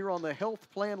Russellville here on the Health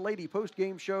Plan Lady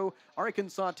postgame show,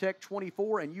 Arkansas Tech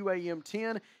 24 and UAM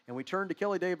 10. And we turn to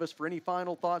Kelly Davis for any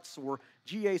final thoughts or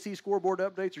GAC scoreboard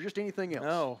updates or just anything else.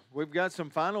 No, we've got some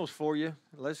finals for you.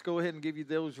 Let's go ahead and give you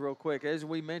those real quick. As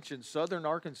we mentioned, Southern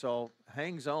Arkansas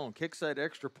hangs on, kicks that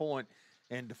extra point,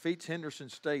 and defeats Henderson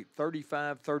State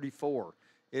 35-34.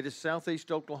 It is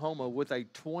Southeast Oklahoma with a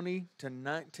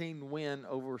 20-19 win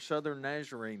over Southern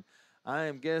Nazarene. I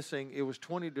am guessing it was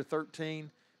 20-13,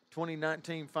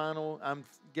 2019 final. I'm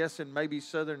guessing maybe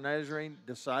Southern Nazarene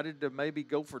decided to maybe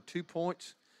go for 2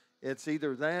 points. It's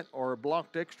either that or a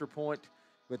blocked extra point,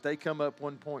 but they come up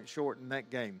 1 point short in that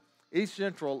game. East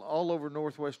Central all over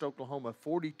Northwest Oklahoma,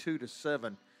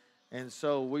 42-7. And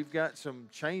so we've got some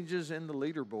changes in the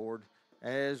leaderboard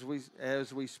as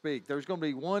we speak. There's going to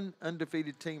be one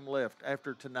undefeated team left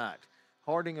after tonight.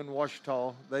 Harding and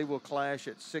Ouachita, they will clash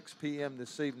at 6 p.m.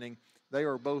 this evening. They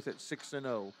are both at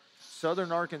 6-0.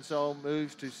 Southern Arkansas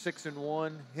moves to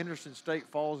 6-1. Henderson State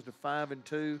falls to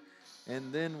 5-2.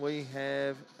 And then we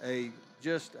have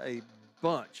just a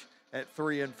bunch at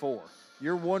 3-4.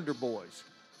 Your Wonder Boys,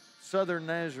 Southern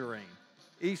Nazarene,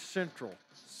 East Central,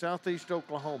 Southeast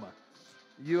Oklahoma.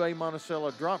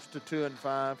 UA-Monticello drops to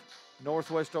 2-5.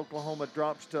 Northwest Oklahoma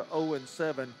drops to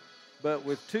 0-7. But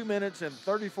with 2 minutes and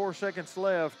 34 seconds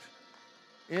left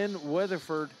in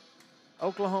Weatherford,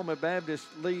 Oklahoma Baptist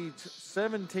leads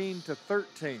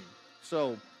 17-13.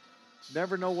 So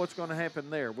never know what's going to happen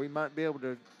there. We might be able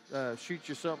to shoot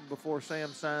you something before Sam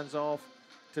signs off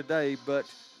today, but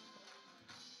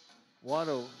what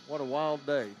a wild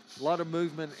day. A lot of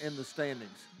movement in the standings.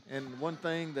 And one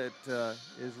thing that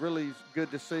is really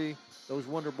good to see, those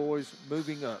Wonder Boys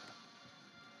moving up.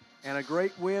 And a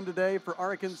great win today for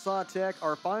Arkansas Tech.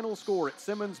 Our final score at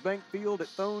Simmons Bank Field at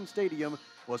Thone Stadium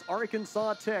was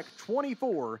Arkansas Tech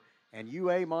 24 and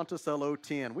UA-Monticello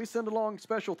 10. We send along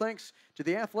special thanks to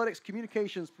the athletics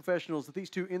communications professionals at these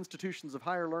two institutions of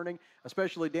higher learning,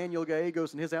 especially Daniel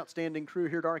Gallegos and his outstanding crew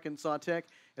here at Arkansas Tech,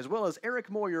 as well as Eric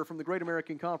Moyer from the Great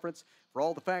American Conference for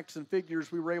all the facts and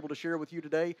figures we were able to share with you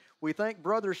today. We thank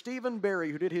brother Stephen Berry,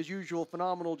 who did his usual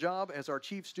phenomenal job as our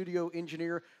chief studio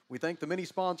engineer. We thank the many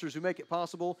sponsors who make it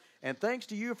possible. And thanks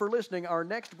to you for listening. Our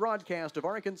next broadcast of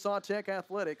Arkansas Tech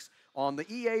Athletics on the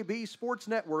EAB Sports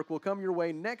Network will come your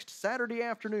way next Saturday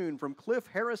afternoon from Cliff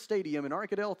Harris Stadium in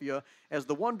Arkadelphia as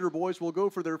the Wonder Boys will go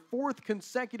for their 4th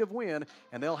consecutive win,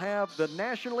 and they'll have the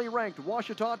nationally ranked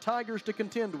Ouachita Tigers to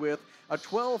contend with. A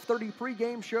 12:30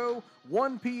 pregame show,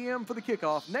 1 p.m. for the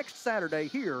kickoff next Saturday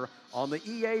here on the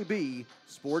EAB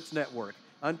Sports Network.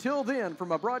 Until then, from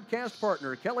my broadcast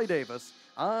partner, Kelly Davis,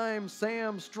 I'm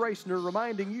Sam Strassner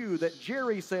reminding you that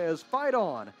Jerry says fight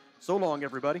on. So long,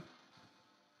 everybody.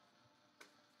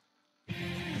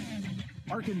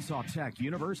 Arkansas Tech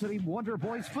University Wonder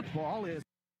Boys football is